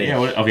eat shit! fish. Yeah.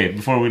 Okay.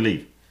 Before we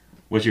leave,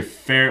 what's your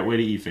favorite way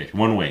to eat fish?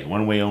 One way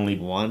only.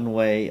 One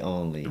way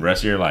only. The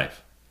rest of your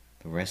life.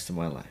 The rest of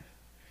my life.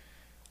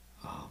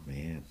 Oh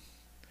man.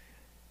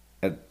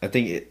 I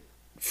think it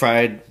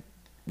fried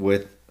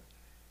with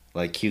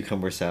like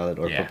cucumber salad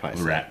or papaya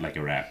salad. Like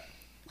a wrap,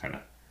 kind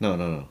of.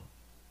 No.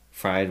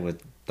 Fried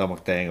with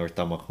tamak or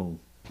tamakung.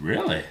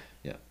 Really?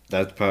 Yeah,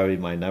 that's probably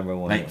my number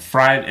one. Like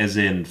fried as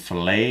in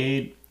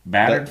filleted,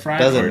 battered fried?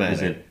 Doesn't or matter.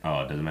 Is it,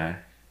 oh, it doesn't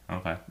matter?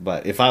 Okay.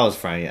 But if I was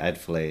frying it, I'd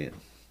fillet it.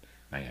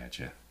 I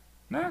gotcha.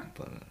 Nah.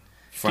 But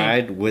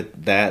fried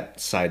with that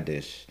side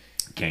dish.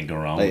 Can't go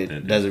wrong Like, with it.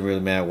 it doesn't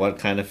really matter what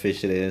kind of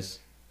fish it is.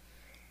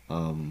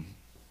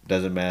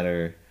 Doesn't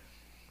matter.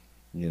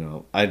 You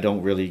know, I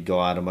don't really go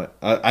out of my.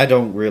 I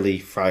don't really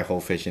fry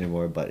whole fish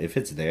anymore. But if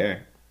it's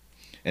there,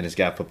 and it's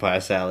got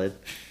papaya salad,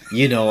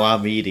 you know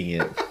I'm eating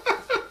it.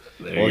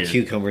 Or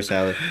cucumber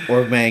salad,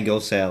 or mango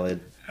salad.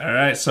 All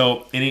right,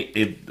 so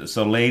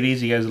so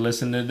ladies, you guys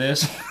listen to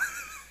this.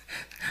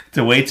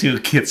 The way to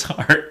Kit's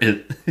heart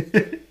is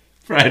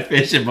fried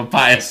fish and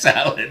papaya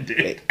salad,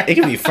 dude. It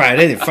can be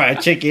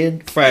fried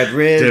chicken, fried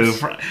ribs.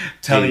 Dude,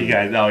 telling you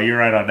guys, no, you're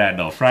right on that.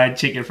 No, fried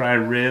chicken, fried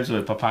ribs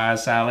with papaya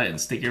salad and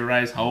sticky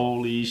rice.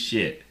 Holy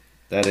shit!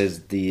 That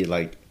is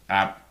the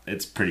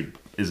it's pretty.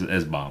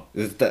 Is bomb.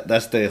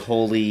 That's the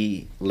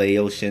holy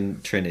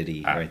Laotian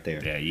trinity right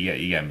there. Yeah,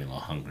 you got me a little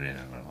hungry. I'm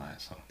not gonna lie.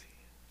 So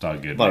it's all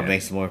good. About to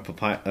make some more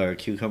papaya or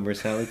cucumber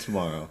salad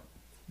tomorrow.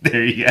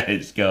 There you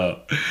guys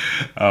go.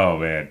 Oh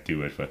man, too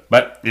much fun.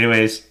 But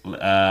anyways,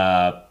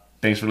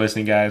 thanks for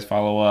listening, guys.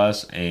 Follow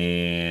us,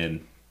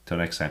 and till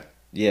next time.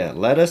 Yeah,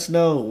 let us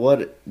know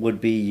what would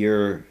be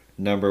your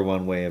number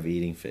one way of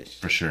eating fish.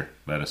 For sure,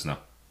 let us know.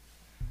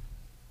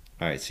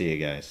 All right, see you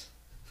guys.